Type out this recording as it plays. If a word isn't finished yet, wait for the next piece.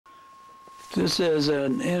This is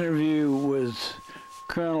an interview with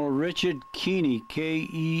Colonel Richard Kenney,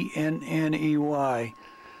 K-E-N-N-E-Y,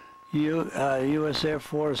 U.S. Air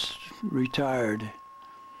Force retired.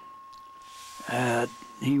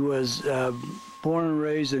 He was born and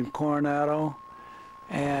raised in Coronado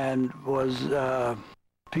and was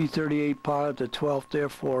P-38 pilot of the 12th Air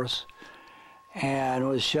Force and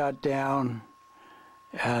was shot down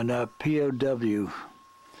and POW.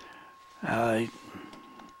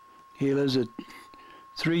 He lives at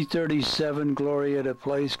 337 Glorieta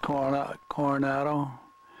Place, Coronado.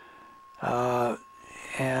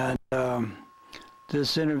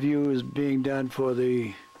 This interview is being done for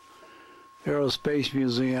the Aerospace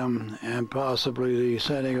Museum and possibly the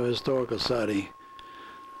San Diego Historical Society.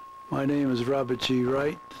 My name is Robert G.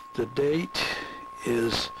 Wright. The date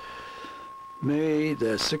is May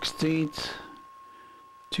the 16th,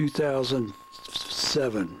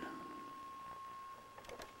 2007.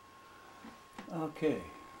 Okay.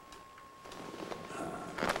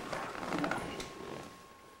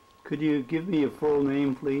 Could you give me your full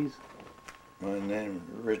name, please? My name is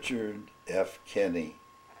Richard F. Kenney.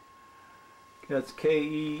 That's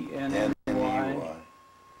K-E-N-N-Y.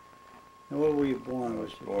 And where were you born? I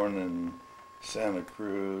was born in Santa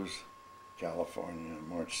Cruz, California,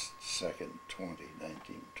 March 2nd,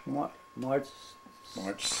 1920. March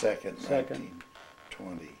 2nd,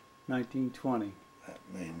 1920. 1920. That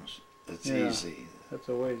means it's Yeah, easy. That's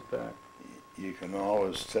a ways back. You can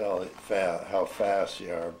always tell how fast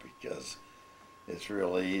you are because it's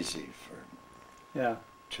really easy for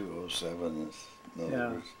 207. In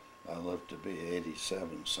other words, I lived to be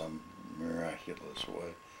 87 some miraculous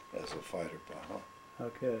way as a fighter pilot.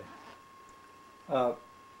 Okay.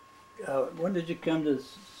 When did you come to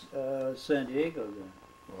San Diego then?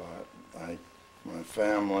 Well, my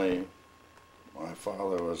family, my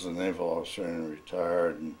father was a naval officer and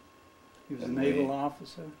retired. And he was a naval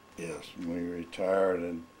officer? Yes, we retired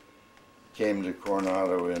and came to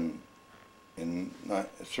Coronado in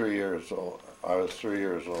 3 years old. I was 3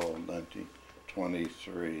 years old,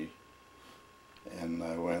 1923, and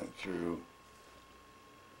I went through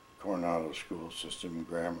Coronado school system,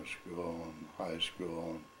 grammar school and high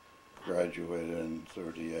school, and graduated in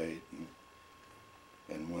 38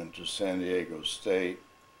 and went to San Diego State,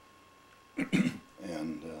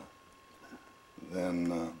 and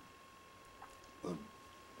then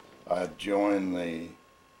I joined the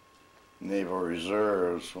Naval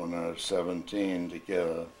Reserves when I was 17 to get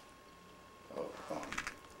a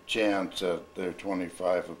chance at their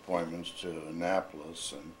 25 appointments to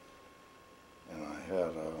Annapolis, and I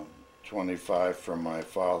had 25 from my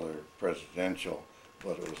father, presidential,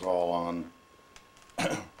 but it was all on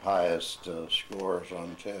highest scores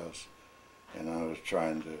on tests, and I was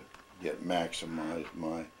trying to maximize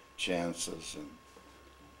my chances,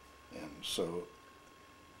 and so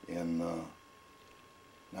in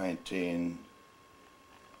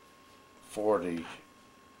 1940,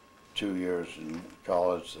 2 years in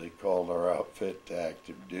college, they called our outfit to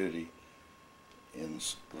active duty in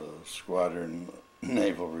the squadron,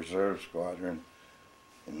 Naval Reserve Squadron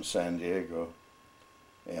in San Diego,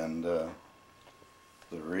 and the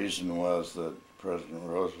reason was that President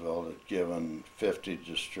Roosevelt had given 50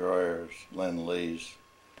 destroyers, Lend-Lease,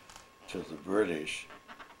 to the British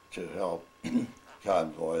to help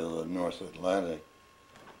convoy the North Atlantic,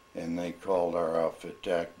 and they called our outfit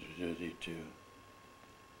to active duty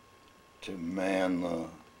to man the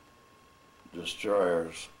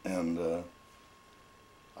destroyers, and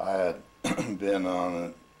I had been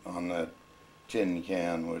on that tin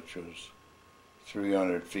can, which was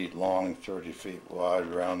 300 feet long, 30 feet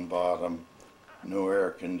wide, round bottom, no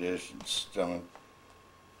air conditioned, stomach,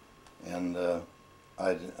 and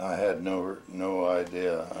I had no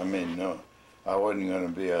idea. I mean, I wasn't going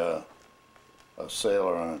to be a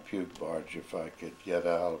sailor on a puke barge if I could get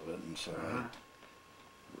out of it, and so I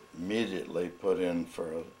immediately put in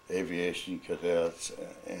for aviation cadets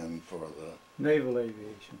and for the Naval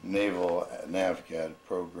Aviation. Naval NAVCAD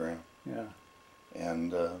program. Yeah.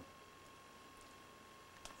 And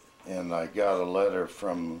I got a letter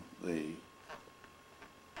from the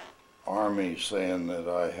Army saying that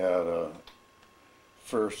I had a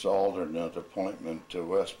first alternate appointment to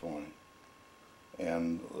West Point,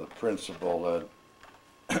 and the principal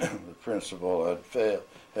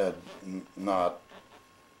had not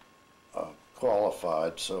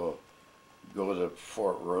qualified, so go to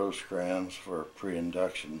Fort Rosecrans for a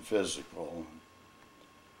pre-induction physical.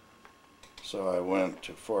 So I went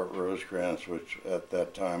to Fort Rosecrans, which at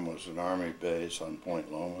that time was an Army base on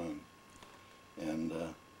Point Loma,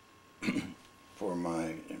 and for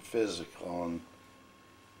my physical,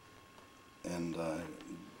 and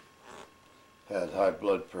had high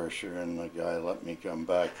blood pressure, and the guy let me come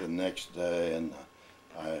back the next day, and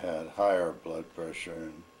I had higher blood pressure.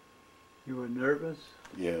 And You were nervous?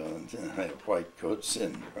 yeah, and I had white coat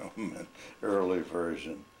syndrome, an early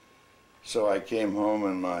version. So I came home,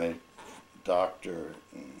 and my doctor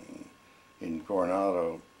in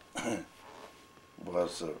Coronado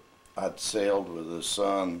was I'd sailed with his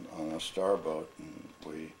son on a starboat, and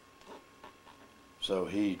so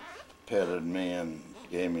he petted me and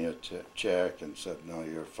gave me a check and said, "No,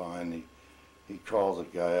 you're fine." He called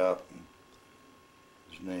the guy up, and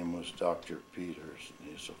his name was Dr. Peters, and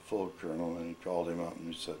he's a full colonel, and he called him up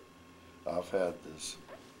and he said, "I've had this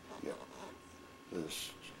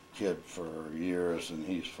kid for years, and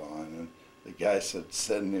he's fine." And the guy said,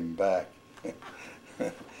 "Send him back."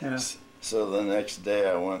 Yeah. So the next day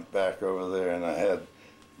I went back over there, and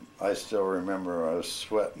I still remember I was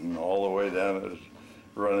sweating all the way down,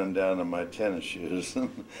 running down to my tennis shoes.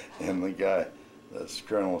 And the guy, this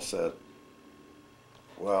colonel, said,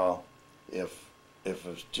 "Well, if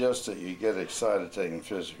it's just that you get excited taking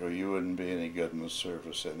physical, you wouldn't be any good in the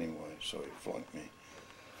service anyway." So he flunked me.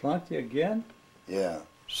 Flunked you again? Yeah,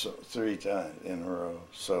 so 3 times in a row.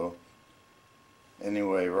 So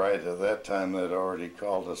anyway, right at that time, they'd already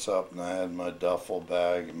called us up, and I had my duffel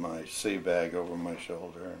bag and my sea bag over my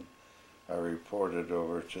shoulder, and I reported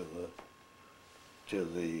over to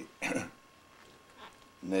the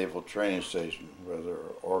Naval Training Station where they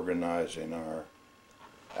were organizing our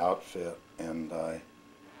outfit, and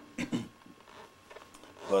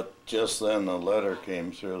but just then a letter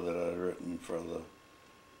came through that I'd written for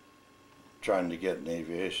trying to get in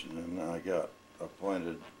aviation, and I got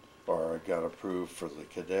appointed, or I got approved for the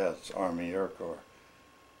cadets, Army Air Corps.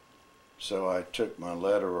 So I took my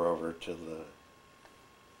letter over to the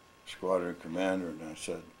squadron commander, and I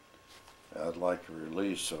said, "I'd like a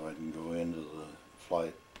release so I can go into the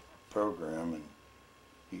flight program." And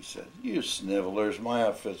he said, "You snivelers, my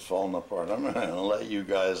outfit's falling apart. I'm not going to let you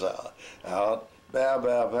guys out. Bah,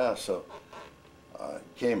 bah, bah." So I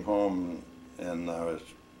came home, and I was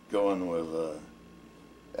going with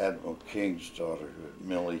Admiral King's daughter,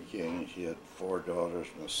 Millie King. She had 4 daughters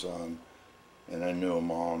and a son, and I knew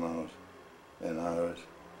them all, and I was.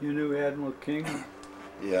 You knew Admiral King?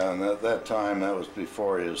 Yeah, and at that time, that was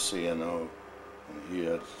before his CNO, and he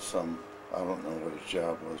had some, I don't know what his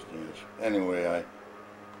job was. Anyway,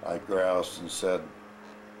 I groused and said,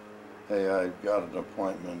 "Hey, I got an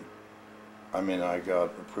appointment. I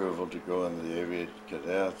got approval to go into the aviation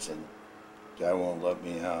cadets, and the guy won't let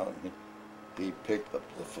me out." And he picked up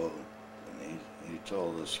the phone, and he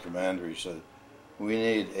told this commander, he said, "We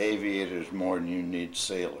need aviators more than you need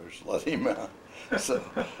sailors. Let him out." So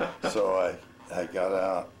I got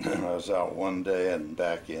out. I was out one day and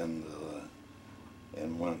back in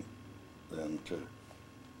and went then to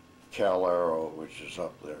Cal Aero, which is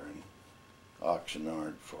up there in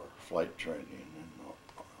Oxnard, for flight training in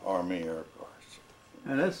Army Air Corps.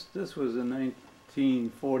 And this was in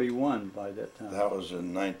 1941 by that time. That was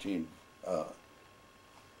in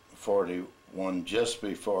 1941, just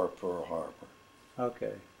before Pearl Harbor.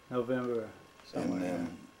 Okay, November somewhere. And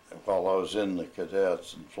then while I was in the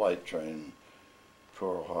cadets and flight training,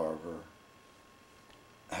 Pearl Harbor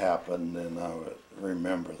happened, and I would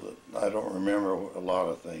remember that. I don't remember a lot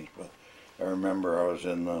of things, but I remember I was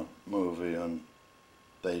in the movie, and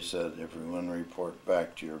they said, "Everyone report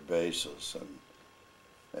back to your bases,"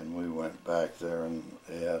 and we went back there, and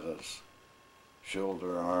they had us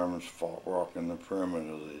shoulder arms, walking the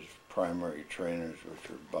perimeter of these primary trainers, which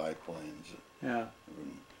were biplanes. Yeah.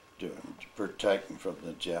 Doing protecting from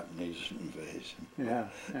the Japanese invasion. Yeah,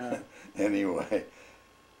 yeah. Anyway,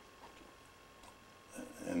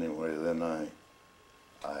 then I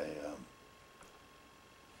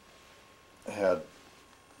had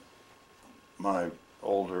my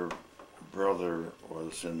older brother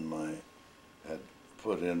had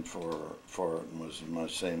put in for it and was in my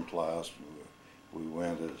same class. We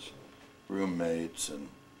went as roommates, and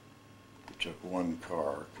we took one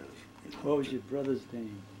car. What was your brother's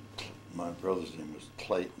name? My brother's name was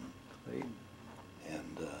Clayton. Clayton.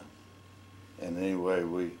 And anyway,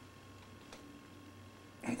 we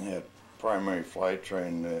had primary flight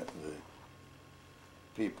training. The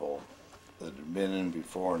people that had been in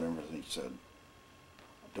before and everything said,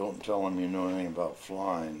 "Don't tell them you know anything about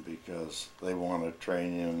flying, because they want to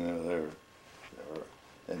train you." And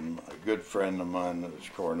and a good friend of mine that was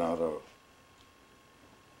Coronado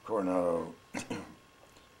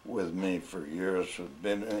with me for years, had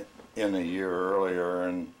been in a year earlier,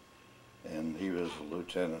 and he was a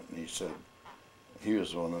lieutenant, and he said, he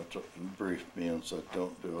was the one that briefed me and said,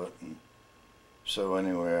 "Don't do it." And so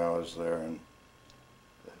anyway, I was there, and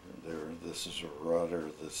this is a rudder,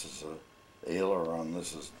 this is a aileron,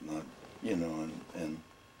 this is not, you know, and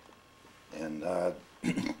I'd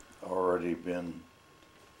already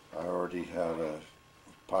I already had a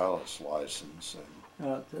pilot's license.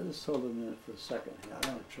 Just hold a minute for a second here. I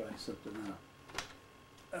want to try something out.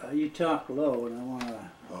 You talk low, and I want to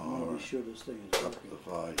be sure this thing is Up working. the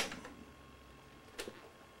volume.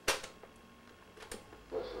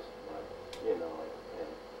 This is my, you know,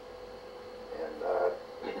 and I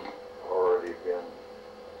already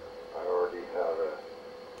had a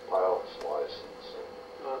pilot's license.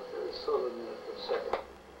 Just hold a minute for a second.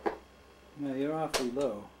 Yeah, you're awfully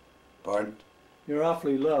low. Pardon? You're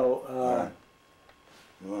awfully low.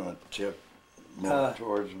 You want to tip more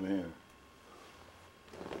towards me?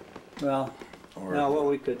 Well, now what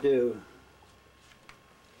we could do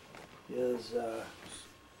is,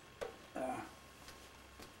 yeah,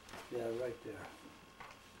 right there.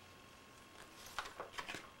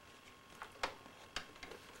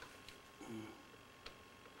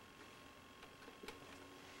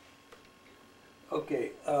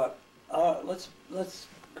 Okay,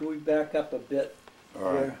 can we back up a bit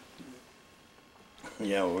All right. here?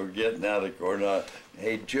 Yeah, we're getting out of coordinate.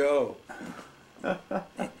 Hey, Joe. I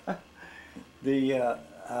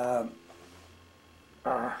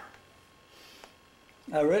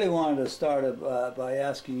really wanted to start by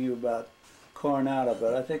asking you about Coronado,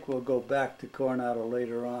 but I think we'll go back to Coronado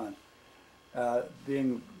later on,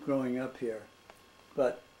 growing up here.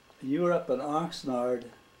 But you were up in Oxnard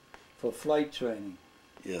for flight training.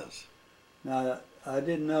 Yes. Now, I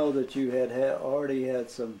didn't know that you had already had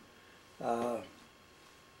some. Right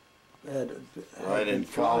in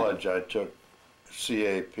college, I took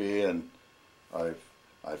CAP and I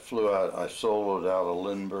flew out. I soloed out of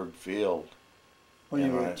Lindbergh Field. When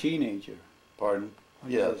you were a teenager. Pardon?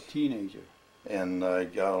 When you were a teenager. And I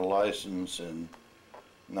got a license in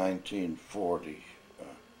 1940.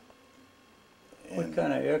 What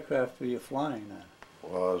kind of aircraft were you flying then?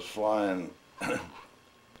 Well,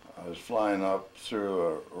 I was flying up through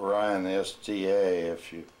a Ryan STA,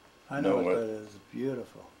 if you I know what that is.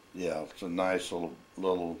 Beautiful. Yeah, it's a nice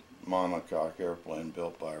little monocoque airplane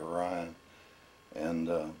built by Ryan. And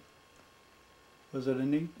was it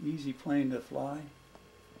an easy plane to fly?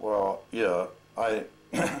 well, yeah, at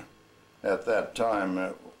that time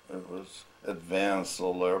it was advanced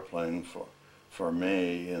little airplane for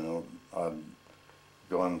me. You know, I'd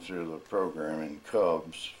gone through the program in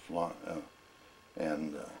Cubs,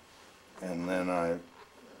 and then I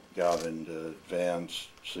got into advanced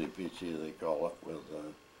CPT, they call it,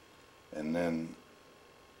 and then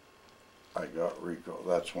I got recalled.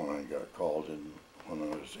 That's when I got called in,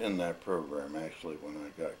 when I was in that program, actually, when I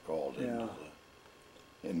got called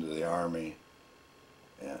into the Army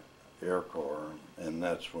Air Corps, and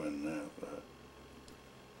that's when,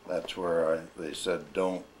 that's where they said,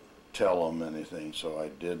 don't tell them anything, so I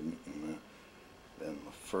didn't. And the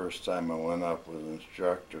first time I went up with an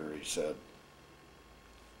instructor, he said,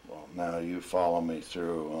 well, now you follow me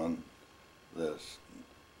through on this,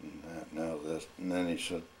 and that, now this. And then he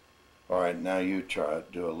said, all right, now you try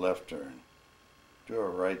it, do a left turn, do a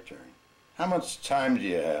right turn. How much time do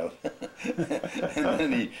you have? And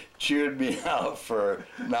then he chewed me out for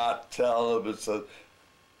not telling him, but said,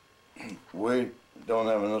 we don't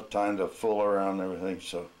have enough time to fool around and everything,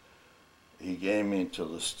 so he gave me to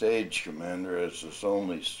the stage commander as his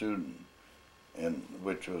only student, and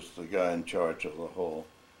which was the guy in charge of the whole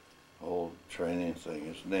training thing.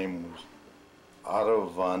 His name was Otto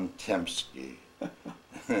von Tempsky.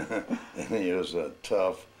 And he was a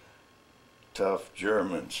tough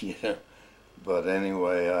German, yeah. But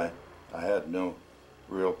anyway, I had no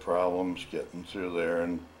real problems getting through there,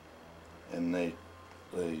 and they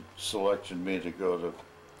selected me to go to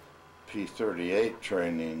P-38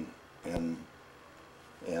 training, and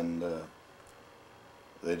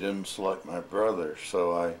they didn't select my brother,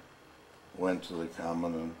 so I went to the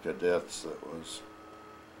Commandant Cadets. That was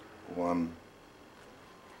one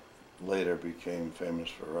later became famous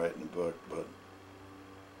for writing a book, but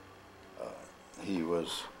he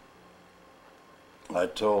was, I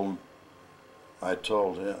told him, he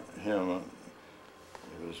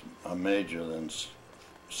was a major than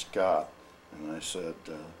Scott, and I said,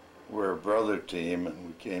 we're a brother team, and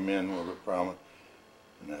we came in with a promise,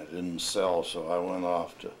 and I didn't sell, so I went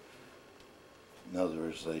off to, in other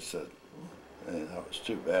words, they said, hey, that was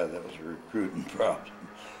too bad, that was a recruiting problem.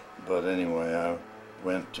 But anyway, I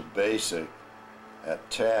went to basic at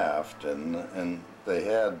Taft, and they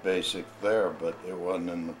had basic there, but it wasn't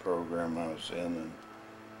in the program I was in, and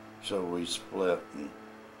so we split,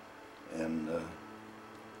 and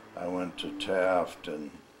I went to Taft,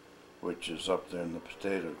 and which is up there in the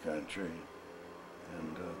potato country,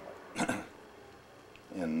 and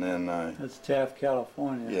and then That's Taft,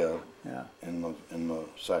 California. yeah, Yeah. in the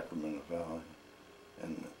Sacramento Valley,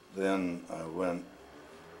 and then I went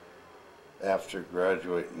after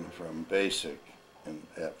graduating from basic and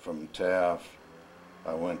from Taft.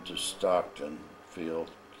 I went to Stockton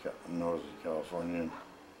Field, Northern California.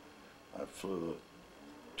 I flew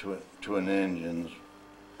twin engines,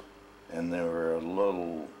 and they were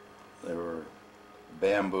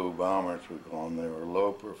bamboo bombers, we call them. They were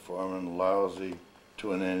low performing, lousy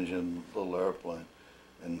twin engine little airplane,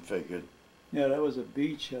 and figured. Yeah, that was a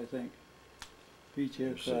Beech, I think. Beech It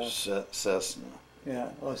aircraft. was a Cessna. Yeah,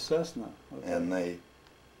 oh, Cessna. Okay.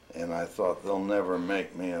 And I thought they'll never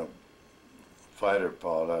make me a fighter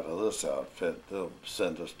pilot out of this outfit. They'll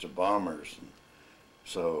send us to bombers. And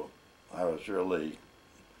so I was really,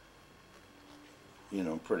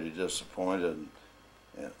 pretty disappointed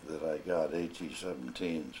that I got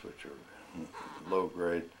AT-17s, which are low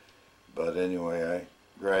grade. But anyway, I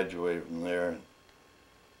graduated from there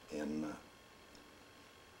in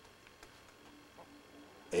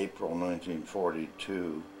April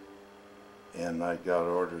 1942, and I got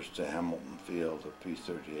orders to Hamilton Field, a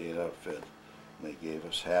P-38 outfit, and they gave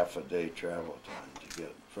us half a day travel time to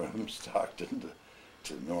get from Stockton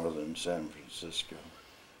to northern San Francisco.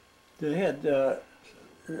 They had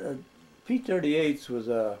P-38s was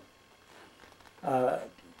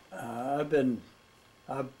I've been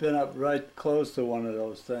up right close to one of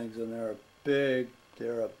those things, and they're a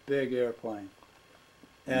big airplane.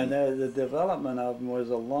 And the development of them was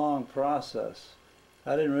a long process.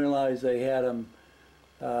 I didn't realize they had them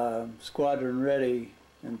squadron ready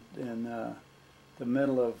in the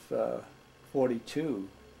middle of 42,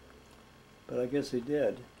 but I guess they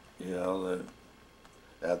did. Yeah,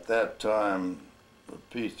 at that time, the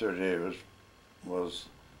P-38 was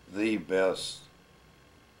the best,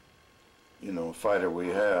 fighter we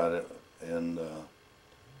had, and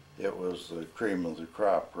it was the cream of the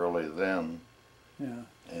crop really then. Yeah.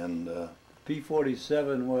 And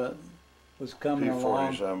P-47 was coming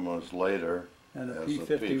along. P-47 was later. And the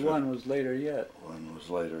P-51 was later yet. One was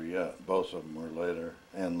later yet. Both of them were later.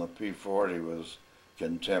 And the P-40 was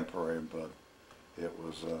contemporary, but it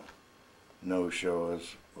was a no-show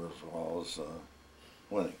as well as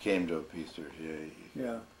when it came to a P-38.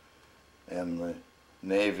 Yeah. And the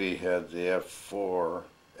Navy had the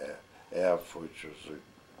F-4F, which was a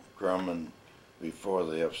Grumman before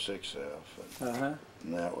the F-6F.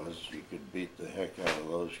 And that was, you could beat the heck out of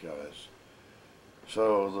those guys.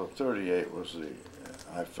 So the 38 was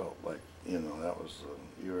I felt like, that was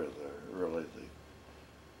you were really the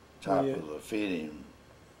top of the feeding.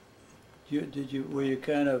 Were you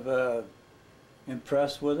kind of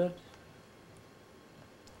impressed with it?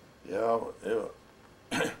 Yeah,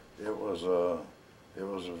 it was a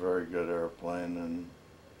very good airplane,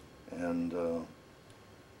 and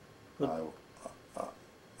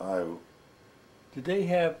I Did they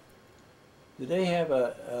have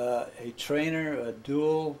a trainer, a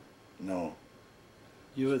dual? No.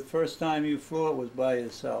 The first time you flew it was by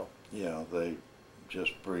yourself? Yeah, they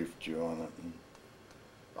just briefed you on it, and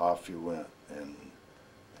off you went. And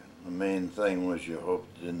the main thing was you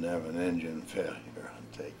hoped you didn't have an engine failure on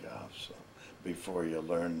takeoff, so before you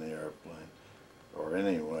learned the airplane, or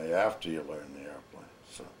anyway, after you learned the airplane.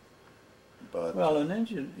 So, but well, an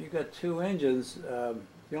engine, you got two engines.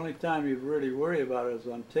 The only time you really worry about it is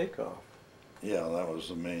on takeoff. Yeah, that was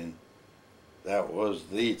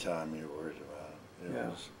the time you worried about it.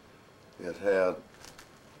 It had,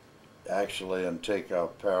 actually in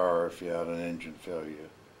takeoff power, if you had an engine failure, you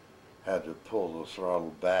had to pull the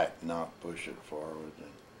throttle back, not push it forward.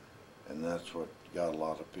 And that's what got a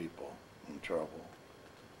lot of people in trouble.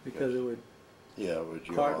 Because it would it would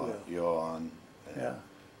yaw on. Yeah.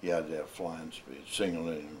 You had to have flying speed, single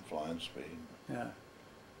engine flying speed. Yeah.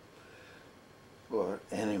 Well,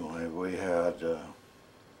 anyway, we had,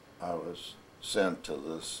 I was sent to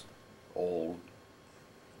this old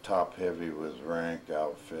top heavy with rank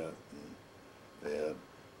outfit, and they had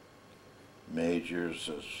majors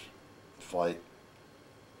as flight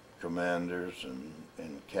commanders and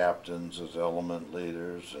captains as element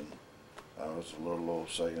leaders, and I was a little old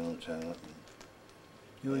second lieutenant.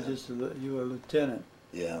 You were you were a lieutenant.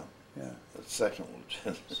 Yeah. Yeah. The second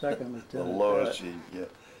lieutenant. Second lieutenant. The lowest you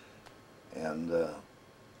get. And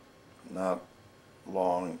not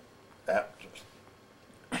long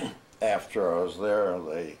after I was there,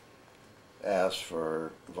 they asked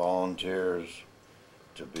for volunteers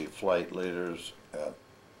to be flight leaders at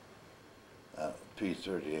a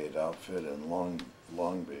P-38 outfit in Long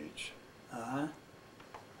Beach. Uh-huh.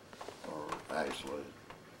 Or actually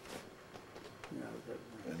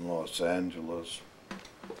in Los Angeles,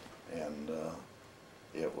 and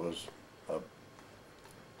it was a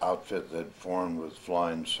outfit that formed with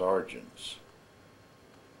flying sergeants,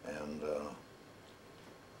 and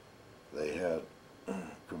they had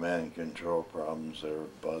command and control problems. They were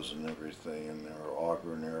buzzing everything, and they were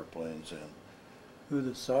augering airplanes in. Who,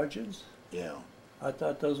 the sergeants? Yeah. I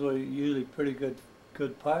thought those were usually pretty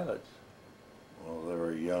good pilots. Well, they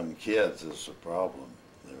were young kids. Is the problem.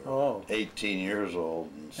 They were 18 years old,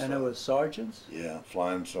 and it was sergeants? Yeah,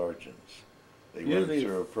 flying sergeants. They Usually went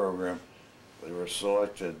through a program. They were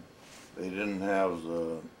selected. They didn't have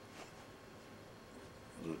the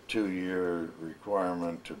 2-year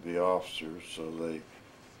requirement to be officers, so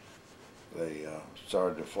they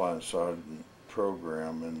started the flying sergeant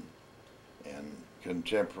program, and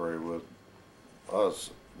contemporary with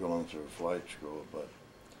us going through flight school. But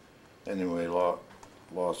anyway,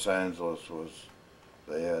 Los Angeles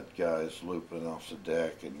they had guys looping off the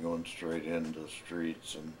deck and going straight into the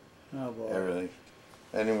streets and everything.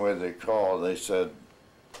 Anyway, they called. They said,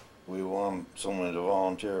 we want someone to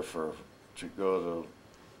volunteer to go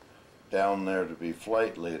down there to be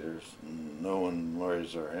flight leaders, and no one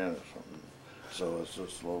raised their hand or something. So it's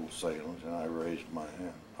just a little silence, and I raised my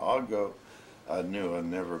hand. I'll go. I knew I'd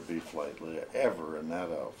never be flight leader ever in that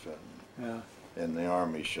outfit. Yeah. And the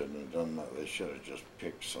Army shouldn't have done that. They should have just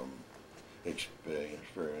picked some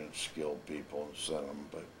experienced, skilled people and sent them.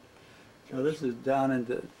 But so this is down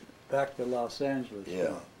back to Los Angeles.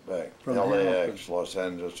 Yeah, back from LAX, Hamilton. Los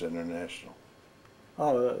Angeles International.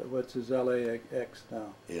 Oh, what's his LAX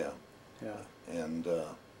now? Yeah. Yeah. And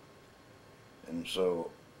so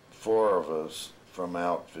 4 of us from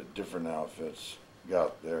different outfits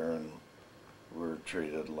got there, and we were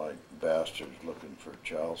treated like bastards looking for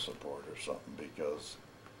child support or something, because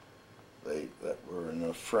that were an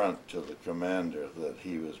affront to the commander that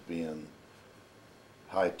he was being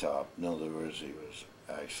high-top. In other words, he was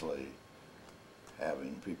actually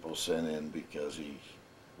having people sent in because he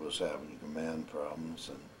was having command problems,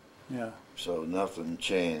 and yeah. So nothing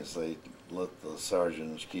changed. They let the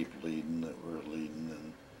sergeants keep leading that were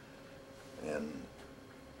leading, and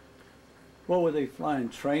what were they flying?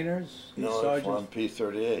 Trainers? no, they're flying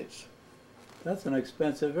P-38s. That's an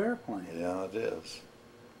expensive airplane. Yeah, it is.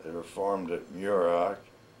 They were formed at Muroc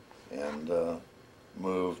and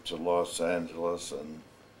moved to Los Angeles, and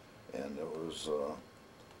it was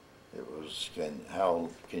how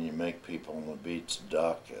can you make people on the beach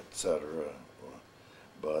duck, etc.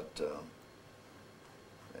 But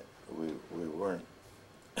we weren't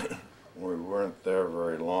we weren't there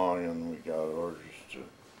very long, and we got orders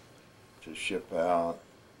to ship out,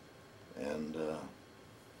 and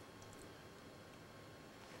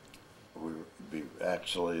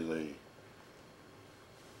they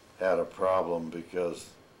had a problem because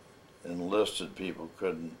enlisted people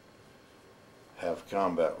couldn't have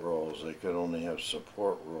combat roles. They could only have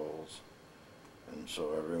support roles, and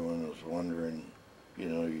so everyone was wondering,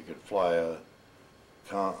 you could fly a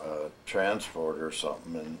transport or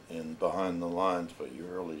something in behind the lines, but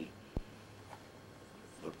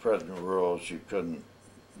the present rules, you couldn't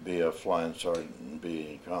be a flying sergeant and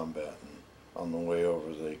be in combat. And on the way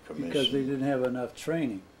over, they commissioned. Because they didn't have enough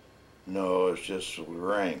training. No, it's just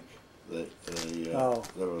rank. There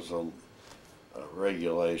was a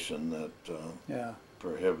regulation that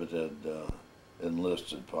prohibited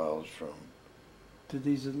enlisted pilots from. Did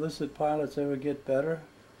these enlisted pilots ever get better?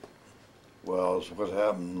 Well, it's what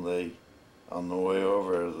happened. On the way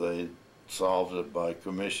over, they solved it by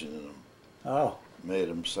commissioning them. Oh. Made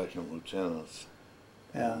them second lieutenants.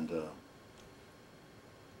 Yeah. And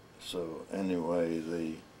so anyway,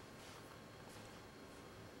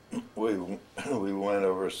 we went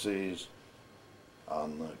overseas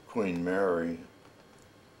on the Queen Mary,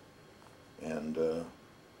 and now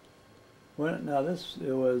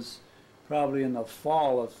it was probably in the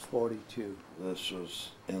fall of '42. This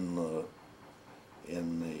was in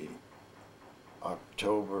the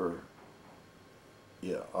October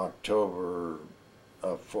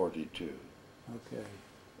of '42. Okay.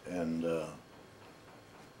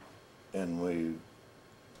 And we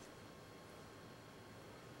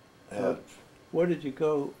had. Where did you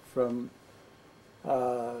go from?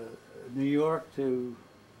 New York to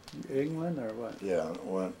England, or what? Yeah, it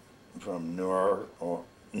went from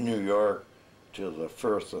New York to the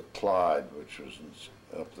Firth of Clyde, which was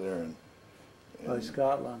up there in by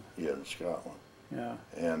Scotland. Yeah, in Scotland. Yeah.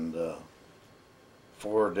 And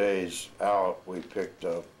 4 days out, we picked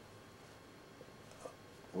up.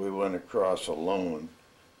 We went across alone.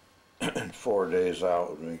 And 4 days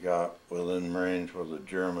out, when we got within range where the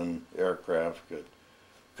German aircraft could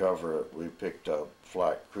cover it, we picked up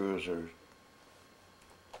flak cruisers,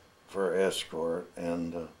 for escort,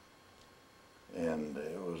 and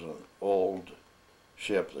it was an old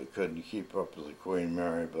ship that couldn't keep up with the Queen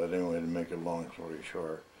Mary. But anyway, to make a long story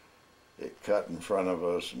short, it cut in front of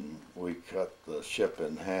us, and we cut the ship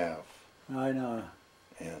in half. I know.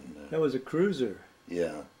 And That was a cruiser.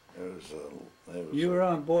 yeah, it was. You were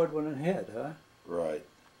on board when it hit, huh? Right.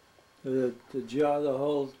 The jaw, the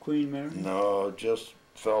whole Queen Mary? No, just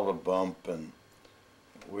felt a bump, and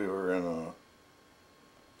we were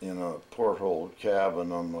in a porthole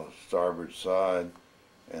cabin on the starboard side,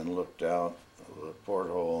 and looked out of the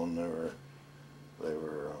porthole, and they were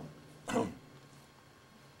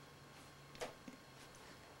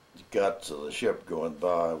guts of the ship going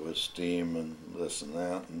by with steam and this and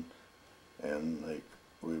that, and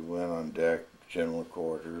we went on deck, general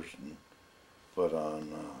quarters, and put on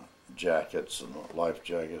jackets and life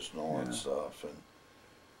jackets and all that stuff,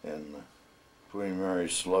 and Queen Mary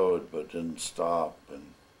slowed but didn't stop,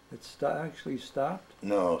 and It actually stopped?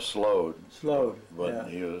 no, slowed. Slowed, But yeah.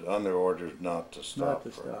 he was under orders not to stop. Not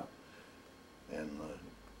to stop. And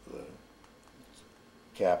the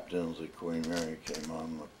captain of the Queen Mary came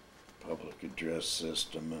on the public address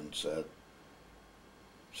system and said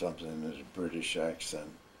something in his British accent: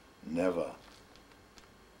 never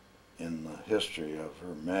in the history of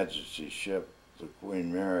Her Majesty's ship, the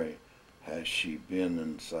Queen Mary, has she been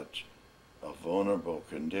in such a vulnerable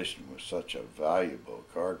condition with such a valuable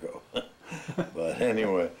cargo. But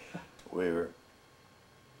anyway, we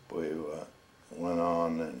went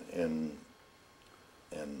on and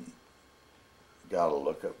got a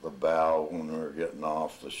look at the bow when we were getting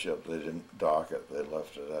off the ship. They didn't dock it; they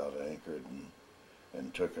left it out anchored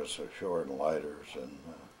and took us ashore in lighters,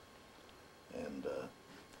 and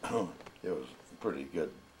it was pretty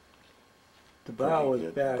good. The bow was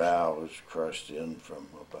good. bashed. Bow was crushed in from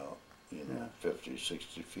about 50,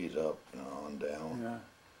 60 feet up and on down. Yeah.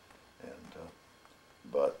 And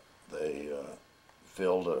but they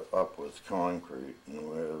filled it up with concrete, and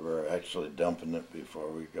we were actually dumping it before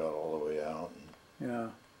we got all the way out. And Yeah.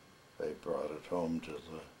 they brought it home to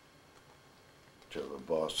the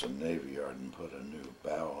Boston Navy Yard and put a new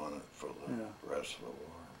bow on it for the rest of the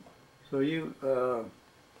war. So you,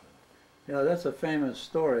 that's a famous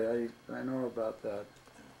story. I know about that.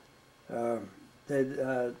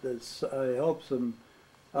 I hope some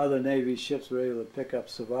other Navy ships were able to pick up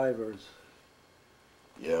survivors.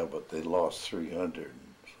 Yeah, but they lost 300.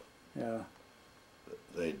 Yeah.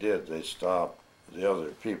 They did. They stopped. The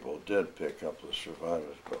other people did pick up the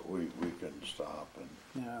survivors, but we couldn't stop. And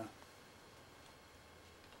Yeah.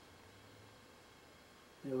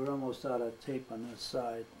 Yeah, we're almost out of tape on this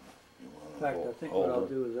side. you In fact, I think what I'll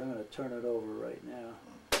do is I'm going to turn it over right now.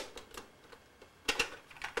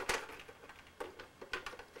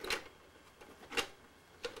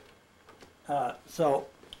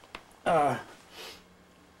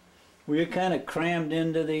 Were you kind of crammed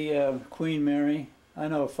into the Queen Mary? I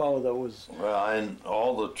know a fellow that was. Well, and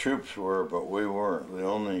all the troops were, but we weren't. The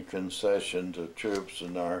only concession to troops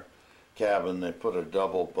in our cabin, they put a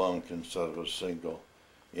double bunk instead of a single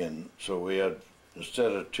in. So we had,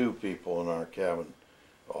 instead of 2 people in our cabin,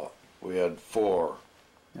 we had 4.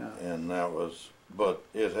 Yeah. And that was, but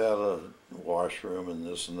it had a washroom and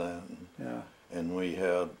this and that. And we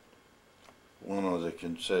had one of the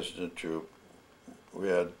concession troop. We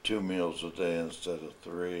had 2 meals a day instead of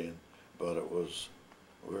 3, but it was,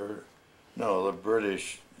 the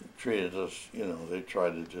British treated us, they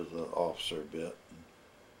tried to do the officer bit,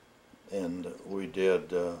 and we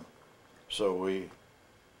did, so we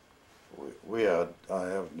had,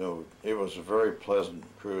 it was a very pleasant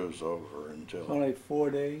cruise over until. Only 4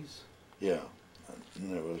 days? Yeah,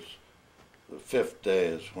 and it was, the 5th day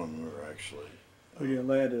is when we were actually. When you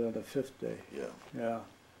landed on the 5th day? Yeah. Yeah.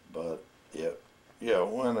 But, it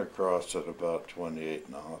went across at about 28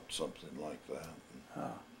 knots, something like that.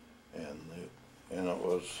 And it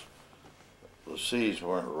was, the seas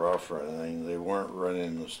weren't rough or anything. They weren't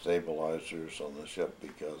running the stabilizers on the ship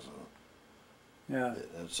because it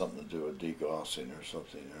had something to do with degaussing or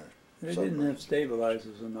something. They didn't have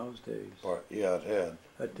stabilizers in those days. Yeah, it had.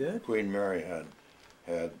 It did? Queen Mary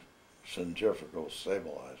had centrifugal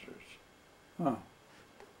stabilizers. Huh.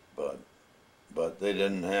 But they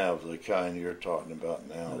didn't have the kind you're talking about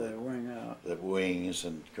now. They wing out. The wings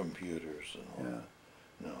and computers and all that.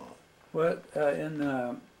 No. Well,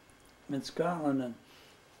 in Scotland,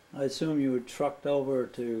 I assume you were trucked over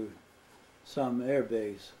to some air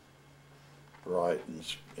base. Right.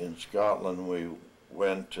 In Scotland, we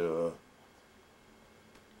went to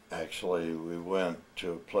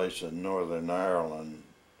a place in Northern Ireland.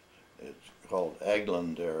 It's called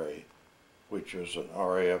Eglinderry, which was an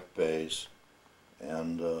RAF base.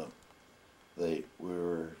 And we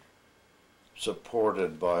were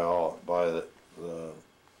supported by the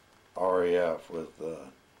RAF with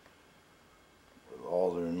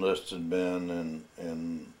all the enlisted men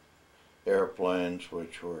and airplanes,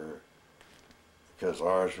 which were, because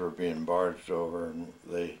ours were being barged over, and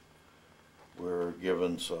we were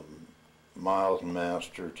given some mild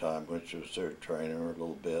master time, which was their trainer a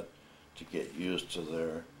little bit, to get used to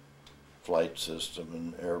their flight system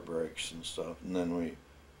and air brakes and stuff. And then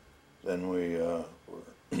we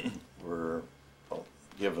were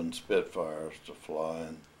given Spitfires to fly,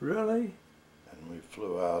 and Really? we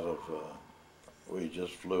flew out of we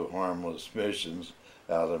just flew harmless missions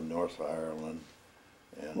out of North Ireland.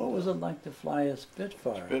 And What was it like to fly a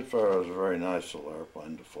Spitfire? Spitfire was a very nice little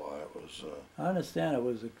airplane to fly. It was I understand it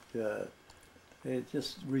was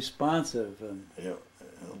just responsive and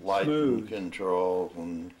light smooth. and control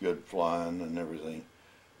and good flying and everything.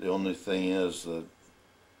 The only thing is that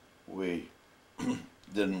we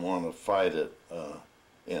didn't want to fight it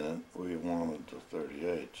in it. We wanted the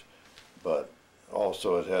 38s, but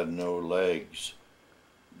also it had no legs.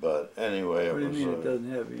 But anyway, What do you mean it doesn't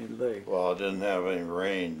have any legs? well, it didn't have any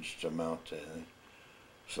range to mount to anything.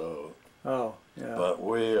 So, Oh, yeah. but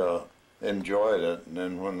we enjoyed it, and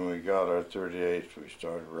then when we got our 38s, we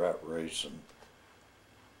started rat racing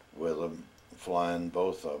with them, flying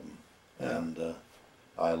both of them. Yeah. And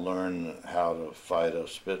I learned how to fight a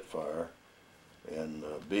Spitfire and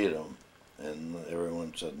beat them. And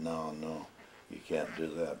everyone said, no, you can't do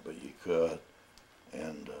that, but you could.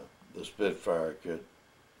 And the Spitfire could,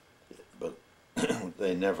 but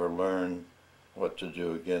they never learned what to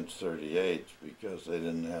do against 38s because they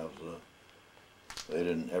didn't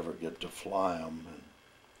ever get to fly them.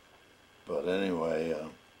 But anyway,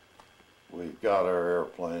 we got our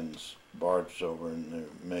airplanes barged over, and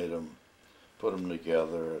they put them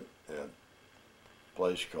together at a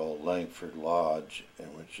place called Langford Lodge,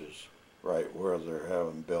 and which is right where they're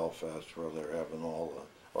having Belfast, where they're having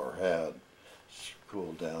had, it's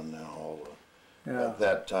cooled down now, Yeah. At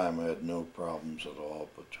that time I had no problems at all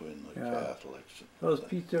between the Yeah. Catholics. Those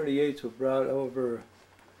P-38s were brought over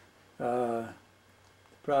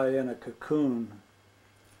probably in a cocoon.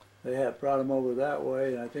 They had brought them over that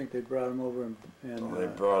way, and I think they brought them over in Well, they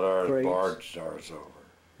brought ours, crates. barged ours over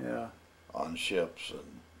Yeah. on ships,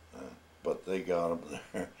 and but they got them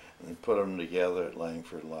there, and they put them together at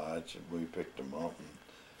Langford Lodge, and we picked them up. And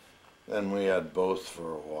then we had both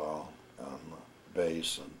for a while on the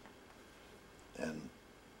base, and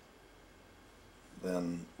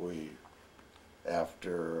then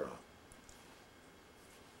after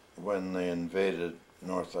when they invaded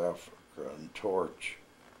North Africa and Torch,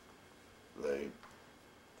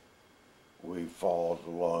 we followed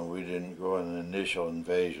along. We didn't go in an initial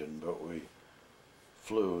invasion, but we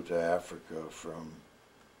flew to Africa from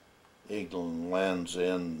England, Land's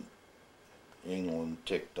End, England,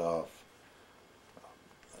 ticked off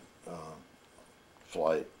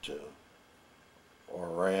flight to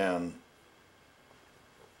Oran,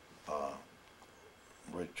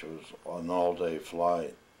 which was an all-day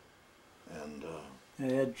flight, and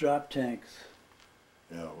They had drop tanks.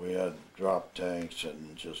 yeah, we had drop tanks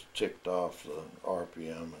and just ticked off the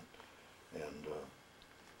RPM, and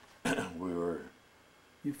we were.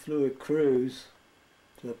 You flew a cruise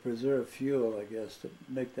to preserve fuel, I guess, to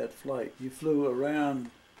make that flight. You flew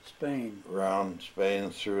around Spain. Around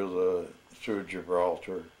Spain through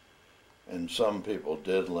Gibraltar, and some people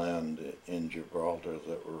did land in Gibraltar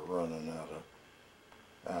that were running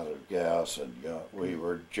out of gas, and we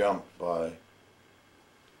were jumped by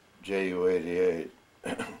Ju-88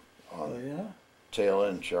 Oh yeah? Tail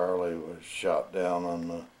End Charlie was shot down on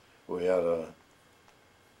the.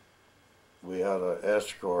 We had a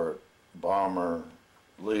escort bomber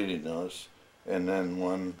leading us, and then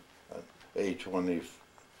one A-20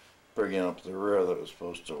 bringing up the rear that was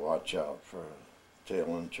supposed to watch out for Tail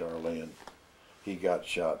End Charlie, and he got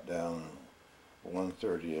shot down, and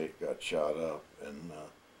 138 got shot up, and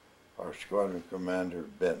our squadron commander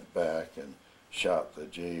bent back and shot the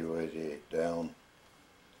Ju-88 down.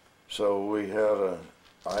 So we had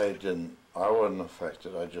I wasn't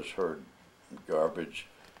affected. I just heard garbage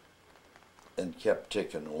and kept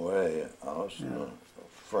ticking away. I was in the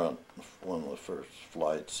front, one of the first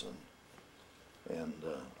flights, and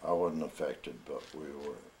I wasn't affected, but we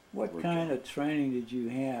were. What kind of training did you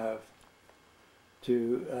have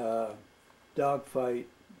to dogfight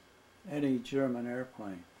any German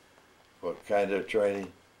airplane? What kind of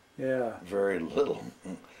training? Yeah. Very little.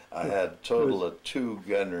 I had a total of 2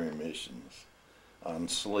 gunnery missions on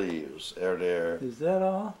sleeves, air-to-air. Is that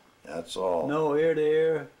all? That's all. No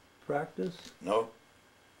air-to-air practice? Nope.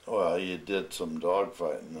 Well, you did some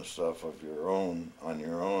dogfighting and stuff of your own, on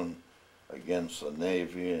your own, against the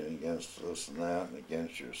Navy and against this and that and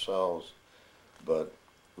against yourselves, but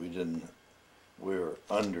we were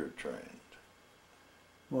undertrained.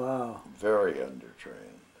 Wow. Very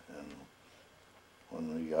undertrained. And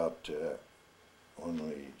when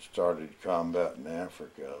we started combat in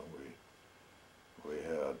Africa, we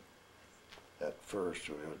had, at first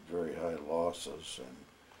we had very high losses,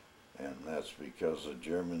 and that's because the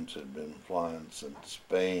Germans had been flying since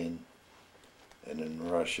Spain and in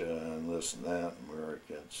Russia and this and that, and we were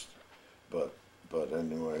against, but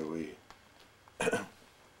anyway, we,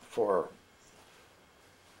 for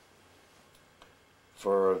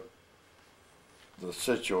the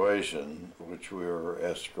situation, which we were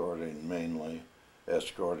escorting, mainly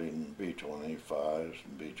escorting B-25s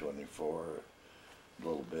and B-24 a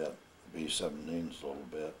little bit, B-17s a little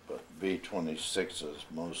bit, but B-26s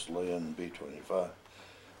mostly and B-25.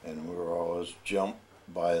 And we were always jumped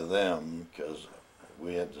by them because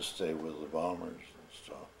we had to stay with the bombers and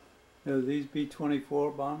stuff. Are these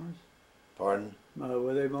B-24 bombers? Pardon?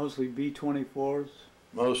 Were they mostly B-24s?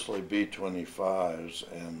 Mostly B-25s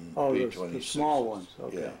and Oh, B-26s. the small ones,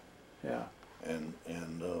 okay. Yeah. And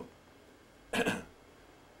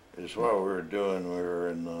is what we were doing. We were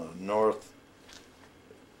in the North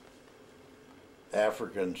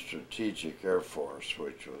African Strategic Air Force,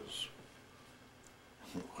 which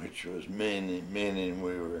was meaning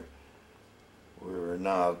we were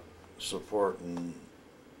not supporting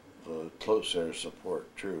the close air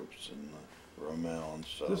support troops in the Rommel and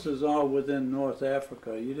stuff. This is all within North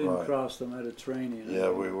Africa. You didn't Right. cross the Mediterranean.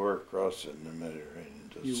 Yeah, we were crossing the Mediterranean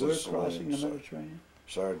to You Sicily were crossing and the Mediterranean?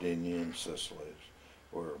 Sardinia and Sicily,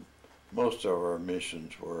 where most of our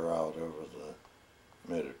missions were out over the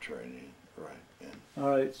Mediterranean, right? And All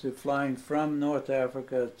right, so flying from North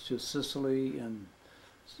Africa to Sicily and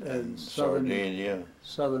Sardinia.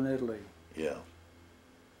 southern Italy. Yeah.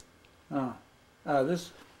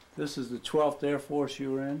 This is the 12th Air Force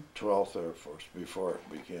you were in? 12th Air Force, before it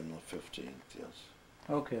became the 15th, yes.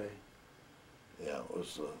 Okay. Yeah, it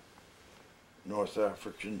was the North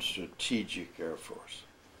African Strategic Air Force.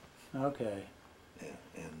 Okay. Yeah,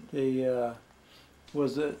 and The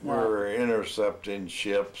was it? we were intercepting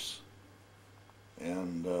ships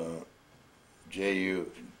and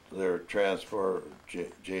their transport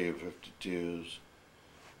Ju-52s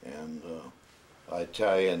and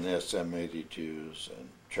Italian SM-82s and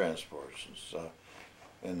transports and stuff,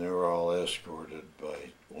 and they were all escorted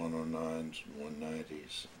by 109s and 190s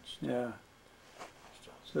and stuff. Yeah.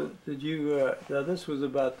 So did you? Now this was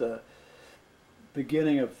about the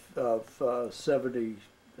beginning of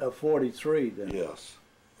 43 then. Yes,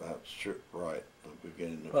 that's true. Right, the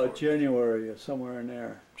beginning of 40. January or somewhere in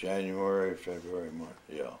there. January, February, March.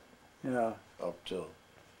 Yeah, Yeah. up till.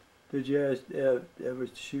 Did you ever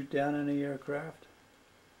shoot down any aircraft?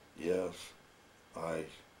 Yes, I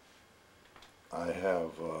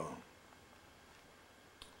have.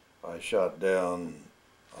 I shot down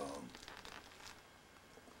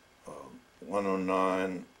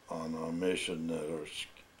 109 on a mission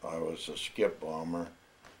I was a skip bomber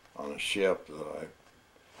on a ship that I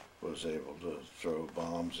was able to throw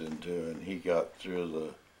bombs into, and he got through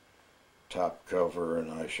the top cover,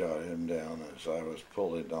 and I shot him down as I was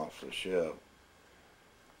pulling off the ship.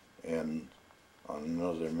 And on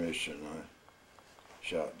another mission, I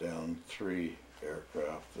shot down 3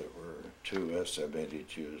 aircraft that were 2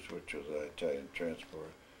 SM-82s, which was an Italian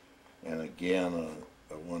transport, and again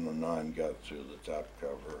a 109 got through the top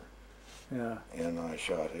cover. Yeah. And I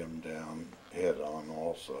shot him down head on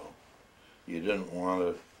also. You didn't want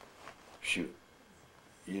to shoot.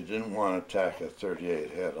 You didn't want to attack a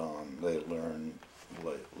 38 head on. They learned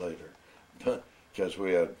later, but because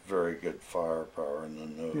we had very good firepower in the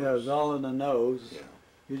nose. Yeah, it was all in the nose. Yeah.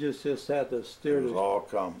 You just had to steer It was it. all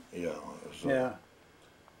yeah. It was, Yeah.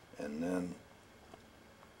 And then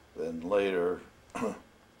later,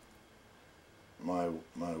 my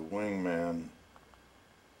wingman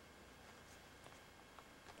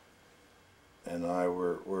and I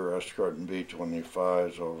were escorting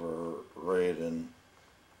B-25s over raid in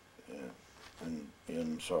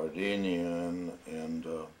Sardinia, and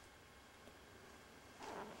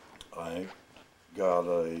I got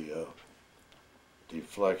a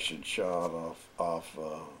deflection shot off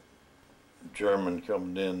German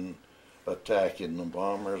coming in attacking the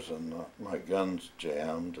bombers, and my guns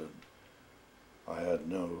jammed, and I had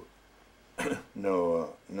no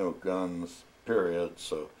guns, period.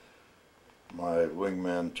 So my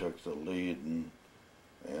wingman took the lead,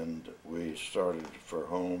 and we started for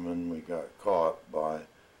home, and we got caught by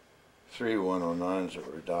 3 109s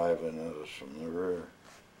that were diving at us from the rear.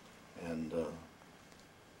 and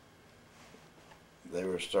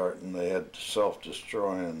they had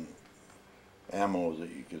self-destroying ammo that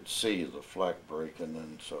you could see the flak breaking,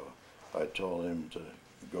 and so I told him to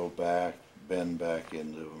go back, bend back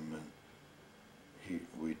into them, and we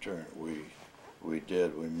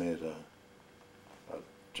made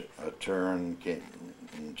a turn,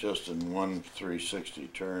 and just in one 360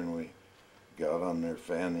 turn we got on their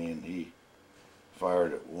fanny, and he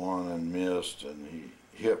fired at one and missed, and he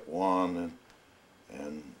hit one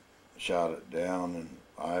and shot it down, and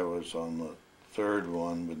I was on the third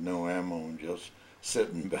one with no ammo and just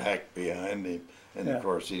sitting back behind him, and of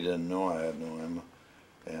course he didn't know I had no ammo,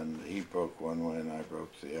 and he broke one way and I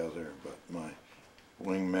broke the other. But my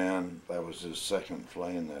wingman, that was his second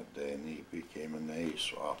plane that day, and he became an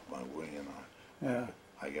ace off my wing, and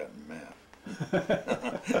I got mad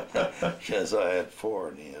because I had 4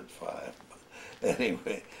 and he had 5.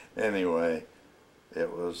 But anyway,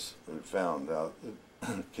 we found out the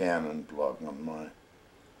cannon plug on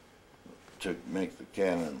to make the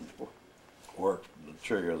cannon work, the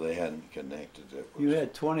trigger, they hadn't connected it. You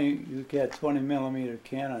had 20 millimeter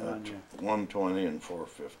cannon on you. 120 and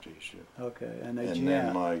 450s. Yeah. Okay, and they jammed.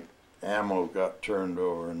 Then my ammo got turned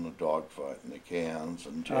over in the dogfight in the cans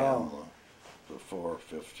and jammed the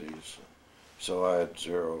 450s. So I had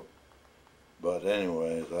 0. But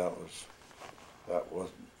anyway, that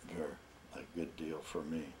wasn't a good deal for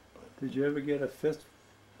me. But did you ever get a fifth?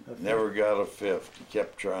 Never got a 5th. He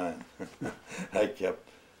kept trying.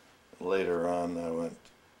 Later on,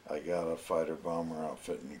 I got a fighter bomber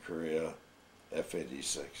outfit in Korea,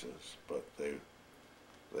 F-86s, but they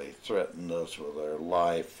threatened us with our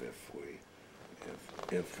life if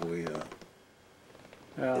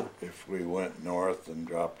we went north and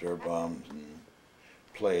dropped our bombs and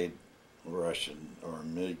played Russian or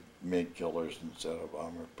MiG killers instead of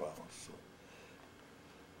bomber pilots. So.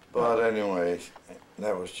 But anyway,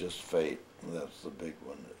 that was just fate. That's the big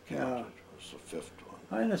one that counted. Was the 5th one.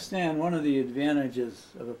 I understand one of the advantages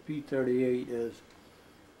of a P-38 is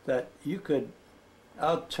that you could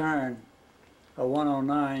outturn a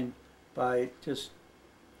 109 by just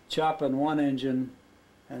chopping one engine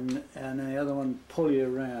and the other one pull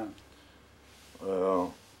you around.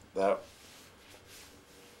 Well, that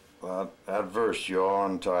adverse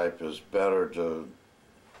yaw type is better to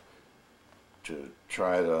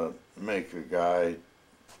try to make a guy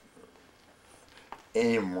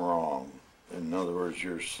aim wrong. In other words,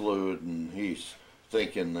 you're slewed and he's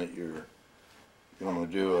thinking that you're going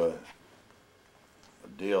to do a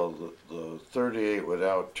deal. The 38 would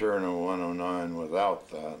outturn a 109 without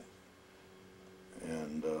that.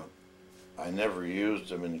 And I never used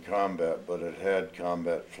them in combat, but it had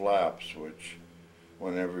combat flaps, which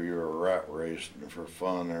whenever you're rat racing for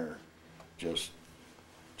fun or just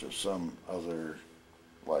to some other,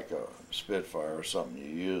 like a Spitfire or something, you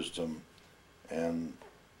used them. And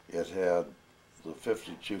it had the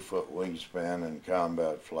 52-foot wingspan and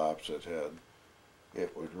combat flaps.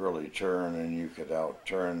 It would really turn, and you could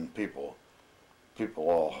outturn people. People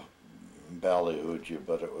all ballyhooed you,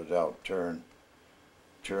 but it would outturn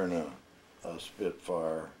a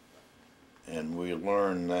Spitfire. And we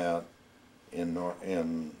learned that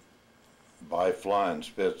by flying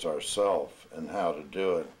Spits ourselves and how to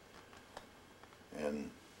do it. And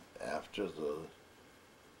after the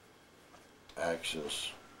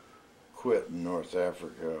Axis quit in North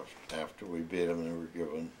Africa, after we beat them, they were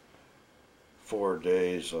given 4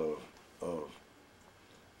 days of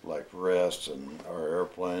like rest in our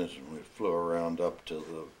airplanes, and we flew around up to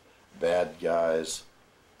the bad guys'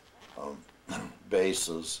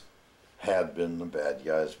 bases, had been the bad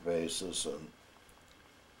guys' bases,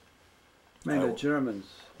 and the Germans.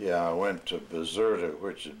 Yeah, I went to Bizerta,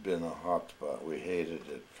 which had been a hot spot. We hated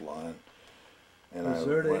it flying. And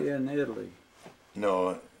Bizerta in Italy?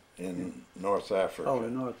 No, in North Africa. Oh,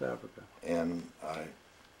 in North Africa. And I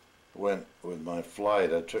went with my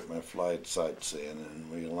flight. I took my flight sightseeing,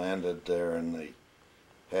 and we landed there, and they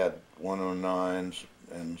had 109s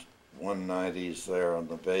and 190s there on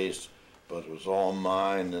the base, but it was all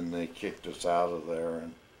mine, and they kicked us out of there.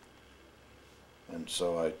 And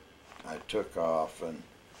so I took off and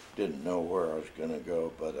didn't know where I was going to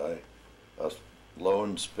go, but a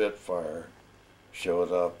lone Spitfire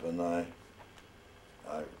showed up, and I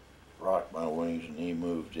rocked my wings, and he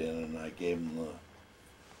moved in, and I gave him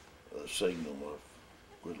the signal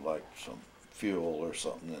with like some fuel or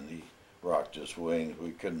something, and he rocked his wings.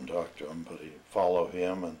 We couldn't talk to him, but he followed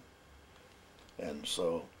him, and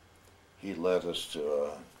so he led us to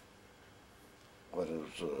what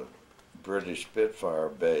was a British Spitfire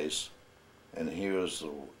base, and he was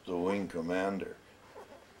the wing commander.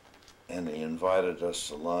 and he invited us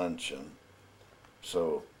to lunch, and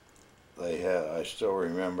so they had, I still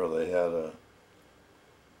remember they had a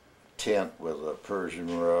tent with a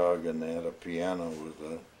Persian rug, and they had a piano with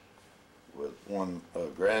a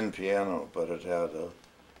grand piano, but it had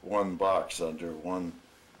one box under one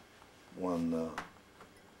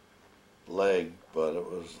leg, but it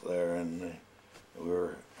was there, and we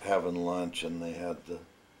were having lunch, and they had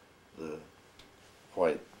the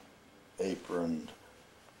white aproned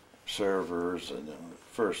servers and a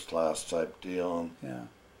first class type deal,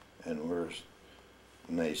 and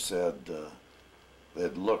they said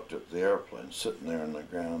they'd looked at the airplane sitting there on the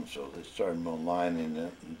ground, so they started maligning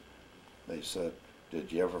it, and they said,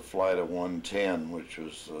 "Did you ever fly to 110, which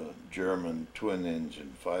was a German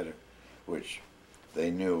twin-engine fighter, which they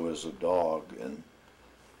knew was a dog?"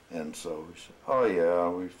 And so we said, "Oh yeah,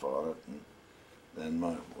 we fought it." And then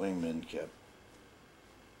my wingman kept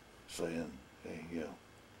saying, "Hey,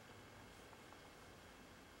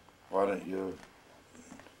 why don't you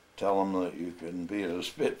tell them that you can beat a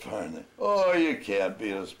Spitfire?" And they, "Oh, you can't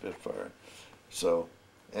beat a Spitfire." So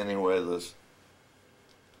anyway,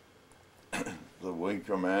 the wing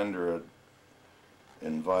commander had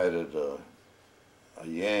invited a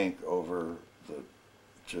Yank over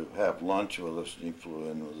to have lunch with us, and he flew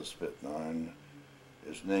in with a Spit-9.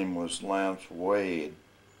 His name was Lance Wade,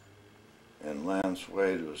 and Lance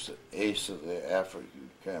Wade was the ace of the African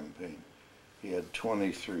campaign. He had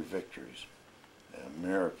 23 victories. An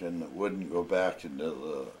American that wouldn't go back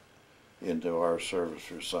into our service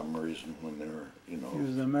for some reason when they were, He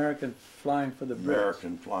was an American flying for the British.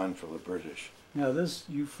 American flying for the British. Now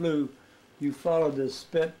you followed the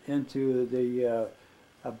Spit into the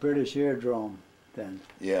a British aerodrome then.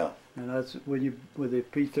 Yeah. And that's with the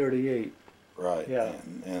P-38. Right. Yeah.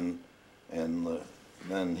 And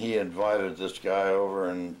then he invited this guy over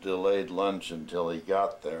and delayed lunch until he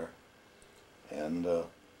got there. And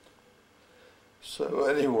so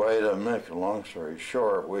anyway, to make a long story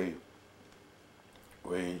short, we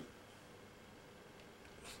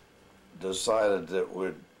decided that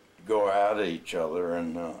we'd go at each other,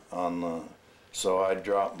 and so I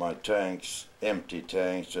dropped my tanks, empty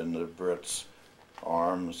tanks, in the Brits'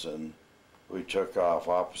 arms, and we took off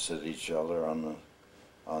opposite each other on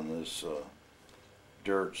this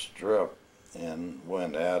dirt strip and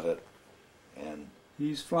went at it. And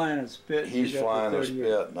he's flying a Spit. He's flying a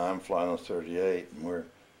Spit, and I'm flying a 38, and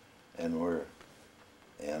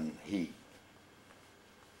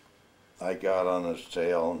I got on his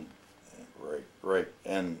tail, and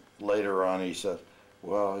and later on he said,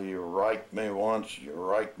 "Well, you riked me once, you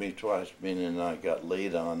riked me twice," meaning I got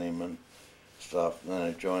lead on him and stuff. And then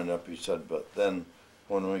I joined up. He said, "But then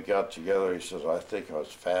when we got together," he says, "I think I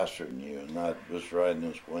was faster than you, and I was riding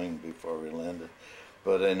his wing before we landed."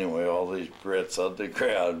 But anyway, all these Brits on the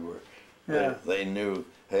ground they knew,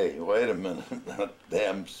 hey, wait a minute, that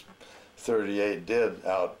damn 38 did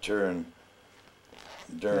outturn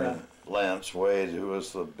during Lance Wade, who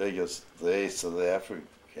was the ace of the African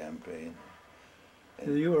campaign.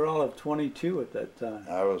 And you were all of 22 at that time.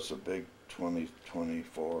 I was a big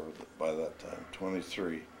 24 by that time,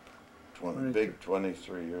 23. Big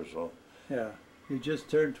 23 years old. Yeah, you just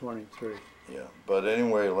turned 23. Yeah, but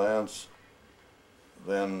anyway, Lance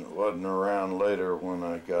then wasn't around later when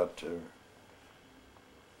I got to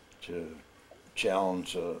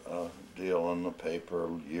challenge a deal in the paper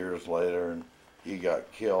years later, and he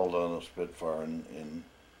got killed on a Spitfire in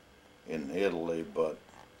Italy, but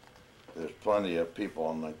there's plenty of people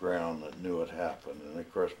on the ground that knew it happened, and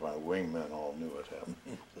of course my wingmen all knew it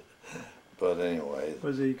happened. But anyway.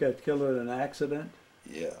 Was he got killed in an accident?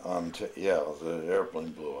 Yeah, the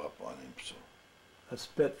airplane blew up on him. So. A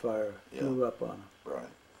Spitfire blew up on him. Right,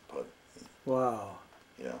 but. Wow.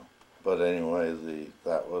 Yeah, but anyway,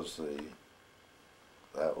 that was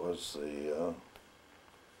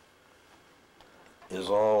is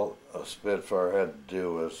all a Spitfire had to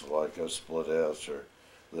do was like a split S or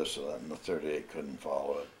this or that, and the 38 couldn't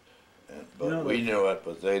follow it. But we knew it,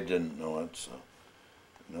 but they didn't know it. So,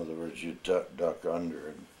 in other words, you duck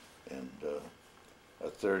under, and a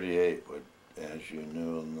 38 would, as you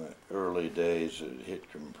knew in the early days, it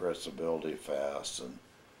hit compressibility fast, and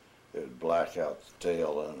it would black out the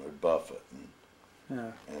tail and it would buff it.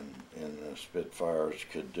 And the Spitfires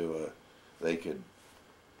could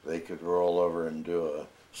they could roll over and do a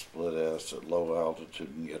split S at low altitude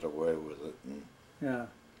and get away with it.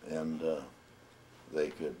 And they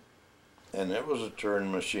could, and it was a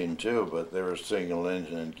turn machine too, but they were single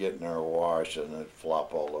engine and getting our wash, and it'd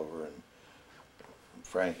flop all over, and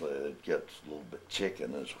frankly it gets a little bit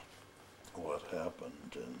chicken is what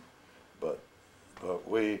happened. But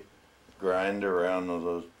we grind around with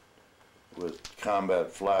those with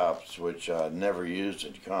combat flaps, which I never used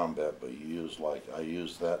in combat, but I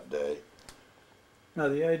used that day. Now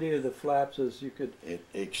the idea of the flaps is you could... It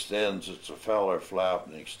extends, it's a Fowler flap,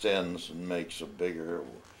 and extends and makes a bigger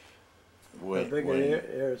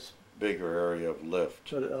bigger area of lift.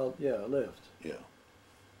 So, yeah, lift. Yeah.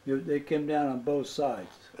 They came down on both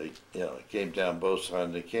sides. They came down both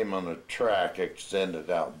sides. They came on a track extended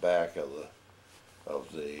out back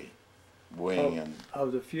of the wing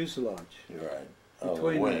of the fuselage. You're right.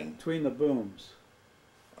 Between the booms.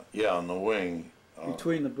 Yeah, on the wing.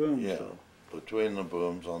 Between the booms. Yeah, though. between the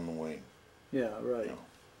booms on the wing. Yeah, right. You know,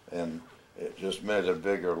 and it just made a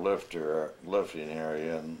bigger lifting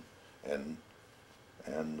area, and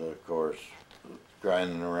of course,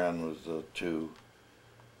 grinding around with the two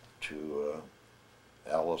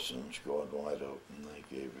Allisons going wide open, they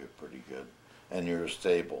gave you pretty good, and you're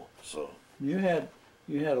stable. So you had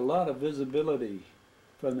a lot of visibility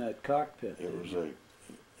from that cockpit. It was a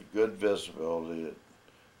good visibility. It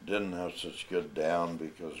didn't have such good down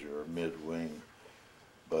because you were mid-wing,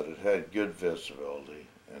 but it had good visibility.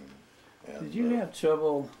 And did you have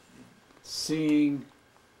trouble seeing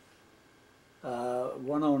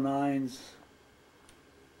 109s?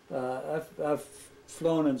 I've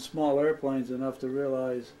flown in small airplanes enough to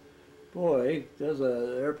realize, boy, there's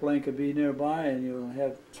an airplane could be nearby and you'll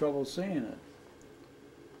have trouble seeing it.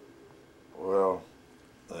 Well,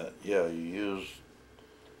 yeah, you used,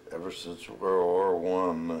 ever since World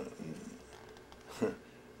War I,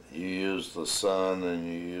 you used the sun, and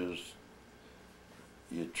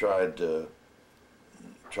you tried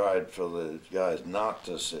for the guys not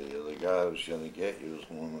to see you. The guy who's going to get you is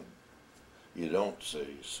one that you don't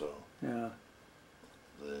see. So yeah,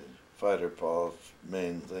 the fighter pilot's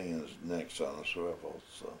main thing is necks on a swivel.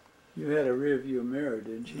 So you had a rear view mirror,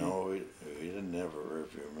 didn't you? no, we didn't have a rear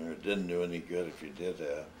view mirror. It didn't do any good if you did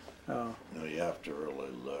have. Oh. No, you have to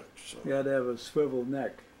really look. So you had to have a swivel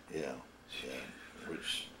neck. yeah,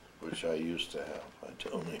 which I used to have. I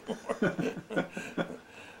don't anymore.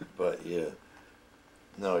 But yeah,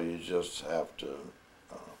 no, you just have to.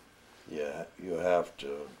 You have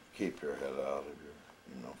to keep your head out of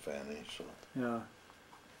your, fanny. So yeah.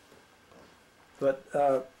 But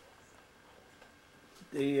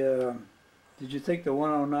did you think the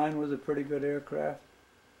 109 was a pretty good aircraft?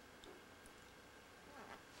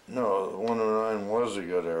 no, the 109 was a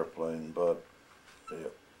good airplane, but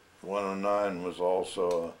the 109 was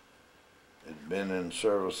also had been in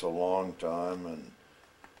service a long time,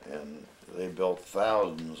 and they built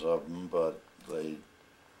thousands of them, but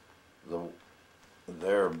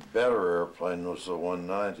their better airplane was the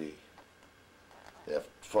 190. The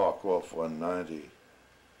Focke-Wulf 190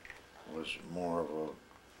 was more of a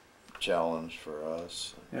challenge for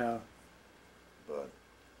us. Yeah. But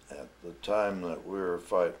at the time that we were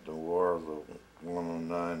fighting the war, the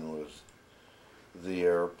 109 was the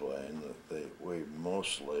airplane that we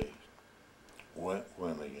mostly went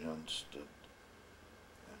against it.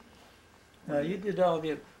 Now you did all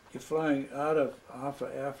your flying off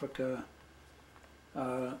of Africa,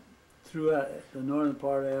 throughout the northern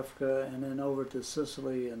part of Africa, and then over to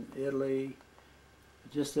Sicily and Italy,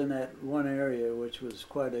 just in that one area, which was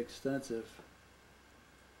quite extensive.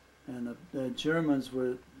 And the Germans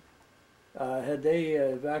were, had they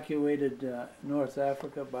evacuated North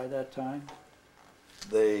Africa by that time?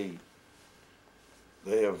 They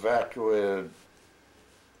evacuated.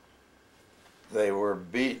 They were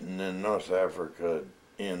beaten in North Africa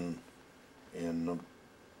in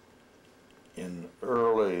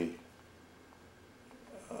early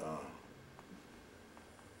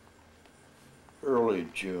early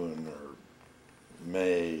June or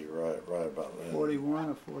May, right about then. 41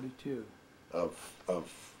 or 42? Of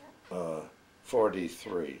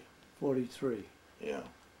 43. 43. Yeah,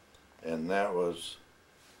 and that was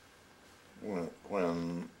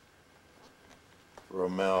when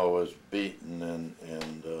Rommel was beaten, and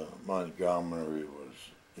Montgomery was,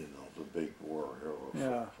 the big war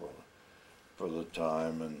hero for the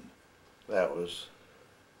time, and that was,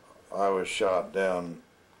 I was shot down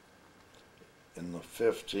in the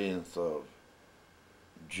 15th of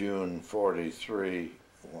June 43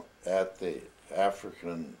 at the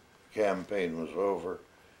African campaign was over,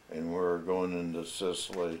 and we were going into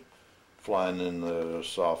Sicily, flying in to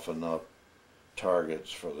soften up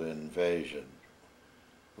targets for the invasion,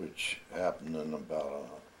 which happened in about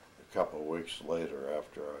a couple of weeks later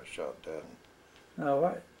after I was shot down.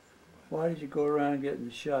 Now, why did you go around getting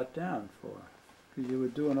shot down for? Because you were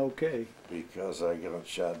doing okay. Because I got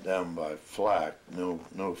shot down by flak. No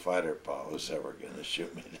fighter pilot was ever going to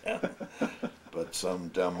shoot me down. But some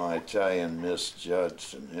dumb Italian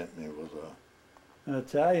misjudged and hit me with An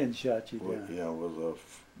Italian shot you down. Yeah, with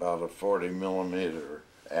about a 40 millimeter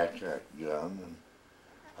ACAC gun, and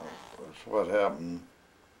that's what happened.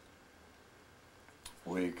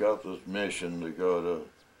 We got this mission to go to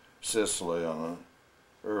Sicily on an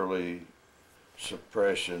early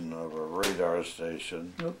suppression of a radar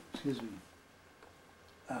station. Oh, excuse me.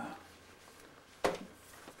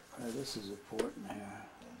 This is important here.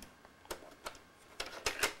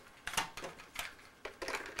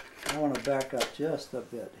 I want to back up just a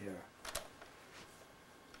bit here.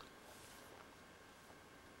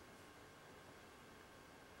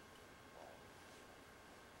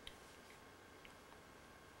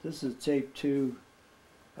 This is tape 2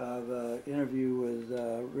 of an interview with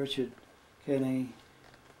Richard Kenney,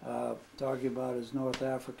 talking about his North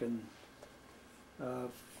African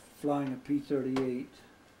flying a P-38.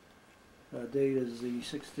 Date is the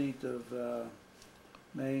 16th of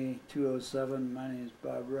May 2007. My name is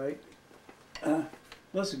Bob Wright.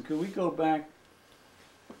 Listen, could we go back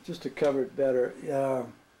just to cover it better?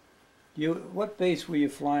 What base were you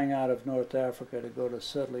flying out of North Africa to go to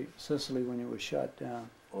Sicily when you were shot down?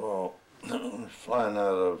 Well, flying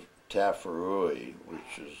out of Wwii,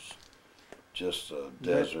 which is just a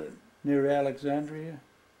desert. Near Alexandria?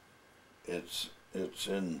 It's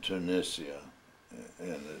in Tunisia,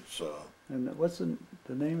 and it's And what's the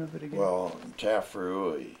name of it again? well,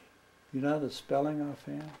 Wwii. You know the spelling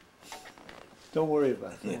offhand? Don't worry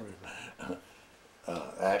about it. Don't worry about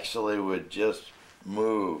it. Actually, we just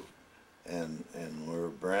moved, and we're a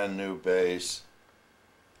brand new base,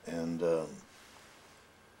 and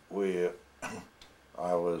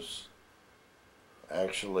I was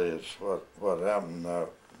actually, it's what happened.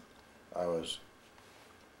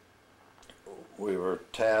 We were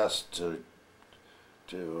tasked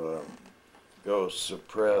to go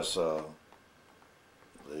suppress the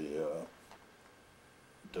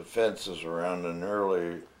defenses around an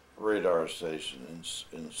early radar station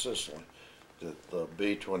in Sicily that the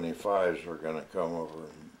B-25s were going to come over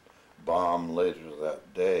and bomb later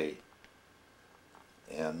that day.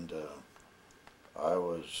 And I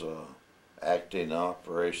was acting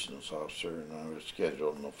operations officer, and I was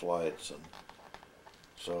scheduling the flights, and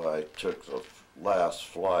so I took the last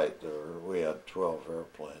flight. We had 12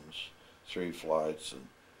 airplanes, 3 flights, and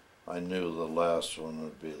I knew the last one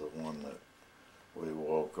would be the one that we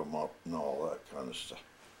woke them up and all that kind of stuff.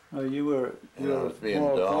 Oh, you were I was being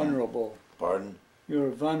more dumb. vulnerable. Pardon? You were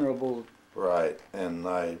vulnerable. Right, and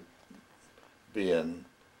I, being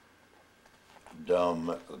dumb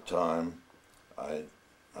at the time, I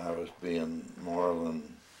was being more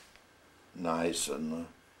than nice, and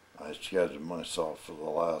I scheduled myself for the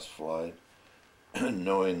last flight,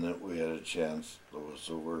 knowing that we had a chance. That was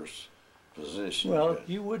the worst position. Well,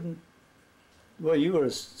 you wouldn't. Well, you were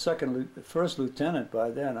a first lieutenant by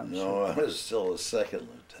then, I'm sure. No, I was still a second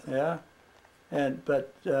lieutenant. Yeah,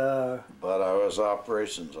 but I was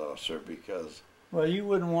operations officer because. Well, you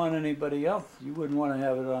wouldn't want anybody else. You wouldn't want to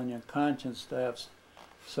have it on your conscience to have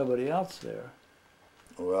somebody else there.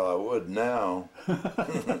 Well, I would now,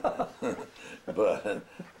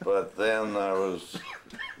 but then I was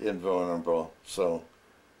invulnerable. So,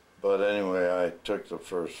 but anyway, I took the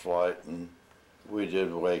first flight, and we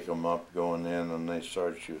did wake them up going in, and they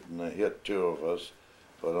started shooting. They hit 2 of us,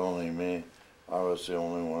 but only me. I was the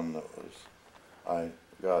only one that was. I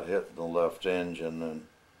got hit in the left engine,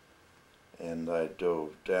 and I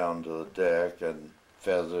dove down to the deck and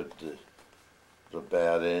feathered the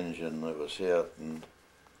bad engine that was hit, and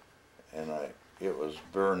it was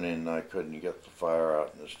burning. I couldn't get the fire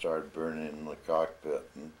out, and it started burning in the cockpit,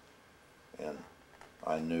 and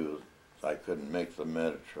I knew I couldn't make the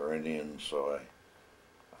Mediterranean, so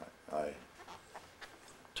I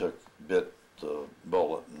bit the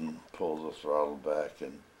bullet and pulled the throttle back,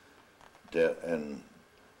 and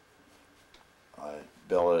I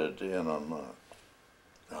bellied in on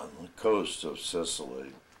the coast of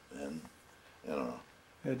Sicily, and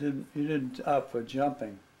you didn't opt for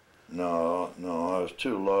jumping. No, I was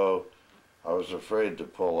too low. I was afraid to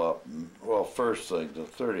pull up. Well, first thing, the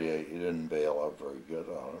 38, you didn't bail up very good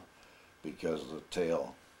on it because of the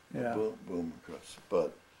tail. Yeah. Boom, boom across.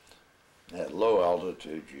 But at low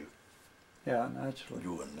altitude, Yeah, naturally.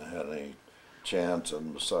 you wouldn't have had any chance,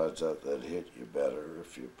 and besides that, they'd hit you better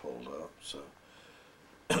if you pulled up. So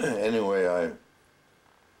anyway,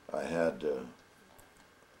 I had to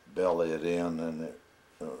belly it in, and it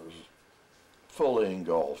was fully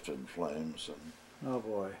engulfed in flames, and Oh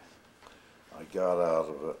boy. I got out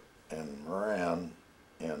of it and ran,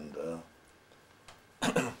 and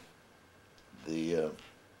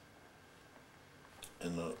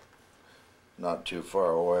not too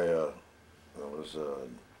far away, there was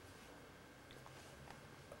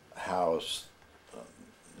house,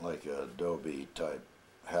 like a adobe type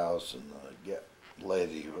house, and the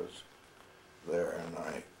lady was there, and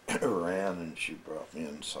I ran, and she brought me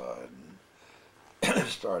inside and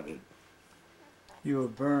started. You were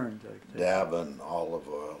burned, like that. Dabbing olive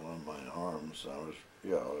oil on my arms. I was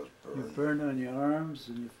burned. You burned on your arms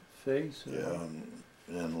and your face? Or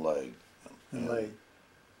Yeah, and leg. and leg.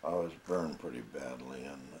 I was burned pretty badly,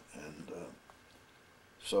 and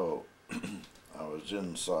so I was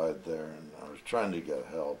inside there, and I was trying to get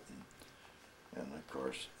help, and of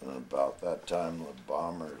course, about that time, the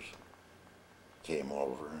bombers came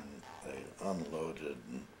over and they unloaded,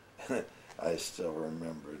 and I still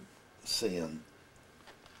remembered seeing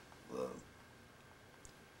the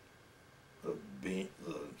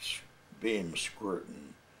beam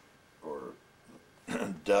squirting, or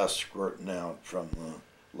dust squirting out from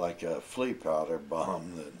like a flea powder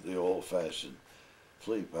bomb, the old-fashioned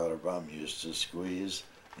flea powder bomb used to squeeze,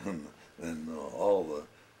 and all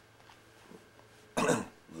the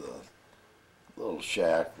little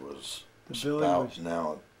shack was spouting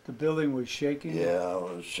out. The building was shaking? Yeah, it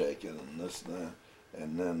was shaking, and this and that,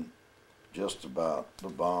 and then just about the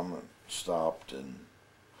bomb stopped and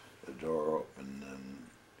the door opened, and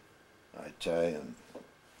I tell you,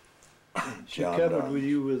 she covered with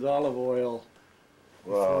you with olive oil.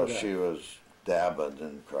 Well, she was dabbing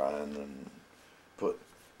and crying and put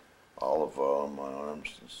olive oil on my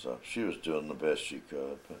arms and stuff. She was doing the best she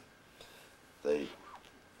could, but they.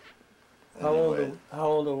 Anyway, How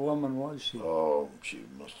old a woman was she? Oh, she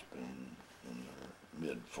must have been in her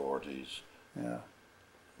mid-40s. Yeah.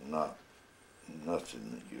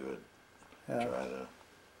 Nothing that you would try to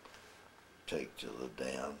take to the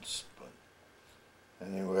dance, but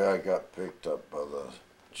anyway, I got picked up by the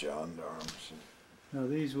gendarmes. Now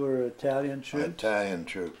these were Italian troops? Italian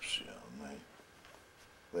troops, yeah. And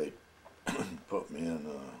they put me in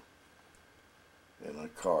a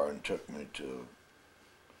car and took me to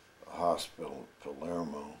a hospital,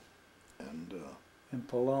 Palermo, and in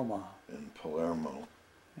Palermo. In Palermo.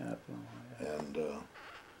 Yeah, Palermo. Yeah. And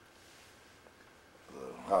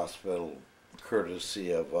the hospital,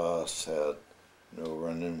 courtesy of us, had no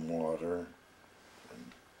running water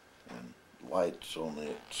and lights only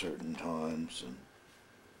at certain times,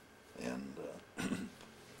 and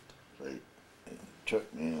they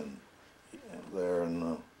took me in there,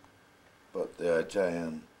 but the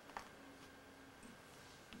Italian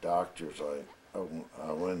doctors,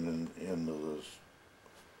 I went into this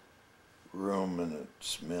room, and it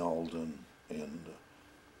smelled, and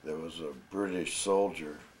there was a British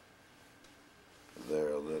soldier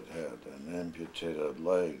there that had an amputated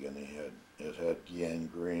leg, and it had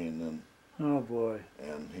gangrene, and oh boy,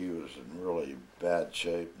 and he was in really bad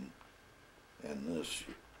shape, and this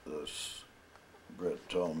Brit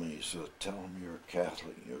told me, he said, "Tell him you're a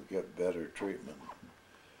Catholic, you'll get better treatment."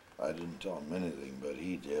 I didn't tell him anything, but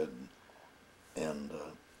he did, and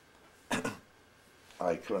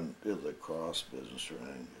I couldn't do the cross business or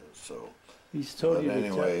anything, so. He's told you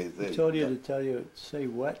anyway, he told you to tell you, say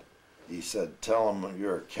what? He said, "Tell him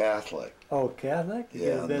you're a Catholic." Oh, Catholic?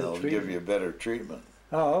 Yeah, and they'll give you better treatment.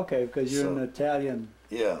 Oh, okay, because you're an Italian.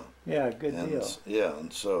 Yeah. Yeah, good deal. Yeah,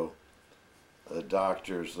 and so the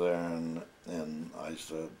doctor's there, and I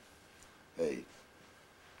said, "Hey,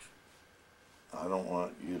 I don't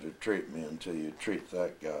want you to treat me until you treat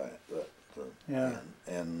that guy." Yeah.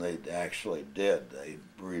 And they actually did. They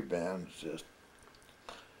rebandaged, just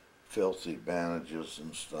filthy bandages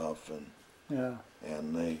and stuff, and yeah.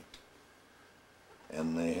 And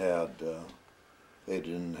they had they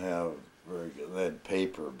didn't have very good. They had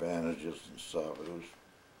paper bandages and stuff. It was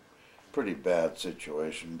a pretty bad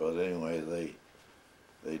situation, but anyway,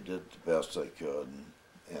 they did the best they could,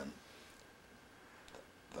 and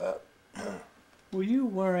that. Were you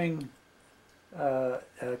wearing a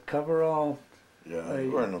coverall? Yeah, I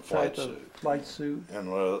was wearing a flight suit. Flight suit. And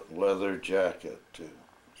a leather jacket too.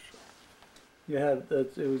 You had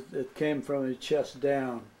it came from your chest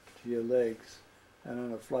down to your legs, and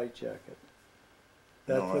on a flight jacket.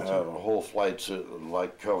 No, I had a whole flight suit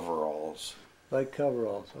like coveralls. Like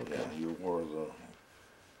coveralls, okay. Yeah, you wore the.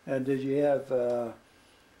 And did you have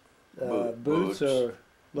boots or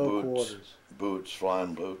low quarters? Boots,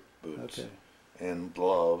 flying boots. Okay. And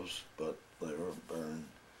gloves, but they were burned.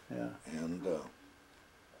 Yeah. And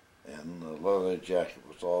the leather jacket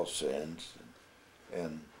was all singed,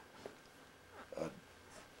 and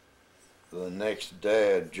the next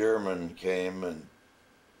day a German came and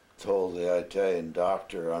told the Italian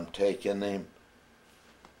doctor, "I'm taking him,"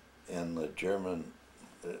 and the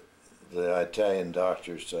Italian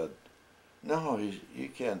doctor said, "No, you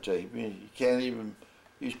can't take him. You can't even.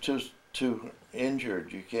 He's too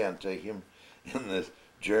injured. You can't take him. And the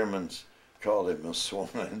Germans called him a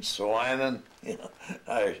swinen. You know,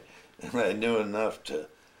 I knew enough to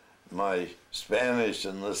my Spanish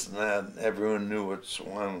and this and that. And everyone knew what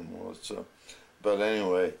swine was. So, but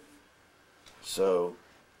anyway, so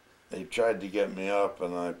they tried to get me up,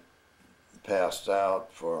 and I passed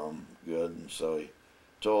out for him good. And so he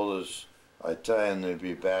told us Italian they'd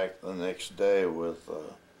be back the next day with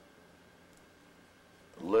a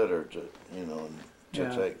litter to, you know,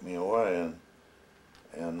 to take me away,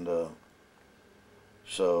 and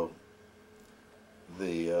so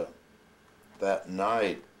the that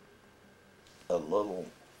night a little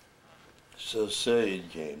Sicilian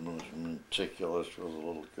came, was meticulous with a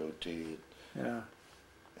little goatee,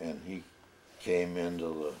 and he came into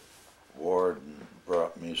the ward and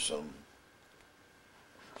brought me some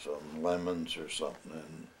lemons or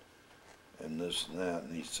something, and this and that,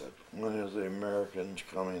 and he said, "When are the Americans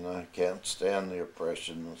coming? I can't stand the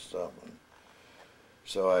oppression and stuff." And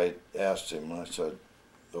so I asked him, I said,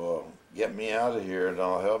 "Well, get me out of here and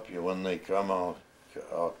I'll help you. When they come, I'll."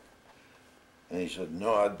 And he said,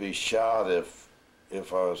 "No, I'd be shot if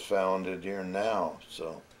I was found in here now."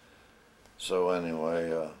 So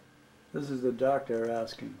anyway. This is the doctor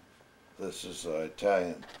asking. This is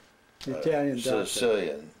Italian. Italian doctor.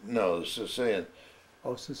 Sicilian. No, the Sicilian.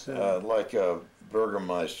 Oh, Sicilian. Like a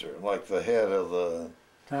burgomaster, like the head of the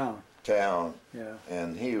town. Yeah.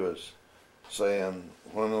 And he was saying,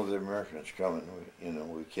 "When are the Americans coming?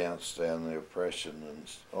 We can't stand the oppression."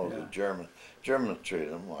 And the Germans treat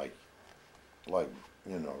them like,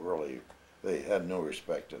 really, they had no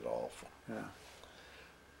respect at all for them.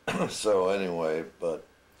 Yeah. So anyway, but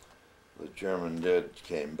the German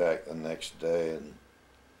came back the next day and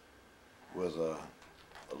with a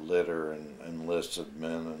litter and enlisted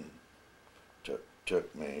men, and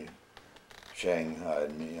took me,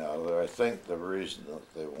 shanghaied me out of there. I think the reason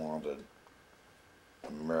that they wanted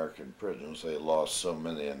American prisoners, they lost so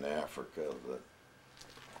many in Africa that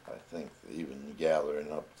I think even gathering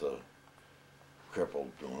up the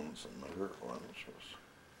crippled ones and the hurt ones was.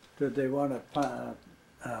 Did they want to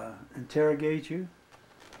interrogate you?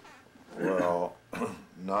 Well,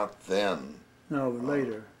 not then. No,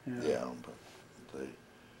 later. Yeah,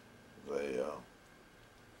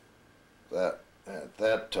 but at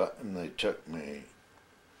that time they took me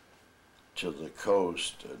to the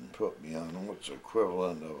coast and put me on what's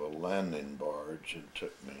equivalent of a landing barge and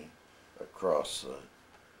took me across the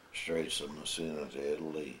Straits of Messina to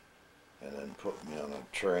Italy, and then put me on a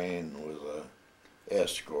train with a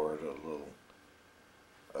escort,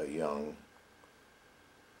 a young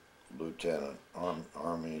lieutenant,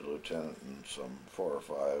 army lieutenant, and some 4 or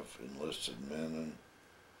 5 enlisted men, and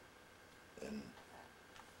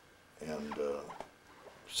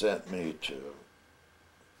sent me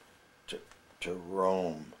to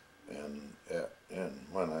Rome, and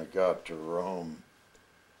when I got to Rome,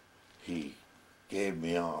 he gave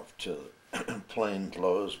me off to the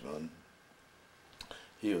plainclothesman.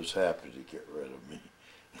 He was happy to get rid of me,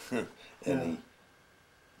 and he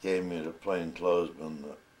gave me the plainclothesmen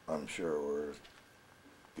that I'm sure were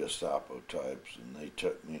Gestapo types, and they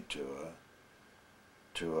took me to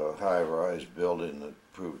a high-rise building that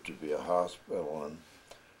proved to be a hospital,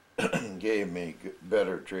 and gave me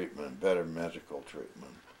better treatment, better medical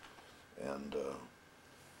treatment, and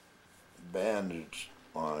bandaged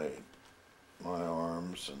my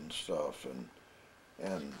arms and stuff,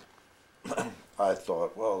 and I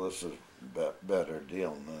thought, well, this is a better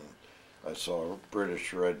deal. And then I saw a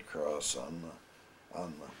British Red Cross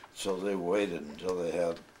so they waited until they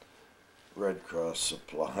had Red Cross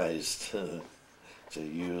supplies to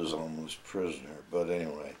use on this prisoner. But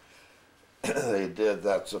anyway, they did.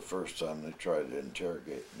 That's the first time they tried to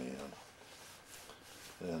interrogate me,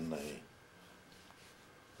 and then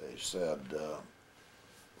they said,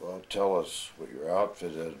 well, tell us what your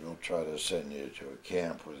outfit is, and we'll try to send you to a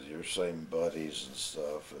camp with your same buddies and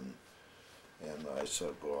stuff. And I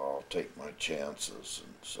said, well, I'll take my chances.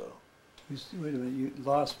 And so. Wait a minute, you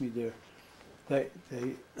lost me there. They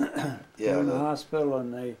Yeah, were in the hospital,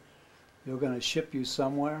 and they were going to ship you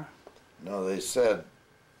somewhere? No, they said,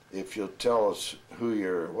 if you'll tell us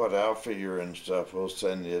what outfit you're in and stuff, we'll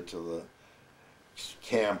send you to the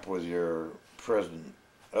camp with your present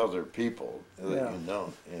other people that you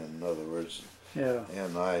know. In other words,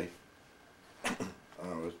 and I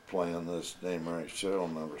was playing this name, right, serial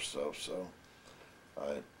number stuff, so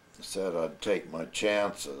I said I'd take my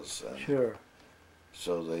chances. And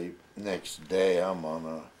so the next day I'm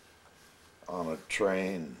on a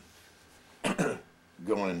train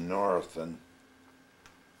going north, and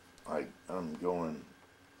I'm going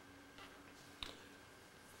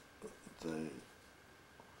the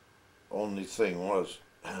only thing was,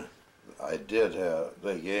 I did have,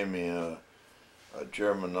 they gave me a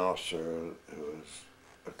German officer who was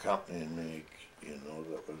accompanying me, you know,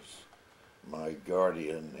 that was my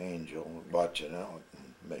guardian angel, watching out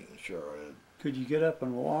and making sure Could you get up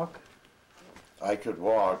and walk? I could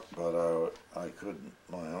walk, but I couldn't,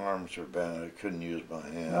 my arms were bent, I couldn't use my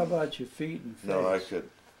hands. How about your feet and face? No, I could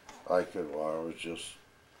walk, I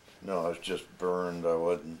was just burned, I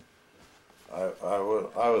wasn't, I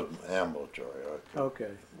was ambulatory, I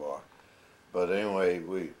could walk. But anyway,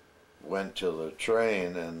 we went to the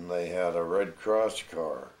train and they had a Red Cross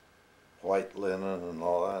car, white linen and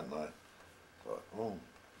all that, and I thought, oh,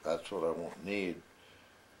 that's what I need.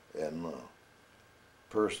 And the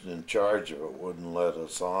person in charge of it wouldn't let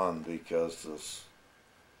us on because this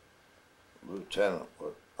lieutenant,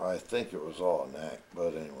 I think it was all an act,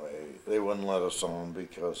 but anyway, they wouldn't let us on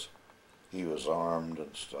because he was armed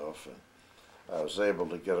and stuff. And I was able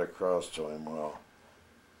to get across to him, well,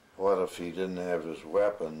 what if he didn't have his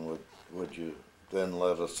weapon? Would you then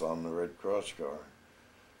let us on the Red Cross car?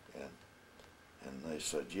 And they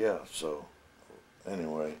said, yeah. So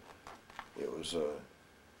anyway, it was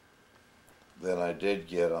then I did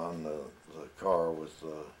get on the car with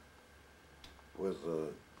the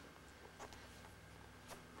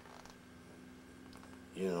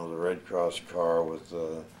you know, the Red Cross car with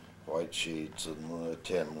the white sheets and the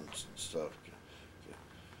attendants and stuff,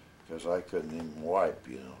 because I couldn't even wipe,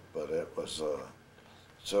 you know. But it was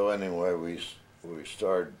so anyway, we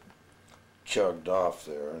started chugged off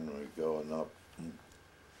there, and we going up, and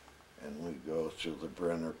we go through the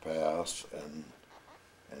Brenner Pass, and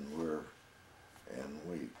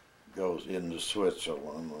we go into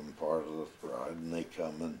Switzerland on part of the ride, and they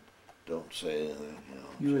come and don't say anything, you know.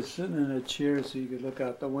 You were sitting in a chair so you could look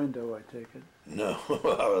out the window, I take it. No,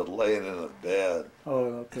 I was laying in a bed.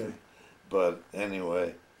 Oh, okay. But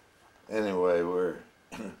anyway, we're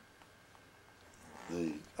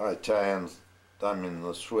the Italians, I mean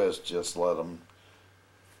the Swiss, just let them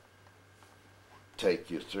take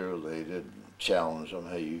you through. They didn't challenge them.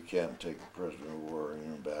 Hey, you can't take a prisoner of war,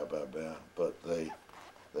 and blah blah blah. But they,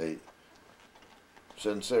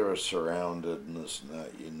 since they were surrounded and this and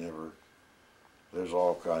that, you never. There's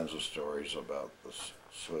all kinds of stories about this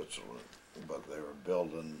Switzerland, but they were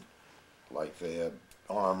building, like they had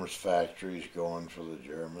arms factories going for the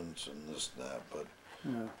Germans and this and that. But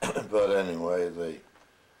yeah. but anyway,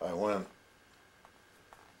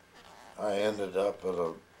 I ended up at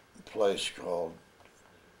a place called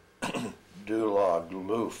Dulag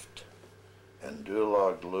Luft, and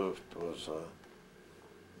Dulag Luft was a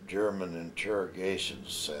German interrogation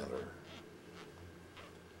center,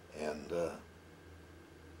 and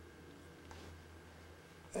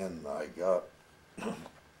I got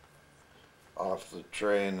off the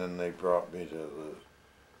train, and they brought me to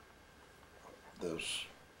this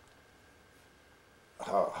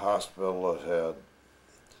hospital that had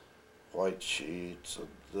white sheets and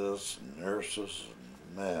this, and nurses,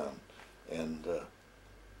 and man, and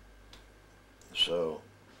so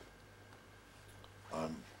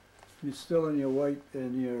You're still in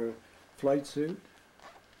your flight suit?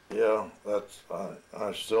 Yeah,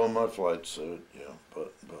 I'm still in my flight suit, yeah,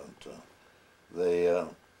 but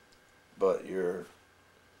but you're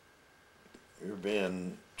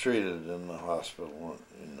being treated in the hospital,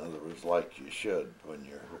 in other words, like you should when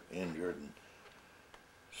you're injured. And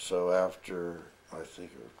so after, I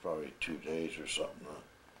think it was probably 2 days or something,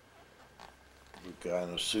 the guy in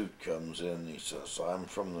a suit comes in, he says, I'm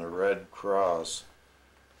from the Red Cross.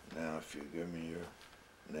 Now if you give me your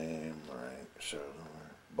name, rank, so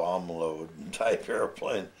bomb load type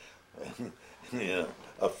airplane, and, you know,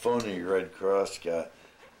 a phony Red Cross guy.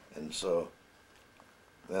 And so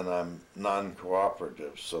then I'm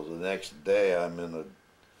non-cooperative. So the next day I'm in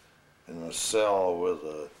a cell with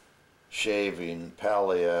a shaving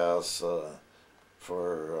palliasse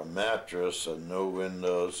for a mattress and no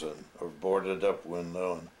windows, and a boarded up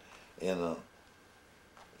window, and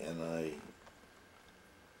in a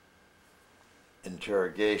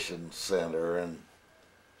interrogation center, and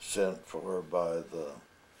sent for by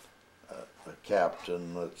a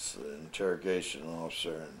captain that's the interrogation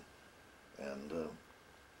officer, and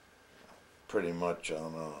pretty much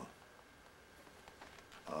on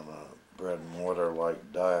a bread and water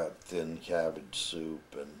like diet, thin cabbage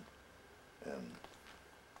soup and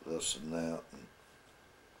this and that,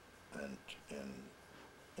 and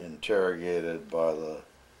interrogated by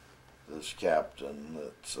this captain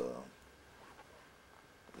that's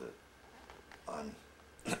that I'm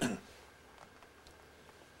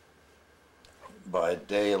by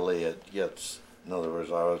daily it gets In other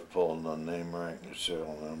words, I was pulling the name, rank, and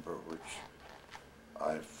serial number, which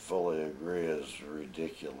I fully agree is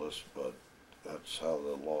ridiculous, but that's how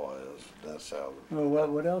the law is. That's how. Well,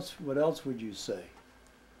 what else? What else would you say?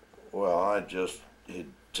 Well,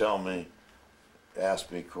 he'd tell me,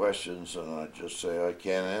 ask me questions, and I'd just say I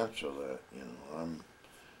can't answer that. You know,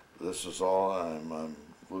 this is all I'm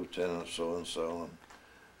Lieutenant so and so,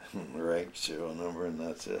 and rank, serial number, and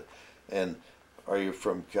that's it. And are you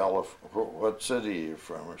from California? What city are you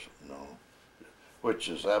from? Or something? No, which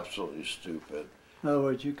is absolutely stupid. In other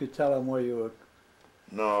words, you could tell him where you were.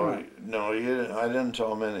 No, Right. no, I didn't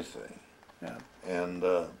tell him anything. Yeah. And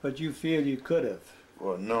But you feel you could have.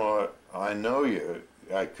 well, no, I know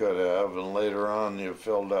I could have, and later on you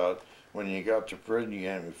filled out, when you got to prison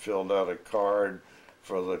camp, you filled out a card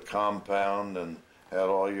for the compound and had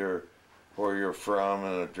all where you're from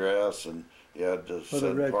and address, and you had to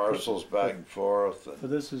send parcels back and forth. And, so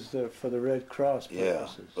this is for the Red Cross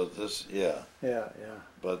purposes. Yeah, but yeah. Yeah.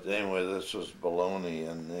 But anyway, this was baloney,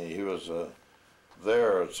 and he was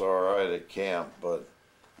there. It's all right at camp, but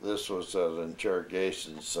this was at an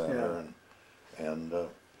interrogation center, and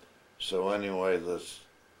so anyway, this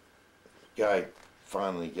guy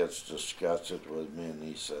finally gets disgusted with me, and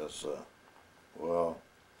he says, "Well,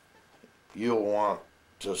 you'll want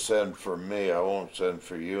to send for me. I won't send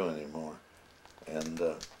for you anymore." And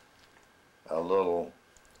a little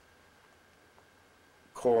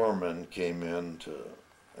corpsman came in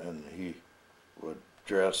and he would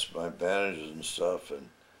dress my bandages and stuff,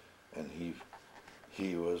 and he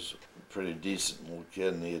was a pretty decent little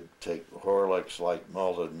kid, and he'd take Horlicks like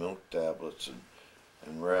malted milk tablets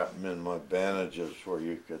and wrap them in my bandages where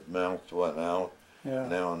you could mouth one out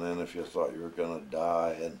now and then if you thought you were going to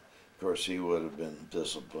die. And of course he would have been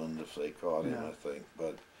disciplined if they caught him, I think,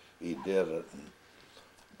 but he did it.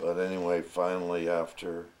 But anyway, finally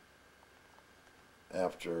after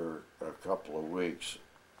a couple of weeks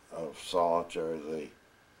of solitary,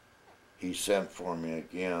 he sent for me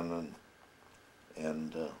again,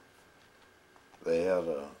 and they had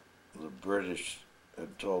the British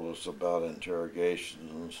had told us about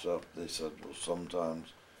interrogations and stuff. They said, well,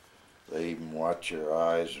 sometimes they even watch your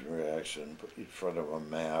eyes and reaction, put you in front of a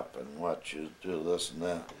map and watch you do this and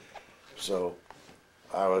that. So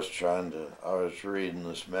I was reading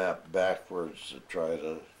this map backwards to try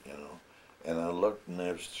to, and I looked, and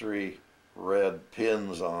there's 3 red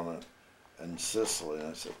pins on it, and Sicily, and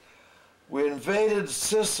I said, "We invaded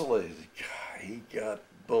Sicily." The guy, he got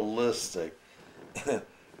ballistic.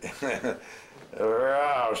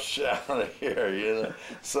 Roush out of here,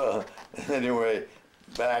 So anyway,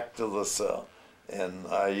 back to the cell, and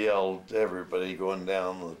I yelled to everybody going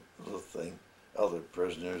down the thing, other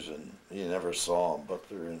prisoners, and you never saw them, but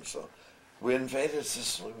they're in. So we invaded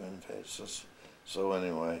Sicily. So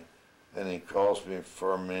anyway, and he calls me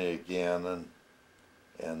for me again,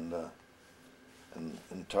 and an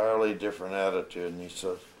entirely different attitude, and he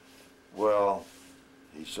says, "Well,"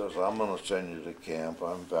 he says, "I'm going to send you to camp.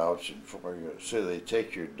 I'm vouching for you." See, they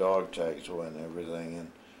take your dog tags away and everything,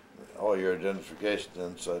 and all your identification,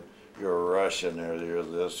 and said, "You're a Russian," or "You're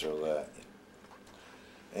this or that."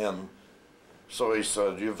 And so he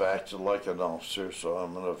said, "You've acted like an officer, so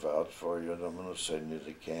I'm going to vouch for you, and I'm going to send you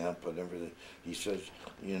to camp and everything." He says,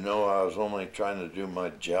 "I was only trying to do my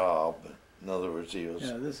job." In other words, he was...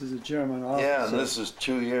 Yeah, this is a German officer. Yeah, and this is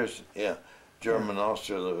 2 years, German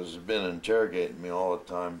officer that has been interrogating me all the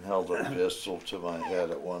time, held a pistol to my head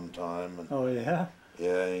at one time. And, oh, yeah?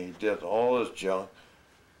 Yeah, he did all his junk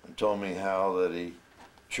and told me how that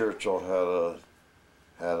Churchill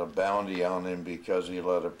had a bounty on him because he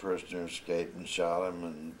let a prisoner escape and shot him,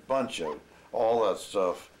 and a bunch of all that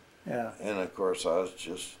stuff. Yeah. And of course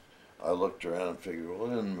I looked around and figured, well,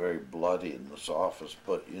 it isn't very bloody in this office,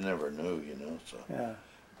 but you never knew, so. Yeah.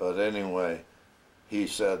 But anyway, he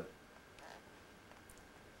said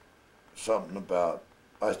something about,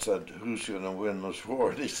 I said, "Who's going to win this war?"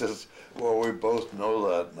 And he says, "Well, we both know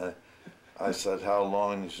that." And I said, "How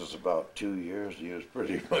long?" He says, "About 2 years." He was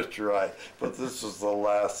pretty much right. But this is the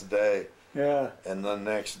last day. Yeah. And the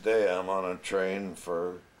next day I'm on a train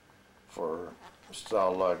for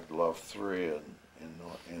Stalag Luft 3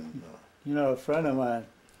 in a friend of mine,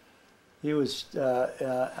 he was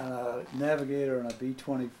a navigator on a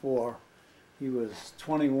B-24. He was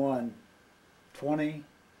 20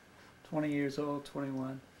 years old,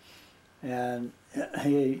 21, and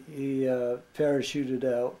he parachuted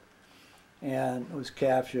out and was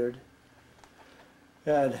captured,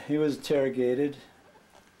 and he was interrogated,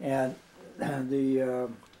 and he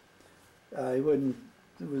wouldn't.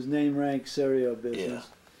 It was name, rank, serial business,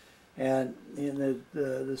 and in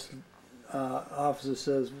this officer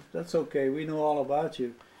says, "That's okay. We know all about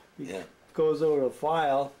you." He Yeah. goes over to a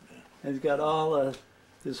file, and he's got all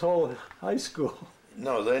his whole high school.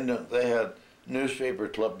 No, they knew, they had newspaper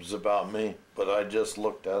clippings about me, but I just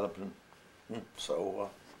looked at them. And, so,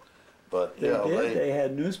 but They yeah, did. They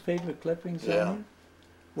had newspaper clippings Yeah. on you.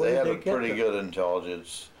 Where they did had they a get pretty them? good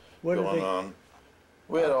intelligence Where did going they- on.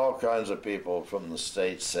 We had all kinds of people from the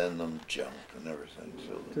States send them junk and everything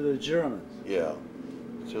To the Germans. Yeah.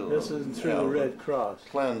 To This the, isn't through yeah, the Red Cross.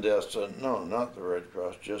 Clandestine, no, not the Red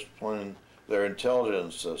Cross, just plain their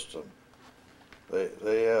intelligence system. They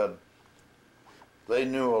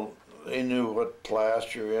knew what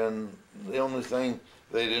class you're in. The only thing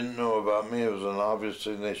they didn't know about me was an obvious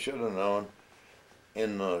thing they should have known.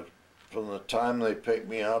 From the time they picked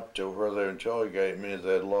me up to where they interrogated me,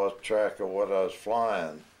 they'd lost track of what I was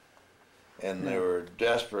flying, and they were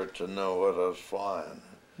desperate to know what I was flying.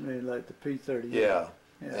 I mean, like the P-38. Yeah.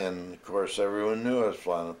 Yeah. And of course everyone knew I was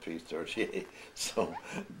flying a P-38. So,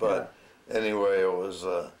 but anyway, it was.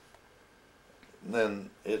 Then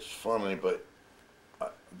it's funny, but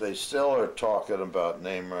they still are talking about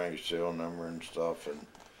name, rank, serial number, and stuff,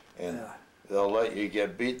 and they'll let you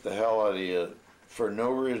beat the hell out of you for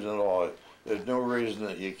no reason at all. There's no reason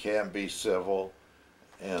that you can't be civil,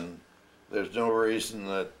 and there's no reason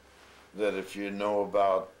that if you know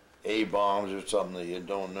about A-bombs or something that you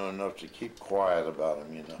don't know enough to keep quiet about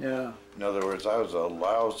them, you know. Yeah. In other words, I was a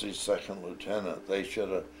lousy second lieutenant. They should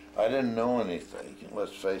have. I didn't know anything.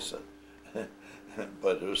 Let's face it.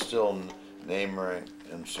 But it was still name, rank,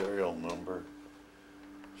 and serial number.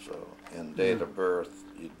 So, and date of birth,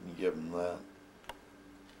 you can give them that.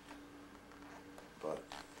 But,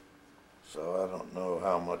 so I don't know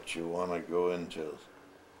how much you want to go into.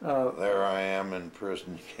 There I am in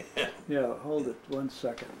prison camp. Yeah, hold it 1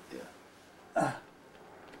 second. Yeah.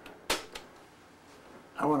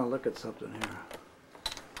 I want to look at something here.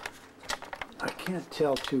 I can't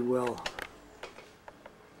tell too well.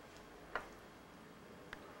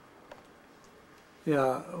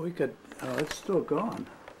 Yeah, we could, it's still gone.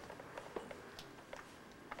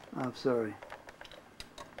 I'm sorry.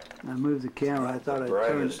 I moved the camera. I thought I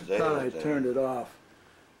turned it off.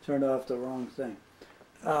 Turned off the wrong thing.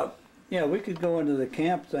 Yeah, we could go into the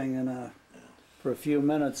camp thing for a few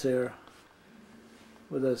minutes here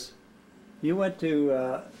with us. You went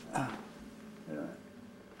to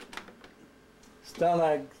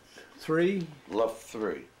Stalag 3? Luft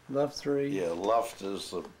 3. Luft 3? Yeah, Luft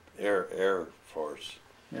is the Air Force.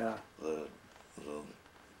 Yeah. The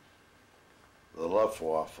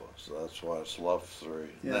Luftwaffe, so that's why it's Luft 3. Yeah.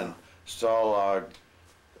 And then Stalag,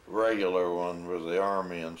 regular one with the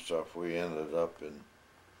Army and stuff, we ended up in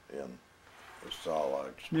the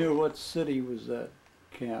Stalag. Near what city was that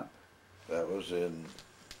camp? That was in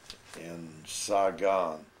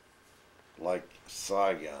Saigon, like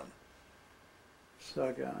Saigon.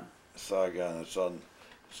 Saigon. Saigon, it's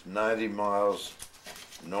 90 miles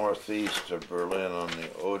northeast of Berlin on the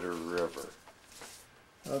Oder River.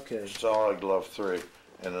 Okay. Stalag Luft 3,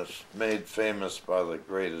 and it's made famous by the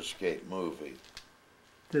Great Escape movie.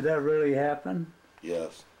 Did that really happen?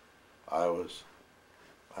 Yes, I was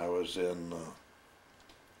in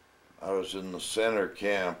the center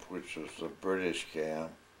camp, which was the British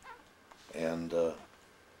camp, and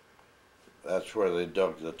that's where they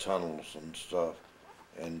dug the tunnels and stuff.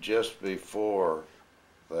 And just before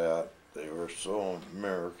that, they were so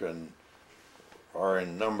American, our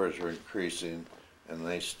numbers were increasing, and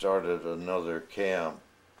they started another camp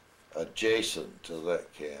adjacent to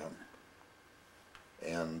that camp,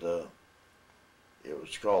 and it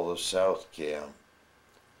was called the South Camp,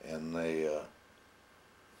 and they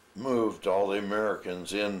moved all the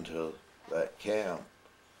Americans into that camp.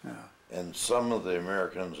 Yeah. And some of the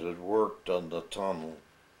Americans had worked on the tunnel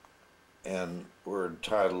and were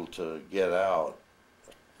entitled to get out.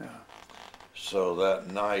 Yeah. So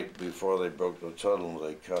that night before they broke the tunnel,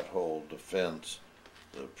 they cut hold the fence,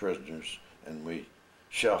 the prisoners, and we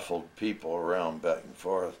shuffled people around back and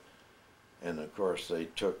forth. And of course they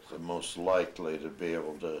took the most likely to be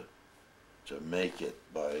able to make it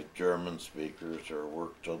by German speakers or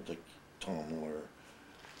worked on the tunnel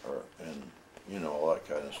and you know, all that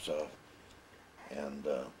kind of stuff. And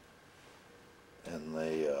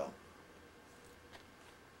they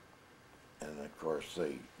and of course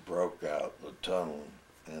they broke out the tunnel,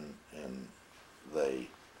 and they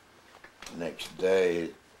next day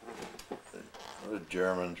the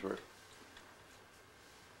Germans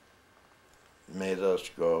made us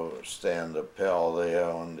go stand appel. They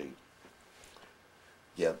wanted to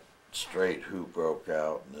get straight who broke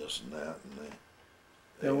out and this and that, and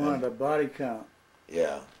They wanted a body count.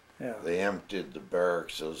 yeah. Yeah. They emptied the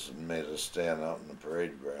barracks and made us stand out in the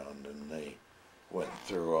parade ground, and they went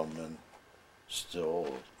through them and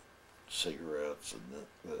stole cigarettes and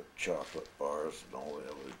the chocolate bars and all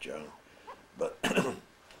the other junk. But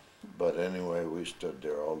but anyway, we stood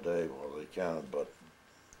there all day while they counted. But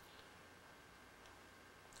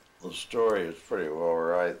the story is pretty well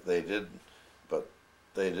right.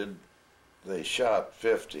 They shot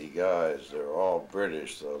 50 guys. They're all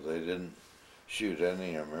British, though. They didn't shoot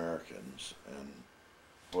any Americans, and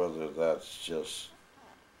whether that's just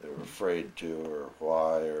they were afraid to or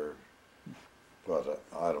why, or but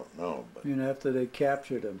I don't know. But You know, after they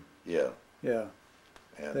captured him. yeah, Yeah.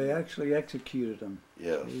 and They actually executed him.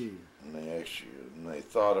 yes, Gee. and they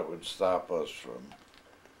thought it would stop us from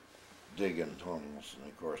digging tunnels,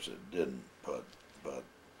 and of course it didn't. But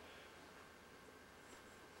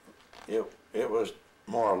it was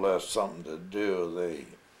more or less something to do.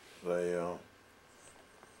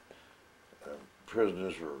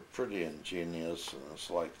 Prisoners were pretty ingenious, and it's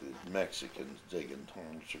like the Mexicans digging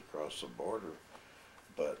tunnels across the border.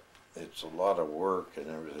 But it's a lot of work and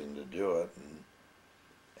everything to do it,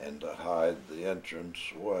 and to hide the entrance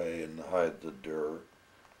way and to hide the dirt,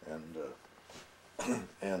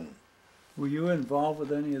 and Were you involved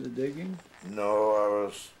with any of the digging?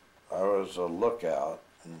 no, I was a lookout.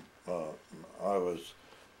 I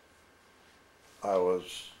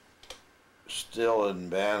was still in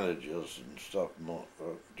bandages and stuff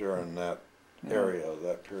during that area,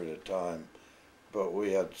 that period of time. But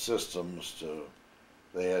we had systems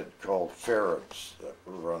they had called ferrets that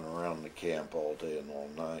would run around the camp all day and all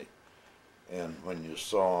night. And when you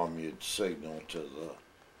saw them, you'd signal to the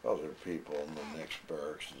other people in the next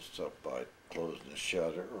barracks and stuff by closing the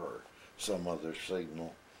shutter or some other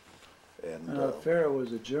signal. And A ferret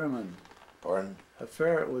was a German. pardon? A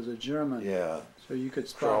ferret was a German. Yeah, So you could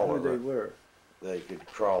spot who they Crawler. were. they could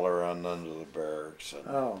crawl around under the barracks,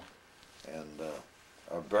 Oh. and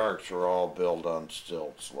our barracks were all built on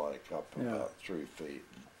stilts, like up Yeah. about 3 feet.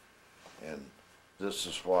 And this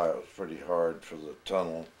is why it was pretty hard for the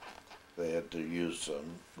tunnel. They had to use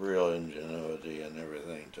some real ingenuity and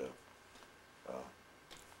everything to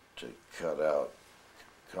cut out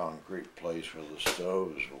concrete place where the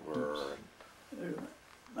stoves were.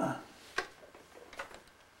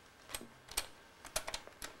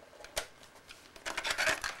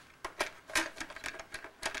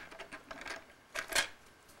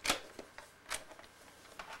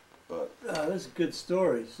 But Those are good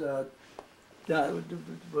stories. Was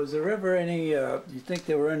there ever any, do you think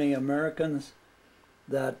there were any Americans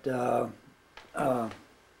that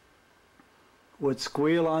would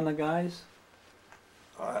squeal on the guys?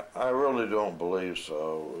 I really don't believe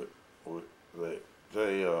so.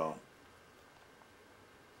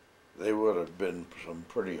 They would have been some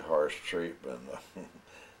pretty harsh treatment.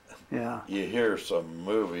 Yeah. You hear some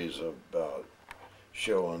movies about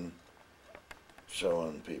showing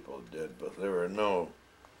people dead, but there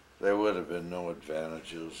would have been no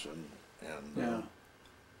advantages and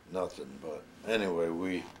nothing. But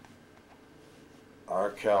anyway,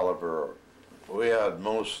 our caliber, we had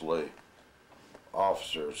mostly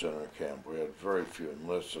officers in our camp. We had very few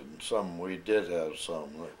enlisted, and we did have some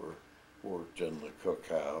that worked in the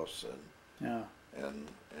cookhouse and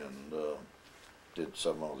did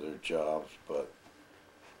some other jobs, but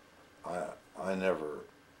I never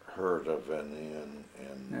heard of any, and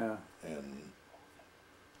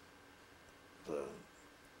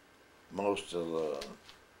most of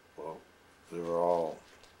they were all,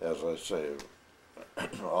 as I say,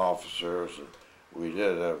 officers. We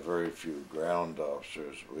did have very few ground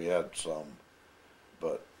officers. We had some,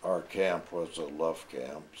 but our camp was a luff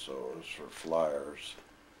camp, so it was for flyers.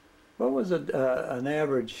 What was an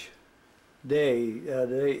average day?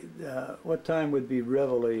 What time would be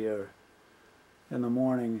reveille or in the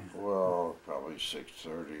morning? Well, probably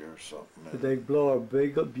 6:30 or something. Did they blow a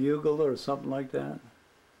bugle or something like that?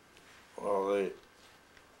 Well,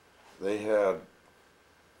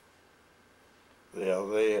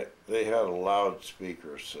 they had a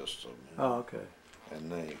loudspeaker system. Oh, okay.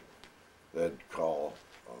 And they'd call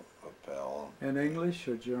a pal. In English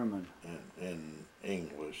or German? In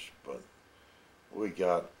English, but we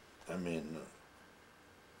got,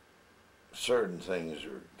 certain things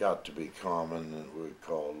got to be common, and we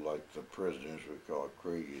called, like the prisoners, we called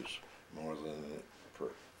Krieges more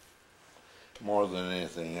than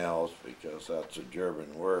anything else, because that's a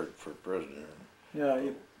German word for prisoner. Yeah,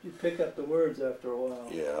 you pick up the words after a while.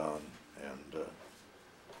 Yeah,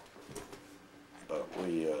 but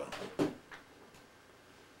we.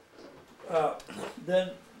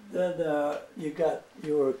 Then then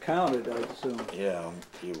you were counted, I assume. Yeah,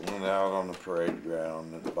 you went out on the parade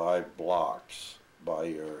ground and by blocks, by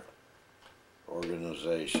your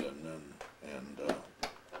organization, and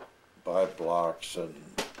by blocks, and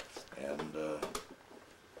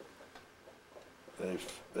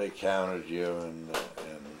they counted you, and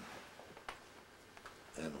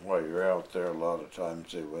while you're out there, a lot of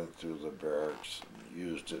times they went through the barracks and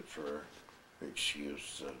used it for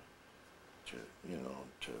excuse to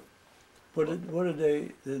What did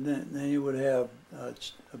they? Then you would have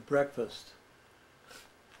a breakfast,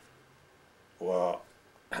 well,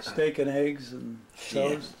 steak and eggs and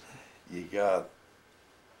toast. you got,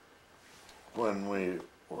 when we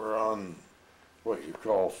were on what you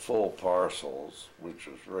call full parcels, which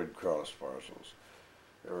was Red Cross parcels,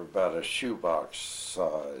 they were about a shoebox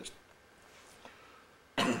sized,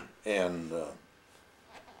 and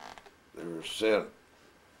they were sent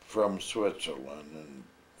from Switzerland,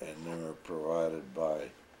 and they were provided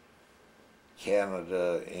by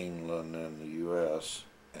Canada, England, and the U.S.,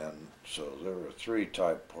 and so there were 3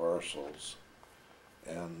 type parcels,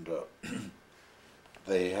 and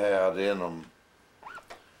they had in them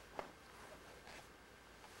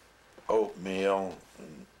oatmeal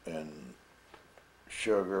and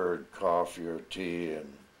sugar and coffee or tea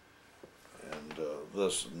and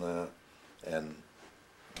this and that,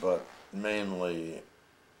 but mainly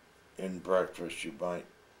in breakfast you might,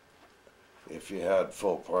 if you had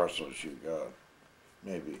full parcels, you got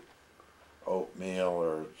maybe oatmeal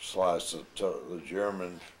or slice of toast. The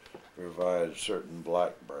Germans provided certain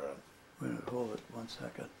black bread. Wait a minute, hold it 1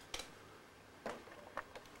 second.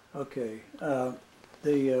 Okay, Well,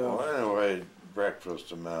 anyway,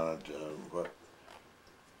 breakfast amounted to what,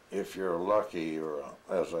 if you're lucky, or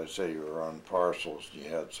as I say, you were on parcels, you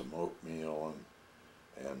had some oatmeal,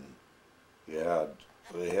 and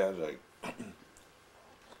they had a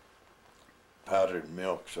powdered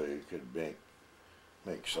milk, so you could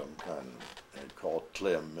make some kind of, they call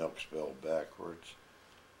Clem, milk spelled backwards,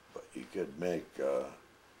 but you could make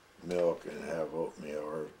milk and have oatmeal,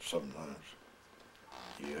 or sometimes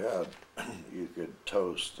you could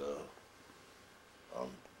toast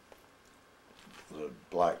the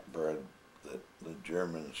black bread that the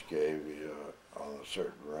Germans gave you on a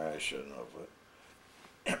certain ration of it,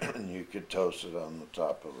 and you could toast it on the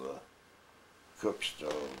top of the cook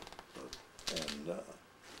stove, and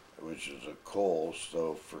which is a coal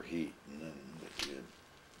stove for heat, and then you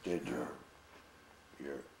did your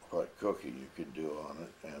what cooking you could do on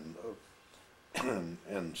it,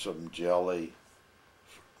 and some jelly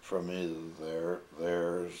from either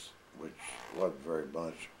theirs, which wasn't very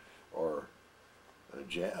much, or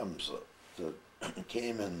jams that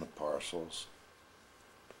came in the parcels,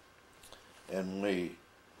 and we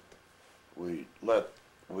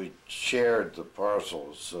shared the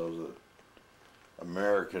parcels, so that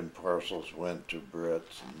American parcels went to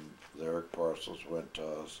Brits and their parcels went to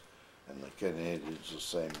us, and the Canadians the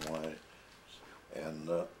same way, and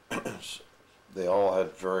they all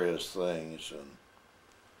had various things, and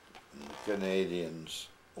the Canadians,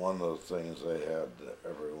 one of the things they had that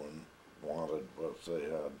everyone wanted was they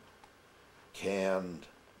had canned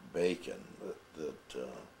bacon that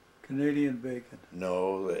Canadian bacon.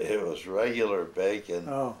 no, it was regular bacon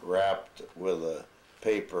wrapped with a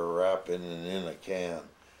paper wrapping and in a can.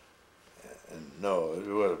 And no, it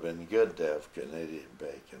would have been good to have Canadian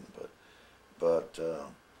bacon, but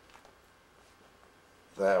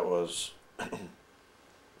that was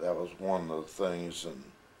that was one of the things,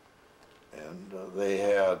 and they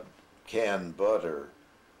had canned butter,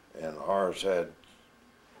 and ours had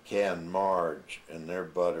canned marge, and their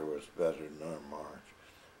butter was better than our marge,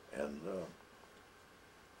 and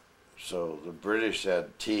so the British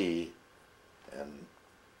had tea,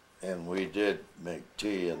 and we did make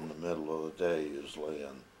tea in the middle of the day usually,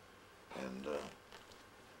 and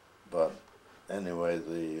but anyway,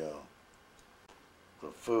 the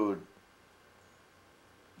food,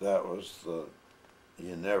 that was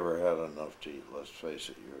you never had enough to eat. Let's face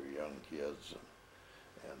it, you were young kids,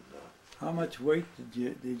 and how much weight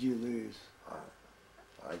did you lose?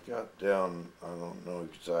 I got down, I don't know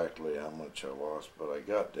exactly how much I lost, but I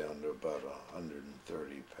got down to about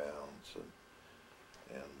 130 pounds,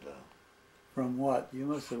 and from what? You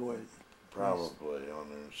must have weighed probably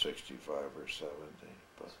 165 or 70.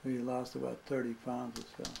 But so you lost about 30 pounds or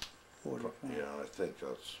so, 40 pounds. yeah, I think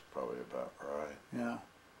that's probably about right. Yeah.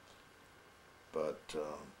 But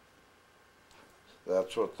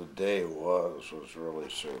that's what the day was really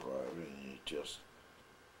surviving. You just...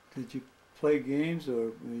 Did you play games,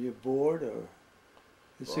 or were you bored, or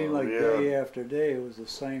it seemed like yeah. day after day it was the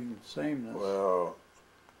sameness? Well,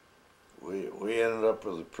 we ended up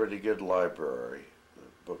with a pretty good library. The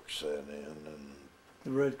books sent in, and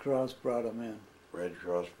The Red Cross brought them in. Red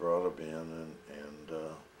Cross brought them in, and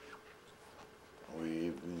we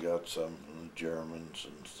even got some from the Germans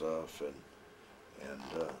and stuff, and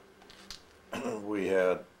we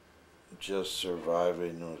had just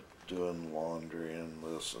surviving, doing laundry and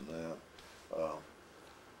this and that.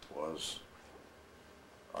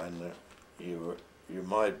 You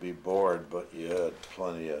might be bored, but you had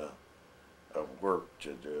plenty of work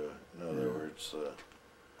to do. In other words,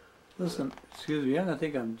 listen, excuse me, I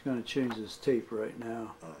think I'm going to change this tape right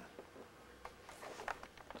now.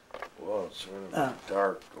 Well, it's sort of a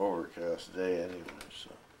dark, overcast day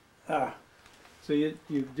anyway, So you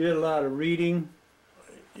did a lot of reading?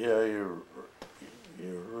 Yeah, you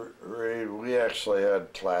read. We actually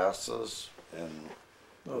had classes, and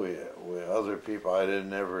we other people. I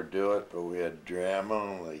didn't ever do it, but we had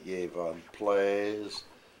drama. They gave on plays.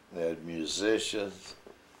 They had musicians,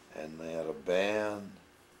 and they had a band.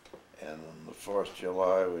 And on the 4th of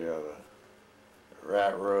July, we had a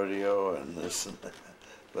rat rodeo and this and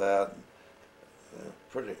that.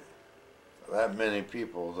 Pretty. That many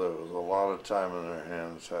people. There was a lot of time in their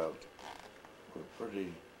hands. Were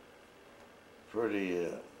pretty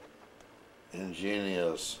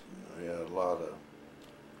ingenious. We had a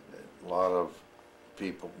lot of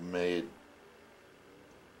people made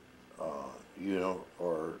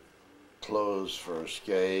or clothes for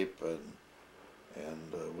escape,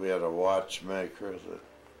 and we had a watchmaker.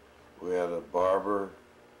 We had a barber,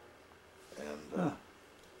 and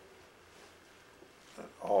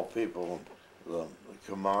all people. The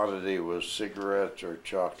commodity was cigarettes or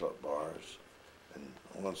chocolate bars, and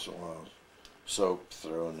once in a while soap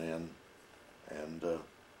thrown in, and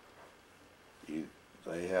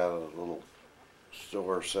they had a little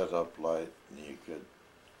store set up and you could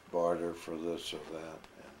barter for this or that.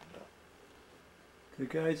 Did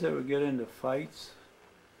guys ever get into fights?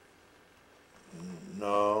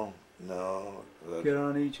 No. Get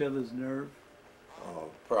on each other's nerve?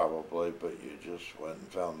 Oh, probably, but you just went and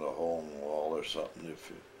found a hole in the wall or something.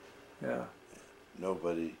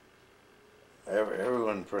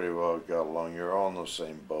 Everyone pretty well got along. You're all in the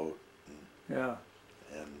same boat. Yeah.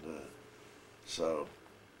 And so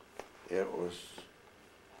it was,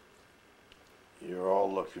 you're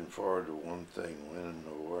all looking forward to one thing, winning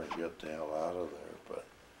the war and get the hell out of there. But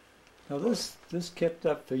now this kept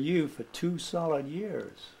up for you for 2 solid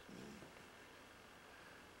years.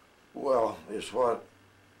 Well, it's what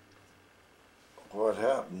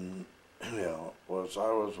happened, was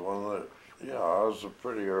I was I was a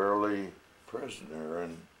pretty early prisoner,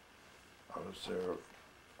 and I was there.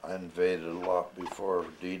 I invaded a lot before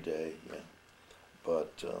D-Day,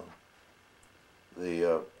 but they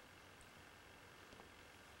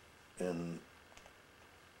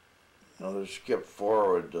skipped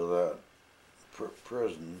forward to that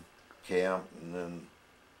prison camp, and then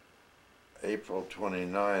April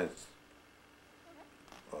 29th,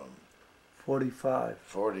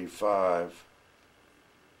 45,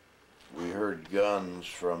 we heard guns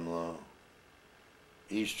from the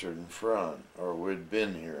Eastern Front, or we'd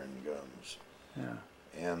been hearing guns. Yeah.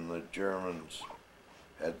 And the Germans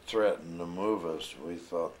had threatened to move us. We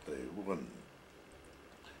thought they wouldn't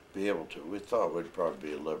be able to. We thought we'd probably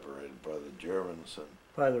be liberated by the Germans. And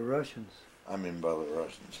by the Russians. I mean by the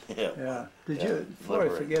Russians, yeah. Yeah. Did you, before I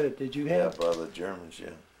forget it, did you have... Yeah, by the Germans,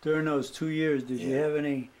 yeah. During those 2 years, did you have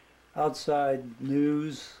any outside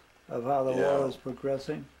news of how the war was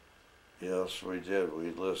progressing? Yes, we did. We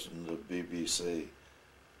listened to BBC.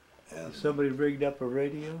 And somebody rigged up a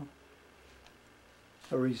radio?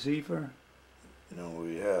 A receiver?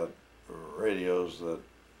 We had radios that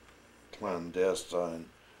clandestine,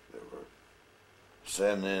 that were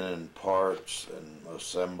sent in parts and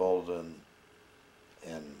assembled, and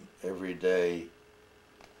every day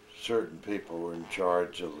certain people were in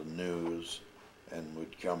charge of the news and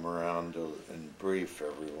would come around and brief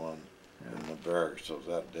everyone in the barracks of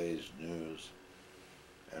that day's news.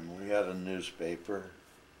 And we had a newspaper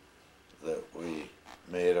that we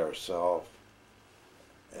made ourselves,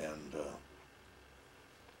 and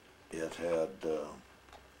it had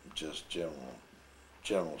just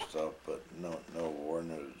general stuff, but no war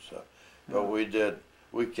news. But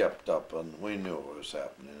we kept up, and we knew what was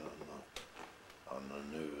happening on the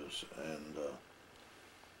news, and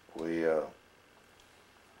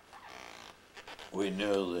we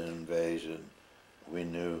knew the invasion, we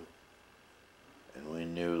knew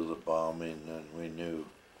the bombing, and we knew,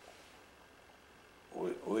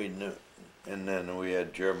 and then we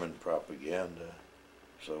had German propaganda,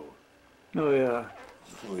 so oh, yeah.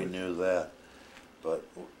 we knew that, but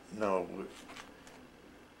no,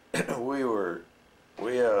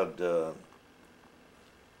 we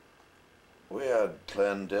had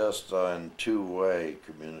clandestine two-way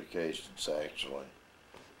communications. Actually,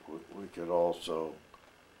 we could also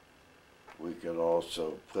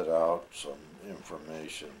put out some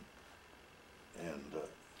information and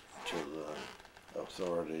to the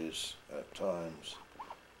authorities at times,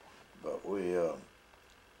 but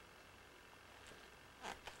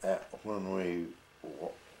when we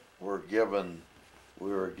were given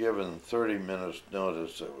 30 minutes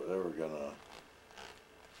notice that they were going to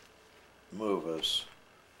move us.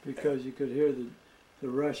 Because you could hear the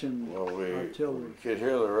Russian artillery. We could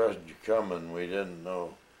hear the Russians coming. We didn't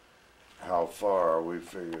know how far. We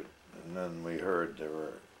figured, and then we heard they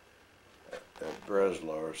were at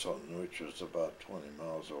Breslau or something, which was about 20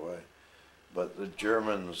 miles away. But the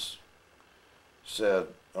Germans said,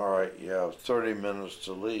 all right, you have 30 minutes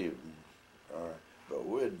to leave. All right. But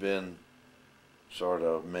we'd been sort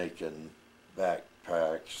of making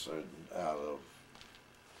backpacks out of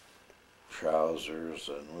trousers,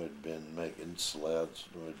 and we'd been making sleds,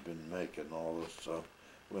 and we'd been making all this stuff.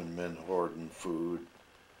 We'd been hoarding food,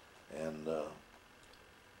 and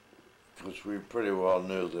because we pretty well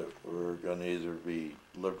knew that we were going to either be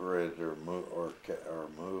liberated or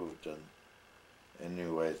moved, and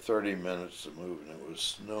anyway, 30 minutes to move, and it was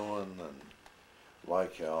snowing and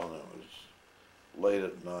like hell, and it was late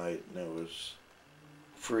at night, and it was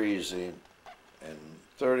freezing, and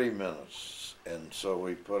 30 minutes, and so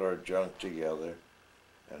we put our junk together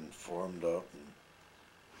and formed up,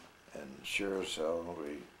 and sure as hell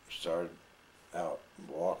we started out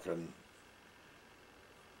walking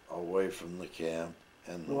away from the camp,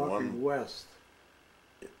 and walking west.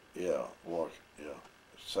 Yeah,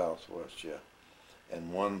 southwest, yeah.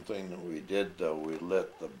 And one thing that we did, though, we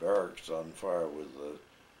lit the barracks on fire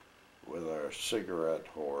with our cigarette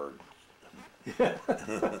hoard.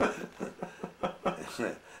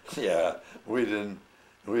 Yeah, we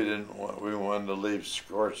wanted to leave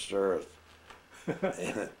scorched earth.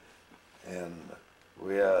 and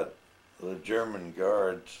we had the German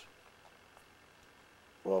guards.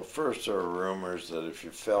 Well, first there were rumors that if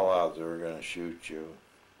you fell out, they were going to shoot you,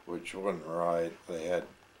 which wasn't right. They had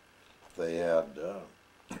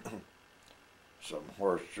some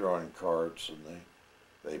horse-drawn carts, and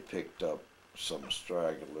they picked up some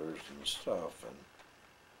stragglers and stuff,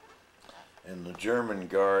 and the German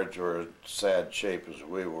guards were in sad shape as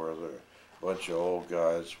we were. There were a bunch of old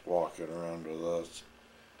guys walking around with us,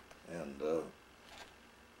 and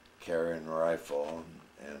carrying a rifle,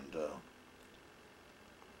 and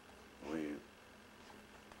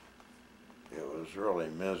it was really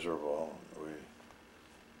miserable.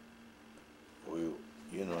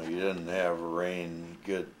 You know, you didn't have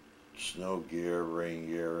good snow gear, rain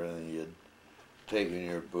gear, and you'd taken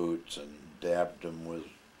your boots and dabbed them with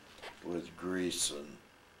grease and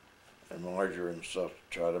margarine and stuff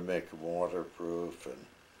to try to make them waterproof,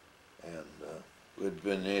 and we'd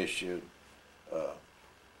been issued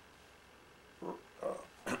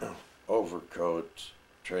overcoats,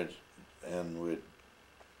 and we'd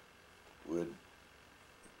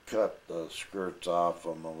cut the skirts off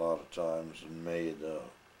them a lot of times and made a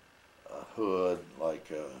hood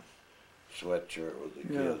like a sweatshirt with the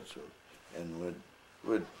kids, and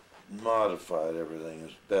we'd modified everything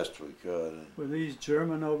as best we could. And were these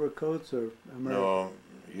German overcoats or American? No,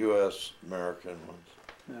 U.S. American ones.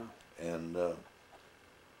 Yeah. And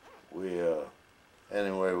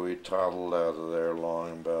anyway, we toddled out of there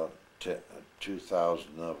along about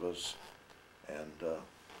 2,000 of us, and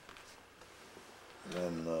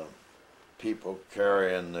then people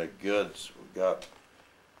carrying the goods got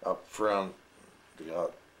up front,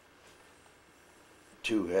 got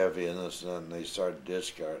too heavy in this, and then they started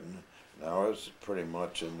discarding. Now it's pretty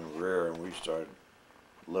much in the rear, and we started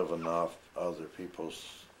living off other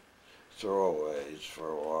people's throwaways for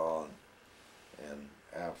a while, and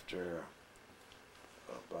after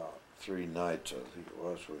about 3 nights, I think it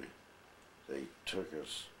was, they took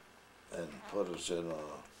us and put us in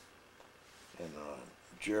a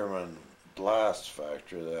German blast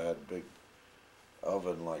factory that had big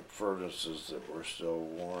oven-like furnaces that were still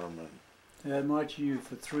warm, and they had marching you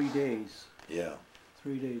for 3 days. Yeah.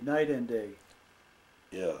 3 days, night and day.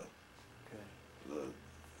 Yeah. Okay.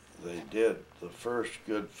 They did. The first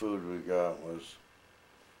good food we got was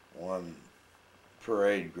one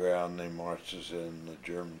parade ground they marched us in. The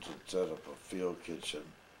Germans had set up a field kitchen,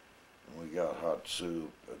 and we got hot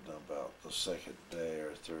soup. And about the second day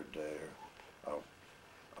or third day, I've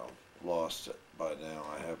lost it by now.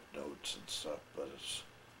 I have notes and stuff, but it's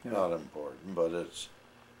not important. But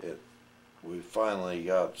we finally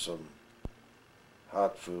got some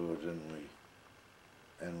hot food,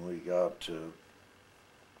 and we got to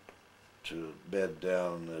bed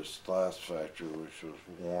down in this glass factory, which was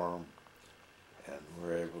warm, and we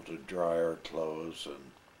were able to dry our clothes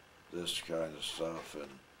and this kind of stuff.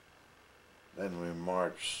 And then we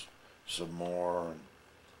marched some more,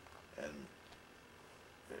 and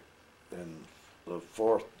the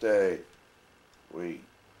fourth day we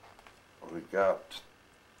got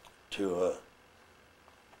to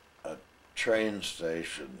a train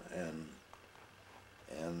station,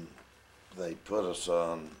 and they put us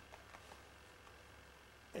on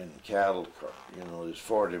in cattle car, you know, these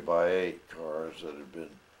 40x8 cars that had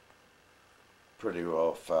been pretty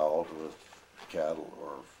well fouled with cattle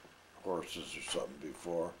or horses or something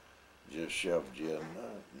before, just shoved you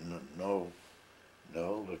in, no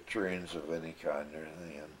latrines of any kind or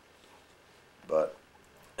anything, but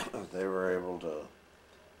they were able to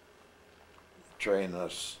train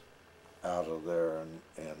us out of there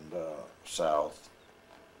and south.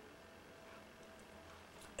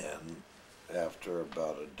 And after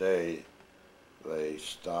about a day, they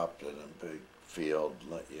stopped in a big field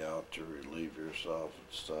and let you out to relieve yourself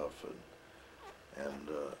and stuff.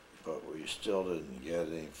 But we still didn't get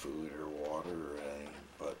any food or water or anything.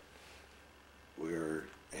 But we were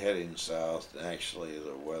heading south, and actually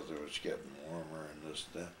the weather was getting warmer and this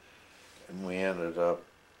and that. And we ended up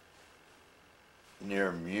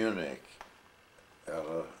near Munich at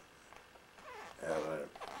a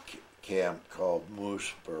camp called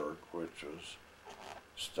Moosburg, which was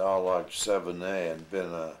Stalag 7A and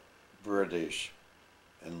been a British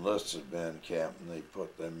enlisted man camp, and they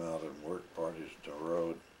put them out in work parties to the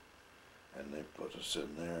road, and they put us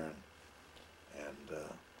in there,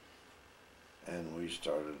 and we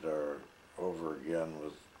started our over again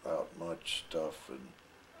without much stuff, and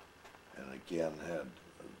again had,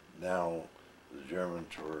 now the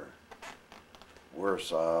Germans were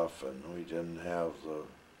worse off, and we didn't have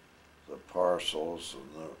the parcels,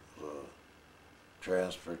 and the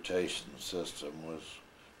transportation system was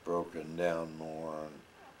broken down more,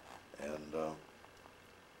 and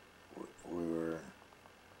we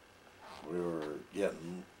were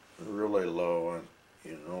getting really low, and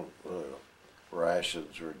you know,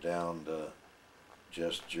 rations were down to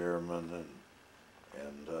just German,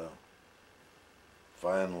 and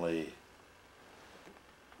finally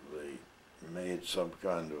they made some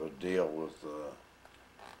kind of a deal with the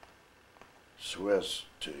Swiss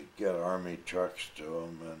to get army trucks to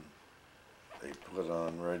them, and they put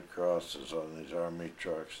on Red Crosses on these army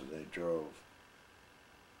trucks, and they drove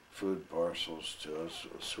food parcels to us,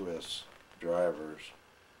 Swiss drivers,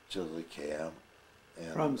 to the camp.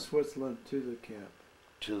 And from Switzerland to the camp.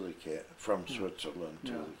 To the camp, from Switzerland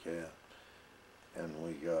to the camp, and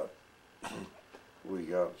we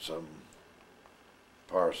got some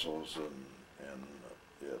parcels, and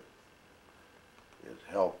it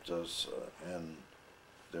helped us, and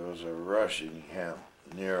there was a Russian camp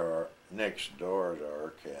next door to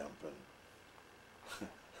our camp, and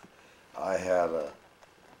I had a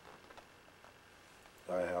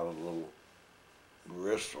little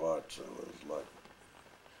wristwatch that was like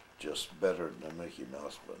just better than a Mickey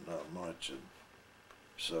Mouse, but not much, and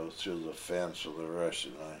so through the fence with the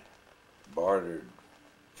Russian, I bartered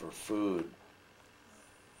for food,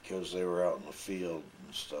 because they were out in the field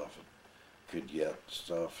and stuff, and could get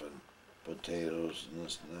stuff and potatoes and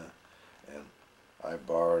this and that, and I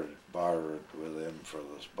bartered with him for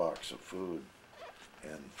this box of food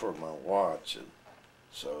and for my watch, and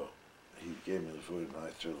so he gave me the food and I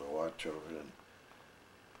threw the watch over it, and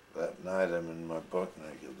that night I'm in my bunk and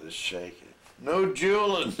I get this shaking. No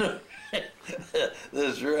jeweling!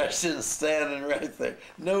 This Russian standing right there.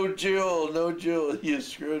 No jewel, you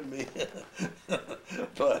screwed me.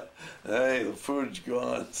 But hey, the food's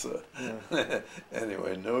gone, so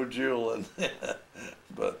anyway, no jeweling.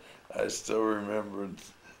 But I still remembered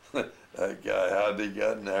that guy, how he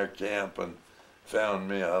got in our camp and found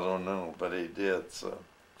me, I don't know, but he did, so.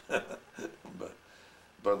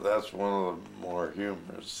 But that's one of the more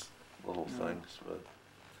humorous little things. But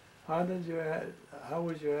how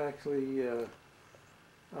was you actually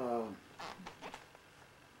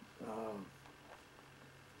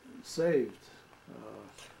saved?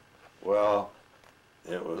 Well,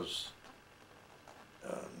 it was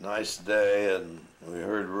a nice day, and we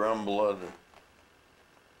heard rumbling,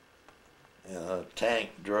 and a tank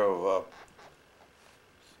drove up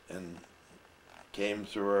and came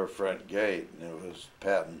through our front gate, and it was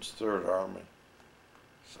Patton's Third Army.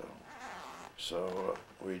 So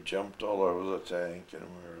we jumped all over the tank, and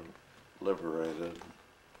we were liberated.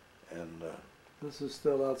 And this is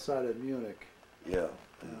still outside of Munich. Yeah,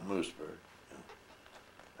 in Moosburg.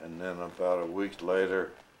 Yeah. And then about a week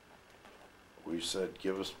later, we said,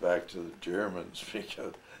 give us back to the Germans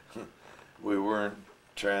because we weren't,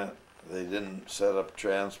 they didn't set up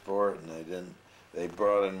transport, and they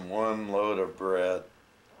brought in one load of bread,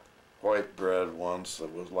 white bread once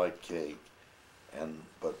that was like cake, and,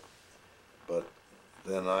 but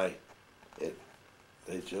then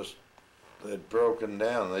they'd broken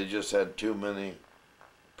down. They just had too many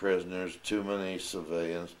prisoners, too many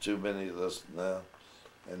civilians, too many this and that,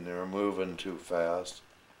 and they were moving too fast.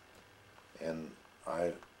 And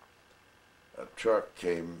a truck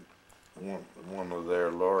came, one of their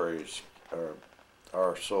lorries,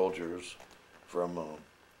 our soldiers from an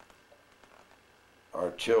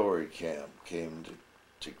artillery camp came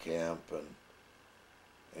to camp,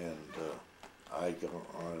 and I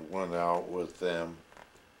went out with them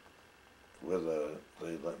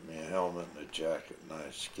they lent me a helmet and a jacket, and I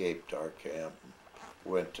escaped our camp,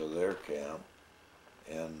 went to their camp,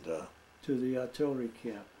 and To the artillery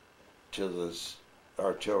camp. to this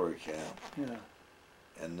artillery camp, Yeah.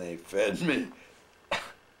 and they fed me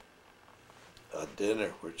a dinner,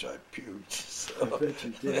 which I puked. So. I bet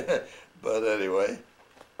you did. But anyway,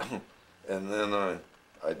 and then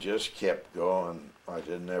I just kept going. I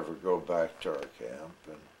didn't ever go back to our camp,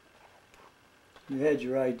 and You had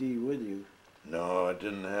your ID with you. no, I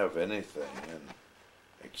didn't have anything,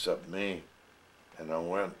 except me. And I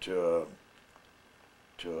went to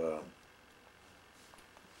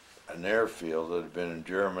an airfield that had been a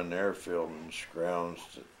German airfield, and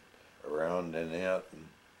scrounged around in it, and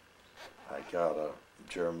I got a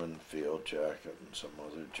German field jacket and some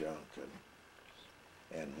other junk,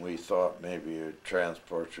 and we thought maybe a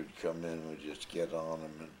transport would come in, we'd just get on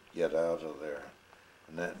them and get out of there,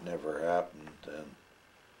 and that never happened. And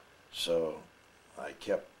so I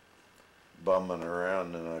kept bumming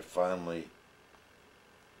around, and I finally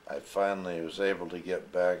was able to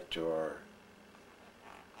get back to our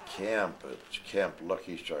camp. It's Camp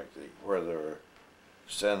Lucky Strike, where they were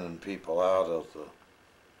sending people out of the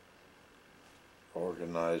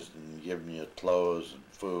organized and giving you clothes and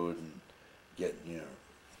food and getting you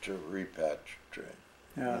to repatriate,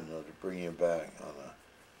 Yeah. to bring you back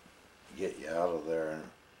get you out of there,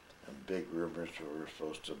 and big rumors were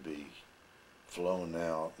supposed to be flown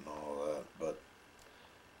out and all that,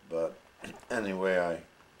 but anyway, I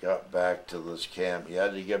got back to this camp. You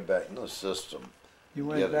had to get back in the system. You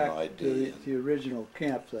went Get an back ID to the original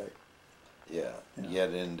campsite. Yeah, Yeah.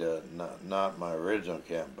 get into not my original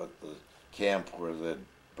camp, but the camp where they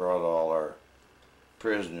brought all our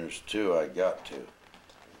prisoners to. I got to,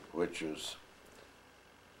 which was,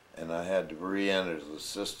 and I had to re-enter the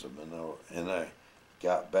system, and I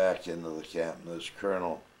got back into the camp. And this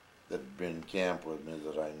colonel that had been in camp with me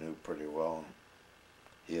that I knew pretty well,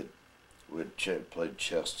 we'd played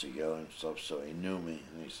chess together and stuff, so he knew me,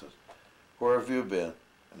 and he says, "Where have you been?"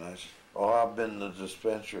 And I said, "Oh, I've been to the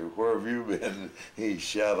dispensary. Where have you been?" He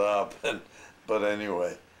shut up. But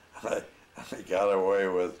anyway, I got away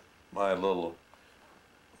with my little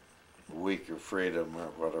week of freedom or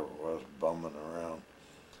whatever it was, bumming around.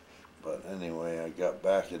 But anyway, I got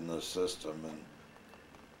back in the system,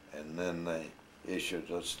 and then they issued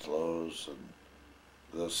us clothes and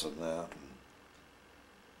this and that,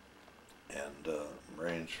 and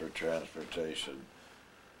arranged for transportation.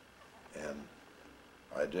 And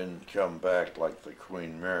I didn't come back like the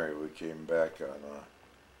Queen Mary. We came back on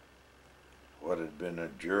what had been a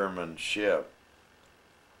German ship,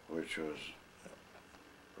 which was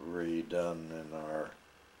redone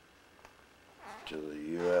to the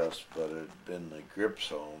U.S., but it had been the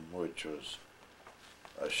Gripsholm, which was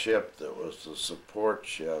a ship that was the support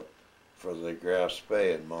ship for the Grass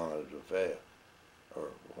Bay in Montevideo, or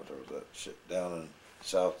whatever that ship, down in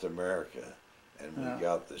South America. And we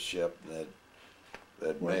got the ship, and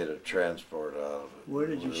they'd made a transport out of it. Where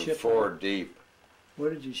did you ship 4 out? deep. Where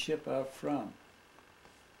did you ship out from?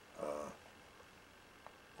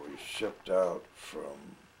 We shipped out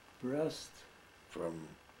from Brest? Bremerhaven?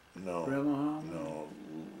 no,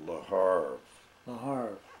 Le Havre, Le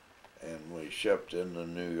Havre. and we shipped into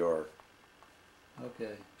New York.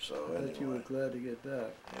 Okay. So I anyway, bet you were glad to get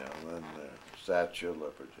back. yeah, and then the Statue of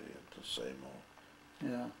Liberty, and the same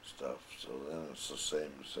old Yeah. stuff. So then it's the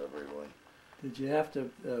same as everyone. Did you have to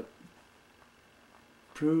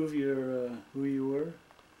prove your who you were?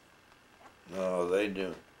 No, they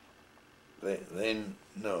knew. They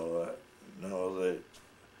no,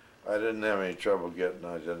 I didn't have any trouble getting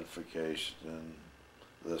identification and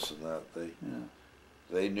this and that.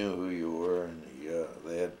 They knew who you were, and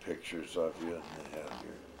they had pictures of you, and they had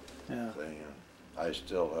your thing. And I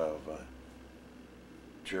still have a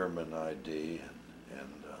German ID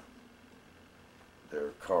and their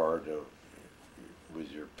card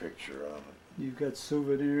with your picture on it You've got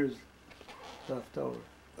souvenirs left over.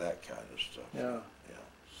 that kind of stuff. Yeah. Yeah.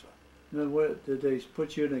 So. Then what, did they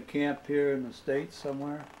put you in a camp here in the States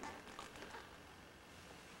somewhere?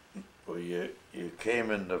 Well, you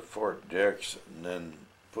came into Fort Dix and then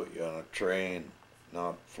put you on a train,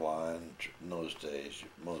 not flying in those days,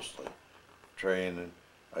 mostly train. And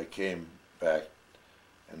I came back,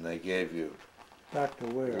 and they gave you Back to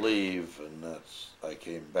where? leave, and I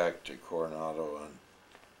came back to Coronado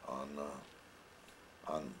on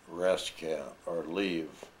rest camp or leave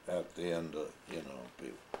at the end of and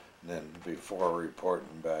then before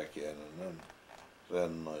reporting back in, and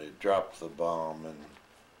then they dropped the bomb and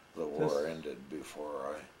the war ended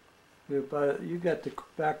before You got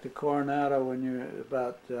back to Coronado when you're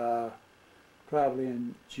about probably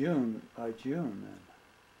in June, by June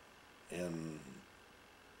then. in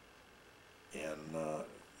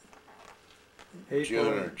April,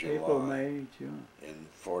 June or July. April, May, June. In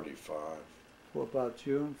 45. What about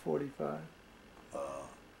June 45?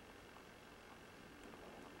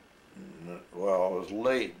 Well, it was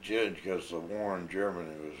late June because the war in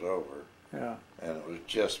Germany was over. Yeah. And it was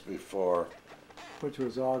just before. Which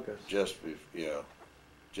was August. Just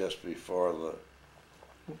before the.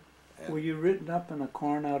 Were you written up in a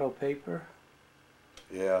Coronado paper?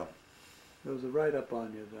 Yeah. There was a write-up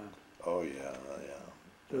on you then. Oh yeah, yeah.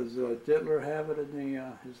 Does Dittler have it in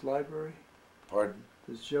his library? Pardon?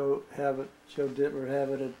 Does Joe Dittler have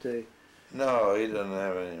it at the? No, he doesn't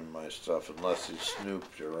have any of my stuff unless he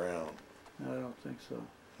snooped around. I don't think so.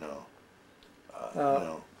 No.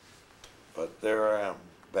 No. But there I am,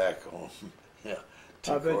 back home. Yeah.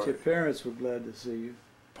 I bet your parents were glad to see you.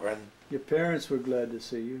 Pardon? Your parents were glad to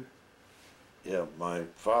see you. Yeah, my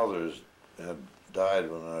father had died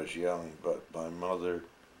when I was young, but my mother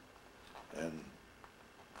and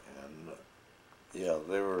yeah,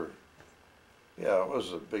 they were. Yeah, it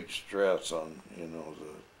was a big stress on the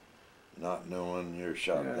not knowing you're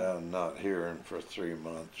shot down, not hearing for 3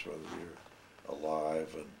 months whether you're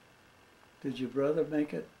alive. And did your brother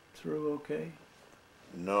make it through okay?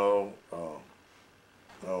 no,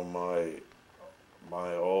 no,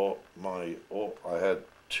 I had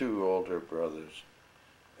 2 older brothers,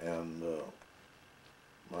 and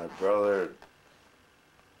my brother,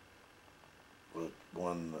 the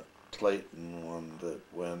one that Clayton, one that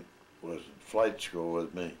was in flight school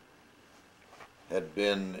with me, had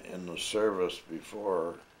been in the service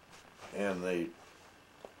before, and they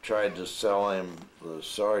tried to sell him, the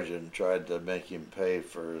sergeant tried to make him pay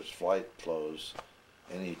for his flight clothes,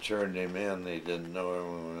 and he turned him in. They didn't know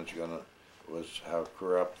everyone was how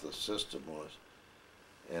corrupt the system was,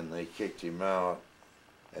 and they kicked him out,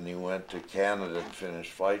 and he went to Canada and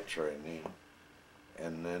finished flight training,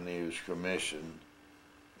 and then he was commissioned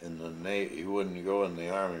in the Navy. He wouldn't go in the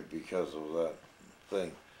Army because of that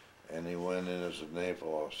thing, and he went in as a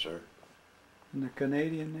naval officer. In the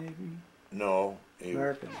Canadian Navy? No,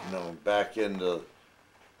 American. No, back into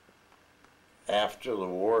after the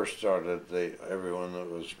war started. Everyone that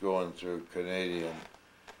was going through Canadian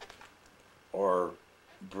or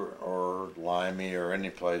Limey or any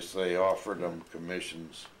place, they offered them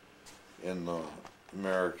commissions in the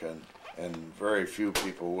American, and very few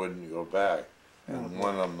people wouldn't go back. And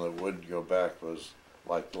one of them that wouldn't go back was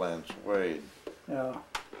like Lance Wade. Yeah.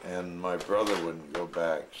 And my brother wouldn't go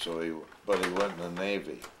back, but he went in the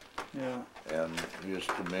Navy. Yeah. And he was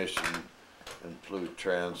commissioned and flew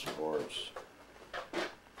transports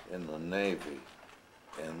in the Navy.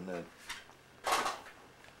 And then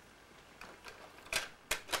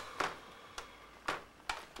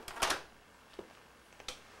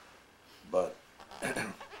but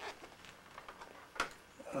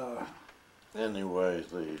anyway,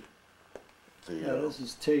 this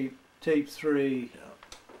is tape 3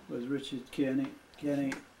 with Richard Kenney.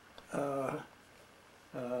 The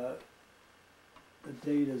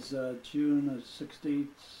date is June of 16th,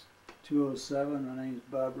 207. My name's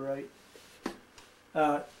Bob Wright.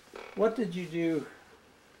 What did you do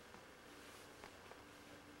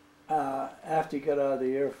after you got out of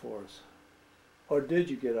the Air Force? Or did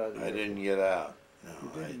you get out of the Air Force? I didn't get out. No, You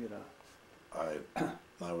didn't get out.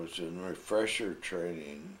 I was in refresher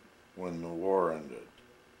training when the war ended.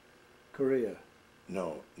 Korea?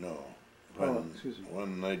 No. Excuse me.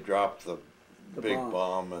 When they dropped the big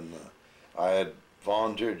bomb, and I had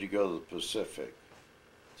volunteered to go to the Pacific.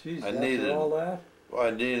 Jeez, after all that? Well,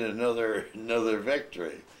 I needed another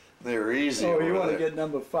victory. They were easy over there. Oh, you want to get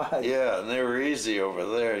number 5. Yeah, and they were easy over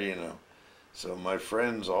there, So my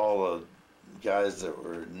friends, all the guys that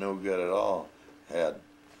were no good at all, had.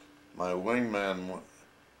 My wingman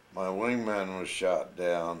was shot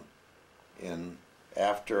down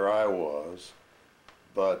after I was,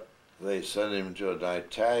 but they sent him to an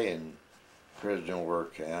Italian prisoner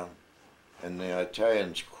work camp, and the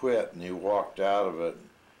Italians quit, and he walked out of it,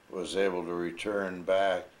 was able to return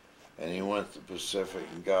back, and he went to the Pacific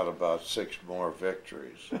and got about 6 more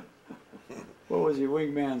victories. What was your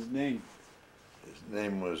wingman's name? His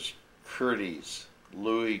name was Curtis,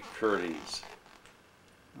 Louis Curtis.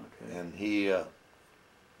 Okay. And he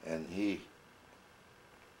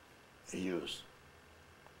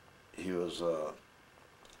was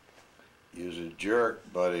a jerk,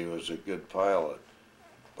 but he was a good pilot.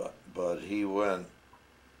 But he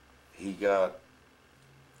got,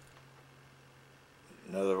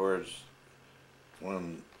 in other words,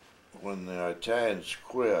 when the Italians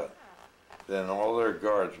quit, then all their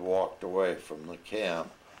guards walked away from the camp,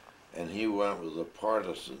 and he went with the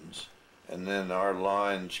partisans, and then our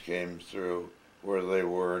lines came through where they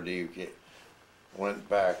were, and he went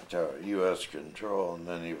back to U.S. control, and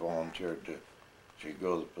then he volunteered to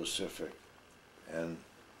go to the Pacific, and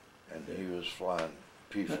he was flying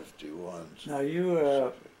P-51s. Now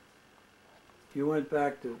you went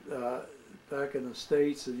back to back in the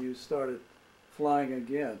States, and you started flying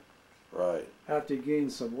again. Right. After you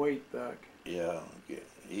gained some weight back. Yeah,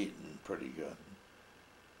 eating pretty good.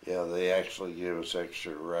 Yeah, they actually gave us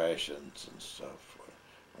extra rations and stuff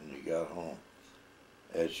when you got home.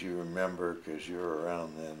 As you remember, because you were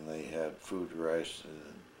around then, they had food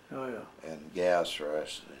rationing Oh yeah. and gas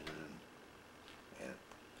rationing,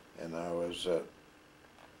 and I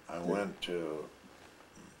went to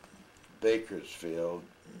Bakersfield,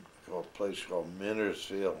 a place called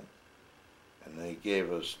Minnersfield, and they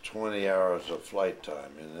gave us 20 hours of flight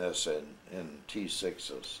time in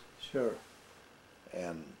T6s. Sure.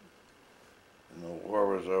 And the war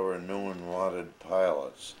was over, no one wanted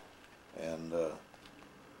pilots, and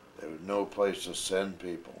there was no place to send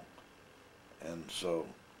people. And so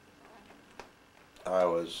I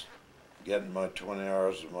was getting my 20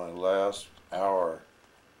 hours of my last hour.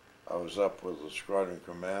 I was up with the squadron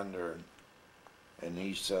commander, and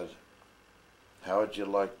he said, "How would you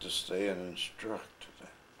like to stay and instruct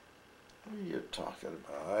today?" What are you talking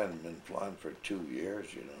about? I hadn't been flying for 2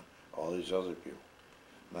 years, all these other people.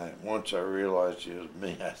 And once I realized it was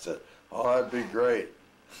me, I said, "Oh, that'd be great."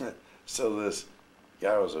 So this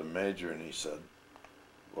guy was a major, and he said,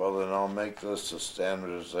 "Well, then I'll make this a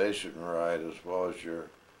standardization ride as well as your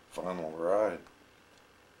final ride."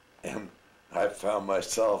 And I found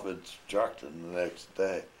myself instructing the next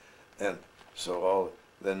day. And so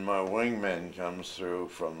then my wingman comes through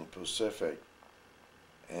from the Pacific,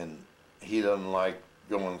 and he doesn't like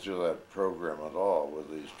going through that program at all with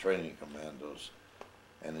these training commandos.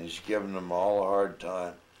 And he's giving them all a hard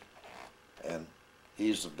time. And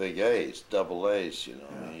he's the big A's, double A's, Yeah.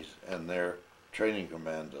 and they're training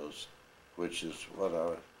commandos, which is what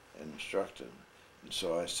I instructed. And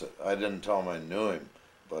so I said, I didn't tell him I knew him,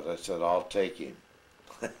 but I said, "I'll take him."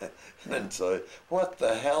 And so, "What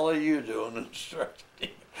the hell are you doing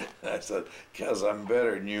instructing him?" I said, "Because I'm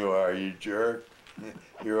better than you are, you jerk.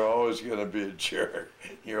 You're always going to be a jerk.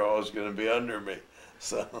 You're always going to be under me."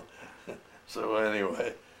 So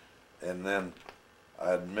anyway, and then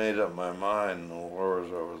I'd made up my mind, the war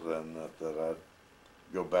was over then, that I'd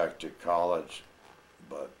go back to college,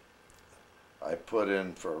 but I put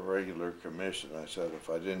in for a regular commission. I said if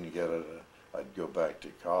I didn't get it, I'd go back to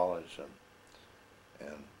college,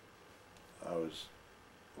 and I was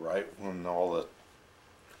right when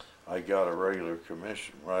I got a regular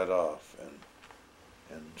commission right off,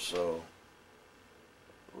 and so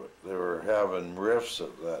they were having rifts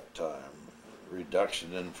at that time,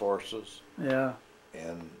 reduction in forces, Yeah.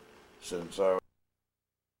 and since I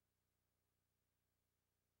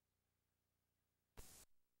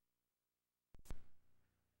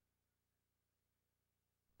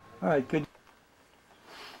All right. Good.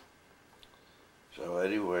 So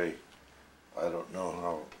anyway, I don't know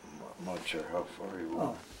how much or how far you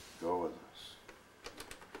want to go with this.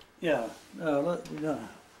 Yeah.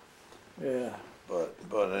 Yeah. But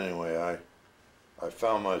anyway, I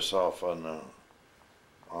found myself on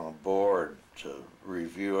a board to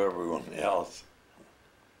review everyone else,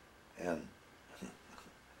 and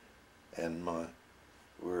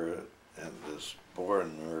we're at this board,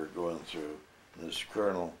 and we were going through. This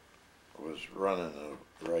colonel was running a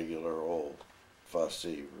regular old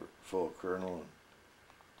fussy full colonel,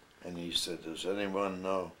 and he said, "Does anyone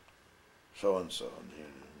know so-and-so?"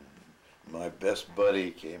 And my best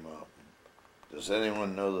buddy came up. "Does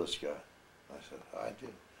anyone know this guy?" I said, "I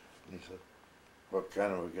do." And he said, "What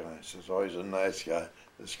kind of a guy?" I says, "Oh, he's a nice guy."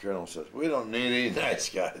 This colonel says, "We don't need any nice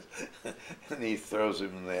guys." And he throws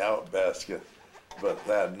him in the outbasket. But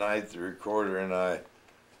that night, the recorder and I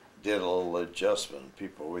did a little adjustment.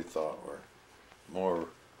 People we thought were more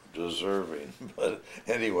deserving. But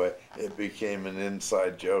anyway, it became an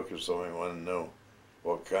inside joke if somebody wanted to know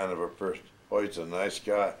what kind of a person. Oh, he's a nice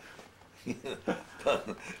guy. Now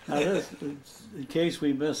this, in case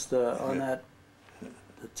we missed on that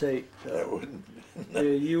the tape, That wouldn't.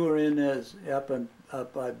 you were in this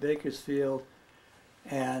up by Bakersfield,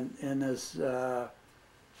 and in this Yeah.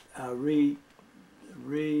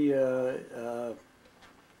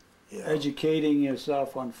 educating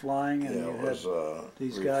yourself on flying, and Yeah, you it had was a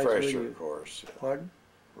these guys with refresher you. course. Yeah. Pardon?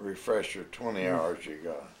 Refresher, 20 hours you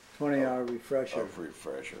got. 20-hour refresher. Of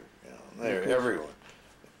refresher, yeah. They're everyone.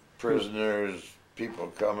 Prisoners, people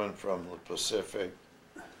coming from the Pacific.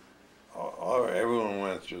 Everyone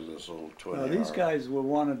went through this little 20 Now these guys were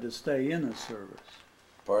wanted to stay in the service.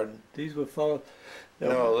 Pardon? These were fellows.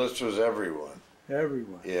 No, this was everyone.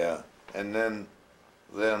 Everyone. Yeah. And then,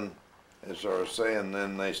 as I was saying,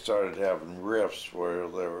 then they started having rifts where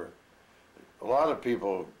there were a lot of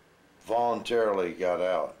people voluntarily got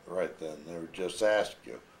out right then. They were just asked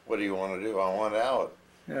you, what do you want to do? I want out.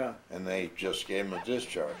 Yeah. And they just gave them a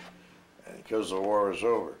discharge because the war was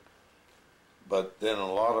over. But then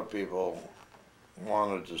a lot of people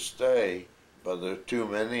wanted to stay, but there were too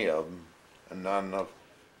many of them and not enough.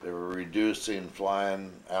 They were reducing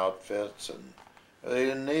flying outfits, and they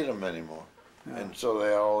didn't need them anymore. Yeah. And so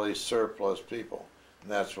they had all these surplus people.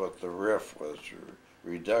 And that's what the RIF was,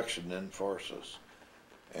 reduction in forces.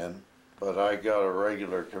 But I got a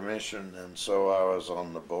regular commission, and so I was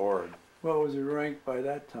on the board. What was your rank by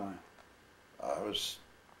that time? I was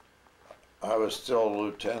still a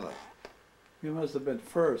lieutenant. You must have been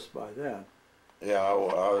first by then. Yeah, I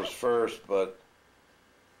was first, but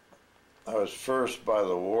I was first by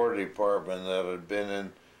the War Department that had been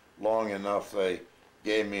in long enough. They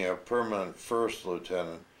gave me a permanent first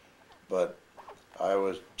lieutenant, but I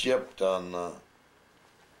was gypped on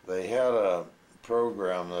they had a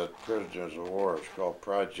program that prisoners of war is called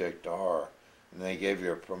Project R, and they gave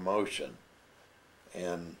you a promotion.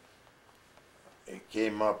 And it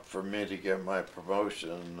came up for me to get my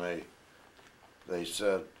promotion, and they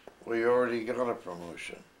said, well, you already got a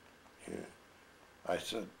promotion. I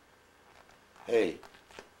said, hey,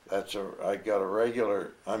 I got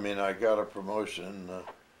a promotion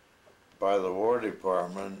by the War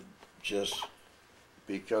Department just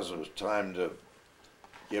because it was time to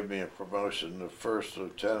give me a promotion to first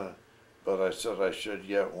lieutenant, but I said I should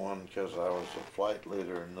get one because I was a flight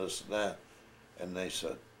leader and this and that. And they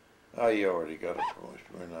said, oh, you already got a promotion.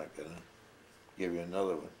 We're not going to give you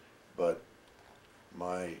another one. But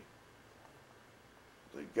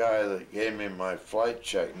the guy that gave me my flight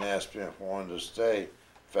check and asked me if I wanted to stay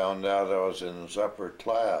found out I was in his upper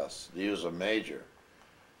class. He was a major.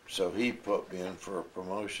 So he put me in for a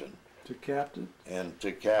promotion. To captain? And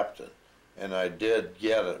to captain. And I did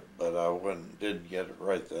get it, but I didn't get it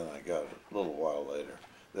right then. I got it a little while later.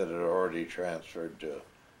 That had already transferred to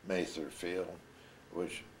Mather Field,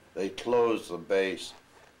 which they closed the base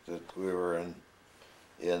that we were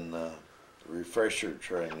in refresher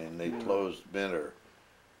training. They closed Minter,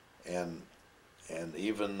 and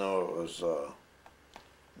even though it was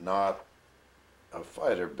not a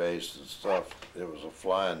fighter base and stuff, it was a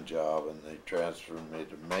flying job, and they transferred me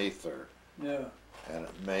to Mather. Yeah. And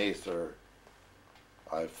at Mather,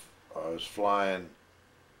 I was flying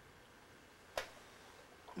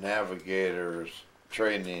navigators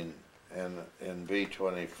training in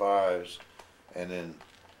B-25s and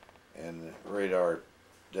in radar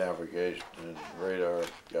navigation and radar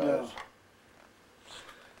guys.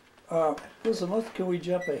 Yeah. Listen, can we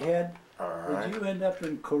jump ahead? All right. Did you end up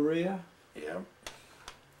in Korea? Yep.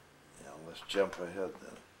 Yeah, let's jump ahead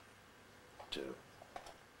then, too.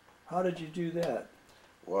 How did you do that?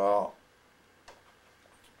 Well,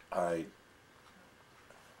 I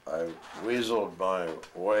weaseled my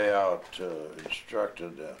way out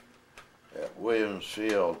instructed at Williams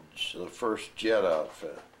Field, the first jet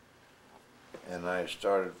outfit, and I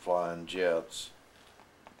started flying jets,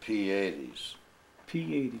 P-80s.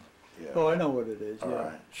 P-80. Yeah. Oh, I know what it is. All yeah.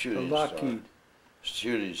 right. Shooting the Lockheed.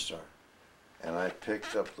 Shooting Star. And I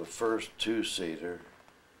picked up the first two-seater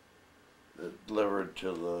that delivered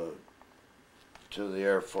to the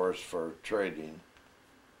Air Force for trading,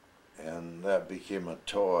 and that became a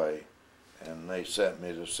toy, and they sent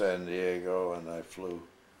me to San Diego, and I flew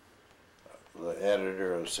the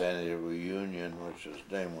editor of San Diego Union, which his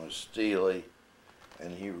name was Steely,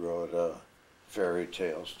 and he wrote a fairy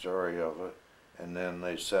tale story of it, and then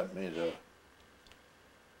they sent me to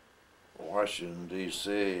Washington,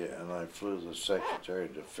 D.C., and I flew the Secretary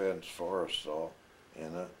of Defense Forrestal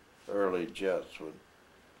in it, early jets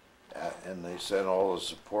And they sent all the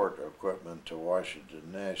support equipment to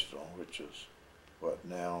Washington National, which is what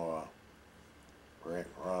now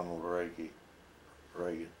Ronald Reagan.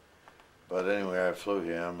 But anyway, I flew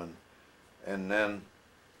him, and then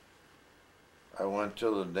I went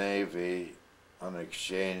to the Navy on an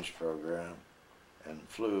exchange program and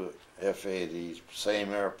flew F-80s,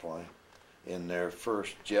 same airplane, in their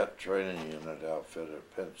first jet training unit outfit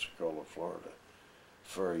at Pensacola, Florida,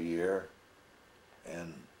 for a year.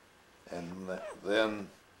 And then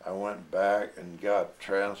I went back and got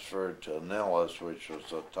transferred to Nellis, which was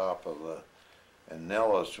the top of and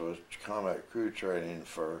Nellis was combat crew training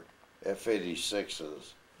for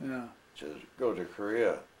F-86s to go to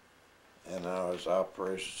Korea. And I was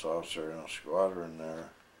operations officer in a squadron there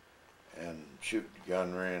and shooting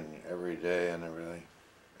gunnery every day and everything.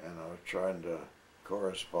 And I was trying to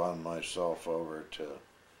correspond myself over to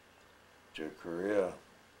Korea,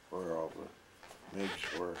 where all the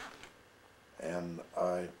MiGs were. And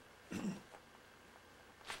I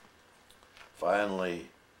finally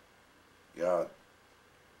got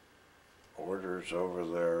orders over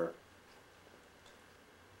there,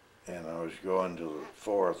 and I was going to the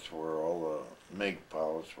 4th where all the MiG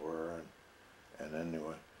pilots were, and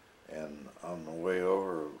anyway, and on the way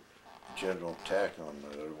over, General Tacklin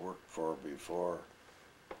that I worked for before,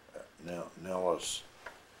 Nellis,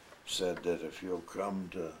 said that if you'll come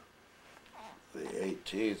to the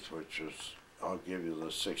 18th, which was, I'll give you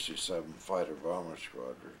the 67 Fighter Bomber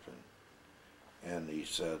Squadron, and he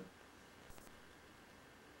said,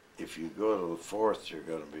 if you go to the 4th, you're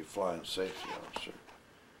going to be flying safety officer.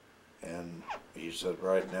 And he said,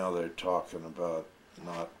 right now they're talking about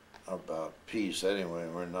not about peace anyway,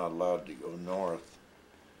 we're not allowed to go north.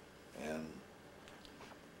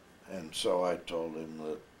 And so I told him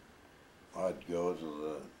that I'd go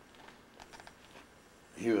to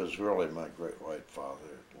he was really my great white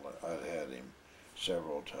father. I'd had him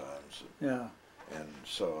several times. Yeah. And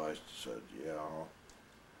so I said, yeah,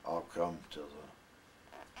 I'll come to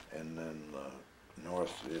and then the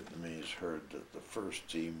North Vietnamese heard that the first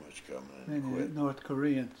team was coming and quit. North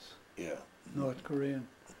Koreans. Yeah. North Korean.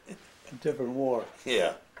 A different war.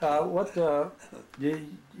 Yeah.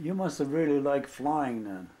 You must have really liked flying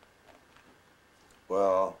then.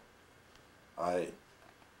 Well,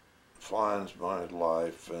 flying's my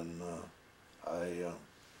life, and I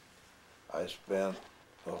spent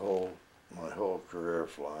my whole career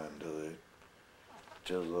flying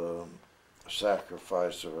to the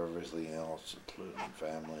sacrifice of everything else, including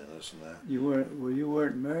family and this and that. You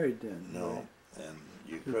weren't married then. No, right? and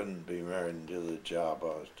you couldn't be married and do the job I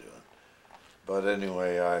was doing. But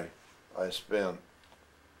anyway, I spent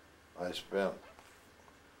a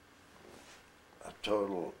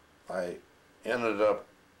total. I ended up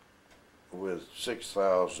with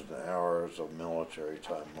 6,000 hours of military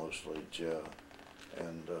time, mostly jail,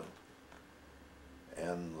 and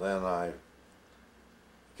then I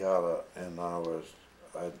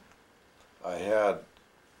had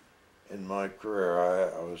in my career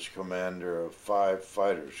I was commander of 5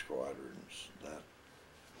 fighter squadrons.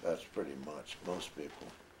 That's pretty much. Most people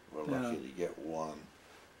were lucky to get one,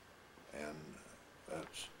 and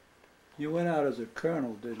that's. You went out as a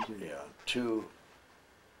colonel, didn't you? Yeah, 2.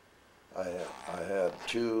 I had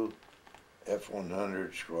 2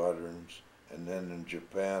 F-100 squadrons, and then in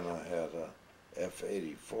Japan I had a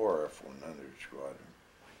F-84 F-100 squadron,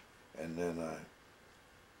 and then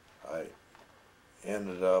I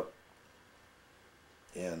ended up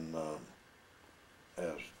in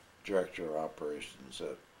as director of operations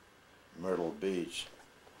at Myrtle Beach.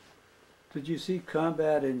 Did you see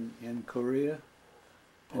combat in Korea?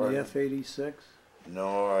 In the F-86?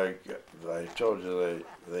 No, I told you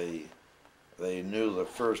they knew the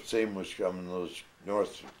first team was coming. Those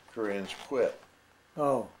North Koreans quit.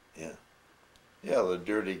 Oh. Yeah. Yeah, the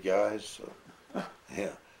dirty guys.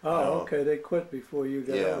 Yeah. Oh, okay. They quit before you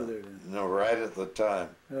got over there then. No, right at the time.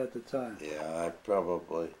 At the time. Yeah,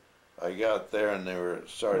 I got there and they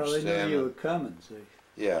started standing. Well, they knew you were coming, see.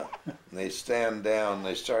 Yeah, and they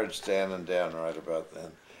started standing down right about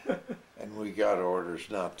then. And we got orders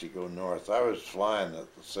not to go north. I was flying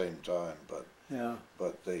at the same time, but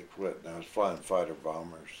they quit, and I was flying fighter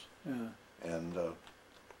bombers. Yeah.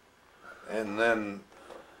 And then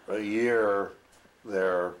a year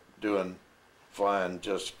there flying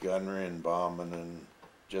just gunnery and bombing and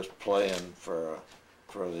just playing for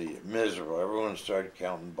the miserable. Everyone started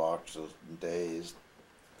counting boxes and days.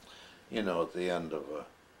 You know, at the end of a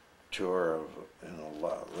tour of,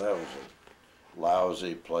 that was a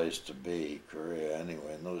lousy place to be, Korea,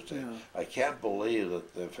 anyway, in those days. Yeah. I can't believe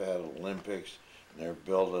that they've had Olympics and they're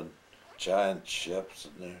building giant ships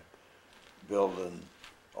and they're building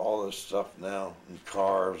all this stuff now, and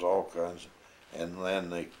cars, all kinds, and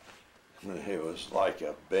then it was like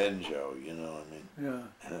a banjo, you know what I mean?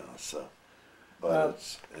 Yeah. You know, so, but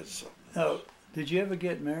it's something Now, else. did you ever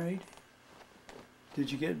get married?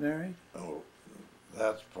 Did you get married? Oh,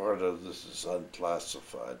 that's part of this is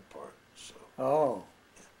unclassified part, so. Oh.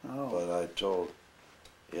 Oh. But I told,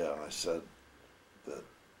 yeah, I said that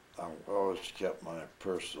I've always kept my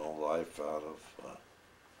personal life out of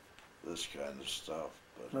this kind of stuff.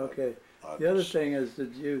 But Okay. The other thing is,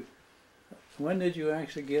 when did you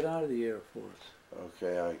actually get out of the Air Force?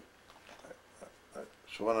 Okay,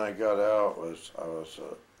 so when I got out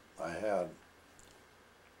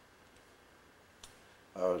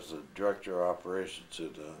I was the director of operations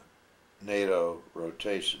in a NATO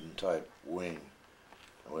rotation type wing.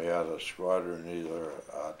 And we had a squadron either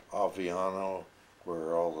at Aviano,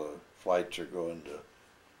 where all the flights are going to,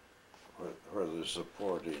 where they're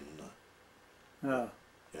supporting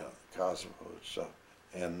Kosovo and stuff.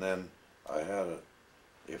 And then I had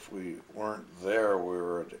if we weren't there, we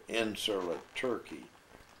were at Incirlik, Turkey,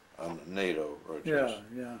 on the NATO rotation.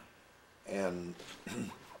 Yeah, yeah. And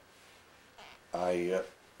I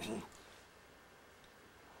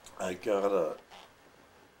got a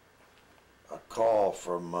call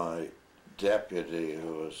from my deputy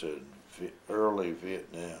who was in early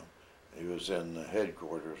Vietnam. He was in the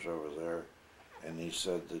headquarters over there, and he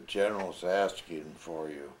said, the general's asking for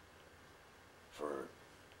you for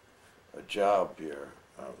a job here,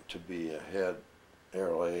 to be a head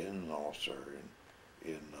air liaison officer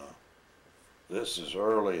in this is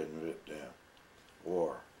early in Vietnam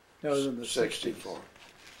War. That was in the 64,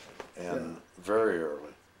 and very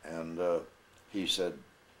early. And he said,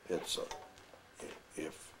 "It's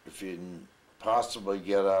if you can possibly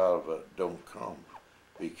get out of it, don't come,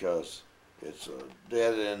 because it's a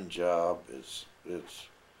dead end job. It's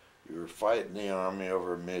you're fighting the army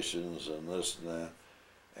over missions and this and that,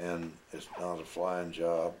 and it's not a flying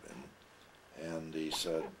job." And he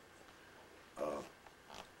said,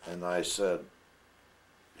 and I said,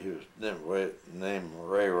 he was named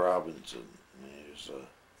Ray Robinson.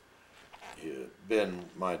 He had been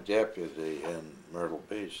my deputy in Myrtle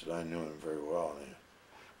Beach, and I knew him very well. And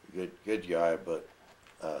he was a good guy, but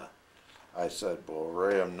I said, well,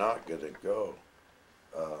 Ray, I'm not going to go.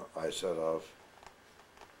 I said,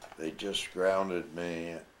 they just grounded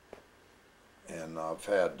me, and I've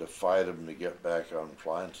had to fight them to get back on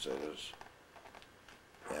flying status.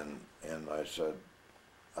 And I said,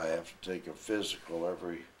 I have to take a physical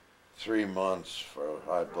every 3 months for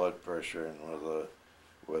high blood pressure and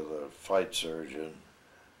with a flight surgeon.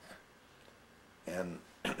 And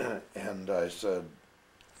I said,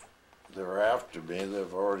 they're after me.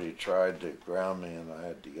 They've already tried to ground me, and I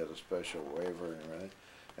had to get a special waiver and everything.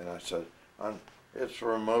 And I said, it's a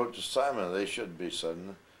remote assignment. They should be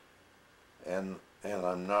sending it. And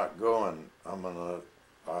I'm not going.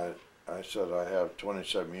 I said, I have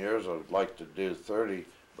 27 years. I'd like to do 30,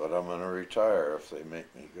 but I'm going to retire if they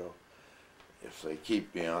make me go, if they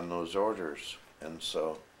keep me on those orders. And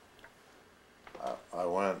so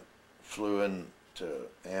I flew in to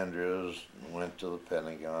Andrews and went to the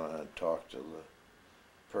Pentagon, and I talked to the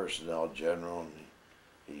personnel general, and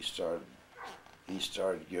he started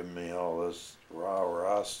giving me all this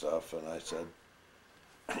rah-rah stuff, and I said,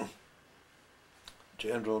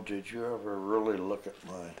 General, did you ever really look at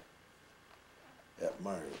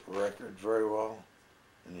my record very well?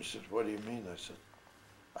 And he said, what do you mean? I said,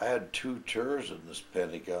 I had 2 tours in this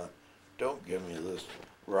Pentagon. Don't give me this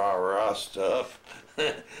rah-rah stuff.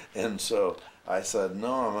 And so I said,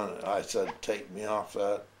 no, I said, take me off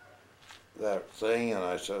that thing. And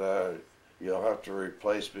I said, you'll have to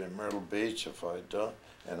replace me in Myrtle Beach if I don't.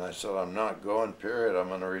 And I said, I'm not going, period. I'm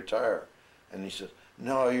going to retire. And he said,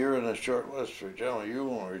 no, you're in a short list for general. You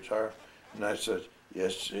won't retire. And I said,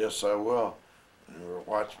 yes, I will. And he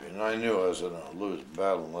watched me. And I knew I was in a losing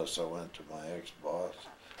battle unless I went to my ex-boss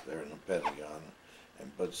there in the Pentagon.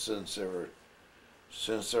 But since they were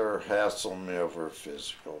hassling me over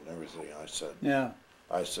physical and everything, I said,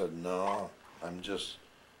 no, I'm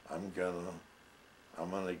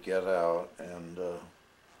gonna get out. And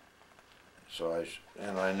so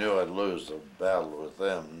I knew I'd lose the battle with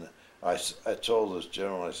them. I told this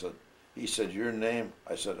general, he said, your name?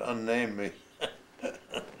 I said, unname me.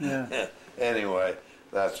 Yeah. Anyway,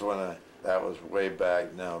 that was way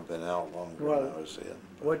back now. I've been out longer than I was in.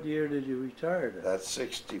 What year did you retire to? That's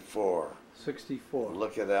 64. 64.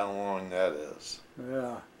 Look at how long that is.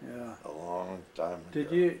 Yeah, yeah. A long time ago.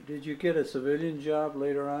 Did you get a civilian job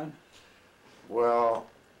later on? Well,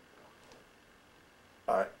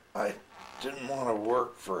 didn't want to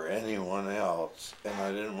work for anyone else, and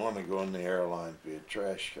I didn't want to go in the airline to be a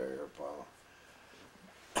trash carrier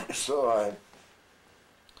pilot. So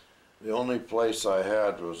the only place I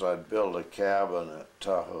had was I'd build a cabin at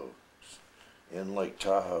Tahoe, in Lake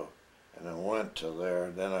Tahoe, and I went to there,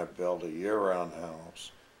 and then I built a year-round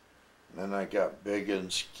house, and then I got big in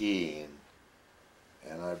skiing,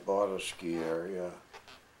 and I bought a ski area,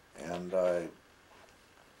 and I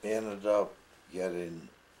ended up getting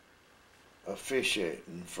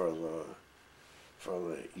officiating for the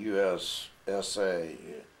USSA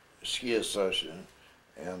Ski Association,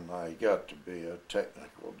 and I got to be a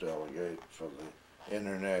technical delegate for the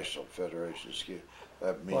International Federation of Ski.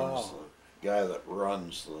 That means Wow. the guy that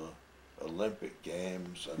runs the Olympic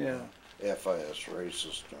Games and Yeah. the FIS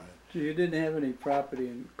races. So you didn't have any property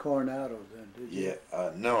in Coronado then, did you?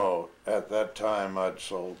 Yeah, no. At that time, I'd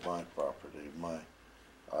sold my property.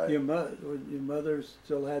 Your mother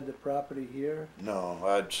still had the property here? No,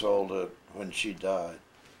 I'd sold it when she died.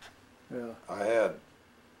 Yeah. I had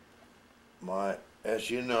as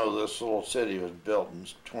you know, this little city was built in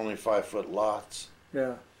 25-foot lots,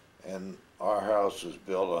 Yeah. and our house was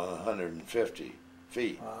built on 150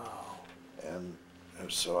 feet. Wow. And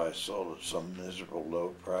so I sold at some miserable low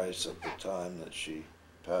price at the time that she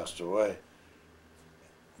passed away.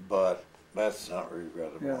 But that's not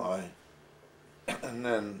regrettable. Yeah. And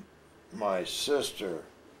then my sister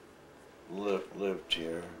lived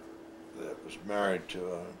here, that was married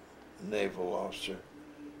to a naval officer,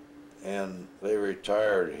 and they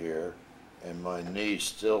retired here, and my niece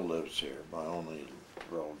still lives here, my only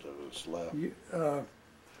relative is left. The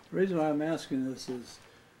reason why I'm asking this is,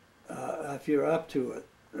 if you're up to it,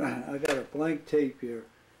 I got a blank tape here.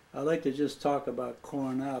 I'd like to just talk about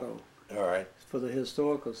Coronado. All right. For the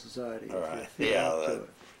Historical Society. All right. If you're Yeah. up to it.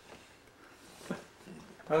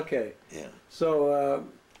 Okay. Yeah. So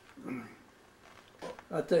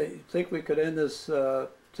I think we could end this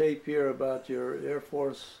tape here about your Air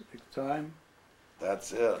Force time.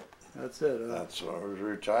 That's it. That's it. That's when I was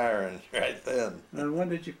retiring right then. And when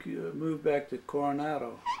did you move back to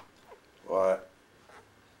Coronado? Well,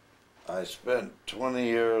 I spent 20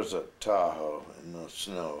 years at Tahoe in the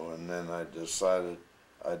snow, and then I decided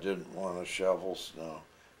I didn't want to shovel snow,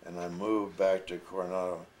 and I moved back to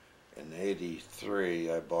Coronado. In '83,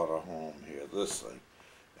 I bought a home here, this thing,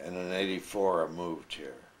 and in '84, I moved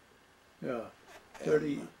here. Yeah,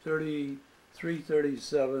 And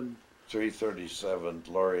 337 337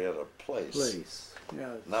 Glorietta Place.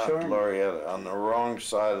 Yeah, Not Charm- Glorietta, on the wrong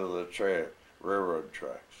side of the railroad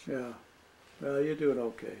tracks. Yeah, well, you're doing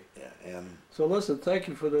okay. Yeah, and So listen, thank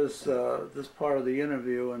you for this this part of the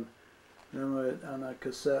interview, and then on a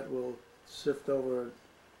cassette we'll sift over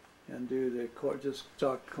and do just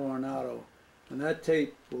talk Coronado, and that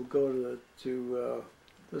tape will go to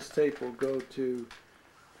this tape will go to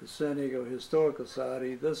the San Diego Historical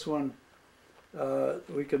Society. This one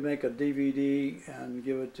we could make a DVD and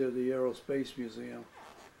give it to the Aerospace Museum,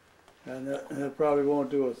 and they probably won't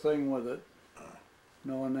do a thing with it,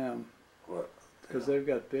 knowing them, what? because they've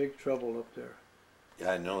got big trouble up there.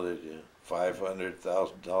 Yeah, I know they do.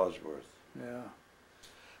 $500,000 worth. Yeah.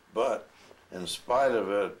 But in spite of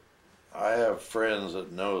it, I have friends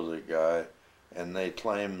that know the guy, and they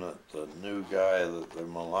claim that the new guy that they're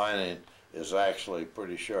maligning is actually a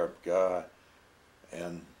pretty sharp guy,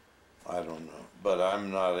 and I don't know. But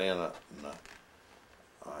I'm not in it. No.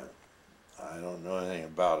 I don't know anything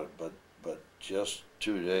about it, but just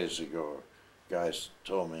 2 days ago, guys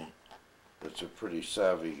told me it's a pretty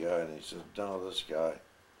savvy guy, and he said, no, this guy,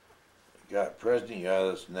 president guy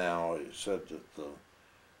that's now, he said that the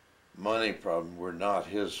money problem were not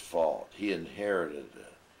his fault. He inherited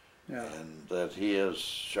it. Yeah. And that he is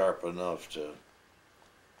sharp enough to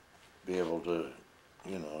be able to,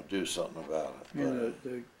 do something about it. I mean,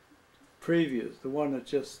 the previous, the one that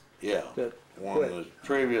just Yeah, that one quit. that's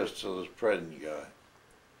previous to this present guy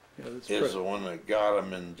Yeah, that's is the one that got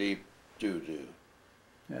him in deep doo-doo.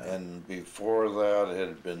 yeah. And before that, it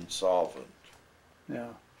had been solvent. Yeah.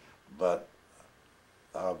 But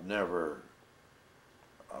I've never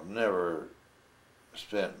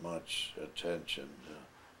spent much attention to.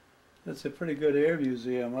 It's a pretty good air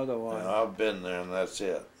museum otherwise. I've been there, and that's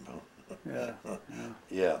it. Yeah. Yeah.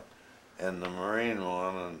 Yeah, and the Marine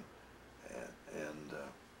one, and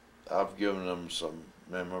I've given them some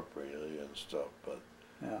memorabilia and stuff, but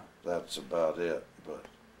Yeah. that's about it. But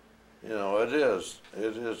it is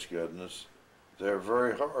goodness. They're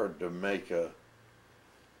very hard to make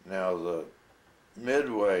Now the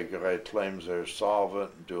Midway guy claims they're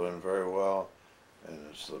solvent and doing very well, and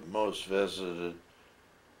it's the most visited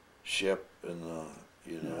ship in the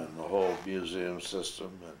in the whole museum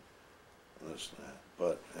system, this and that.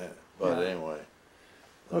 But Yeah. anyway.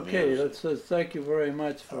 the Okay, music- thank you very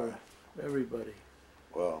much for everybody.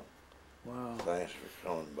 Well, Wow. thanks for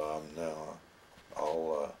coming by. Now,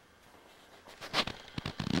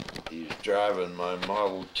 he's driving my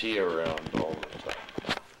Model T around all the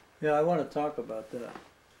time. Yeah, I want to talk about that.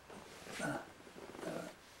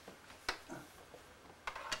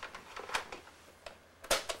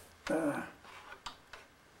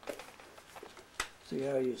 See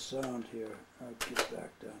how you sound here. I'll get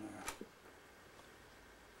back down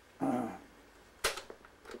there.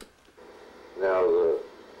 Now the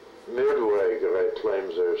Midway guy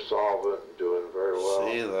claims they're solvent and doing very well.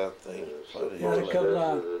 See, that thing So pretty Yeah, it most comes of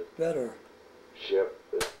out the better. ship.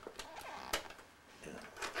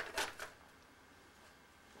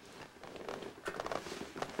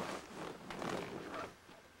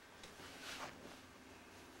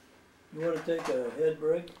 You want to take a head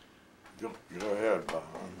break? Go ahead, Bob.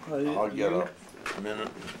 I'll get up in a minute.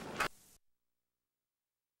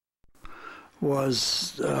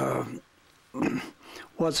 Was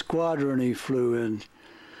what squadron he flew in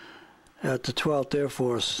at the 12th Air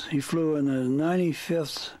Force. He flew in the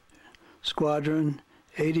 95th Squadron,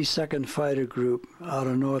 82nd Fighter Group out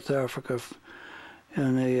of North Africa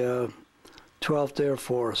in the 12th Air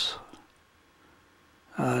Force.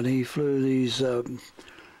 And he flew these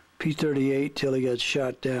P-38 till he got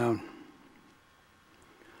shot down.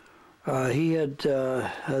 He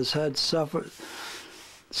has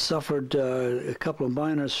suffered a couple of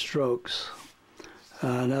minor strokes,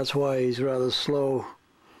 and that's why he's rather slow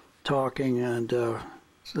talking, and so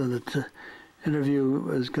the interview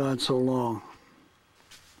has gone so long.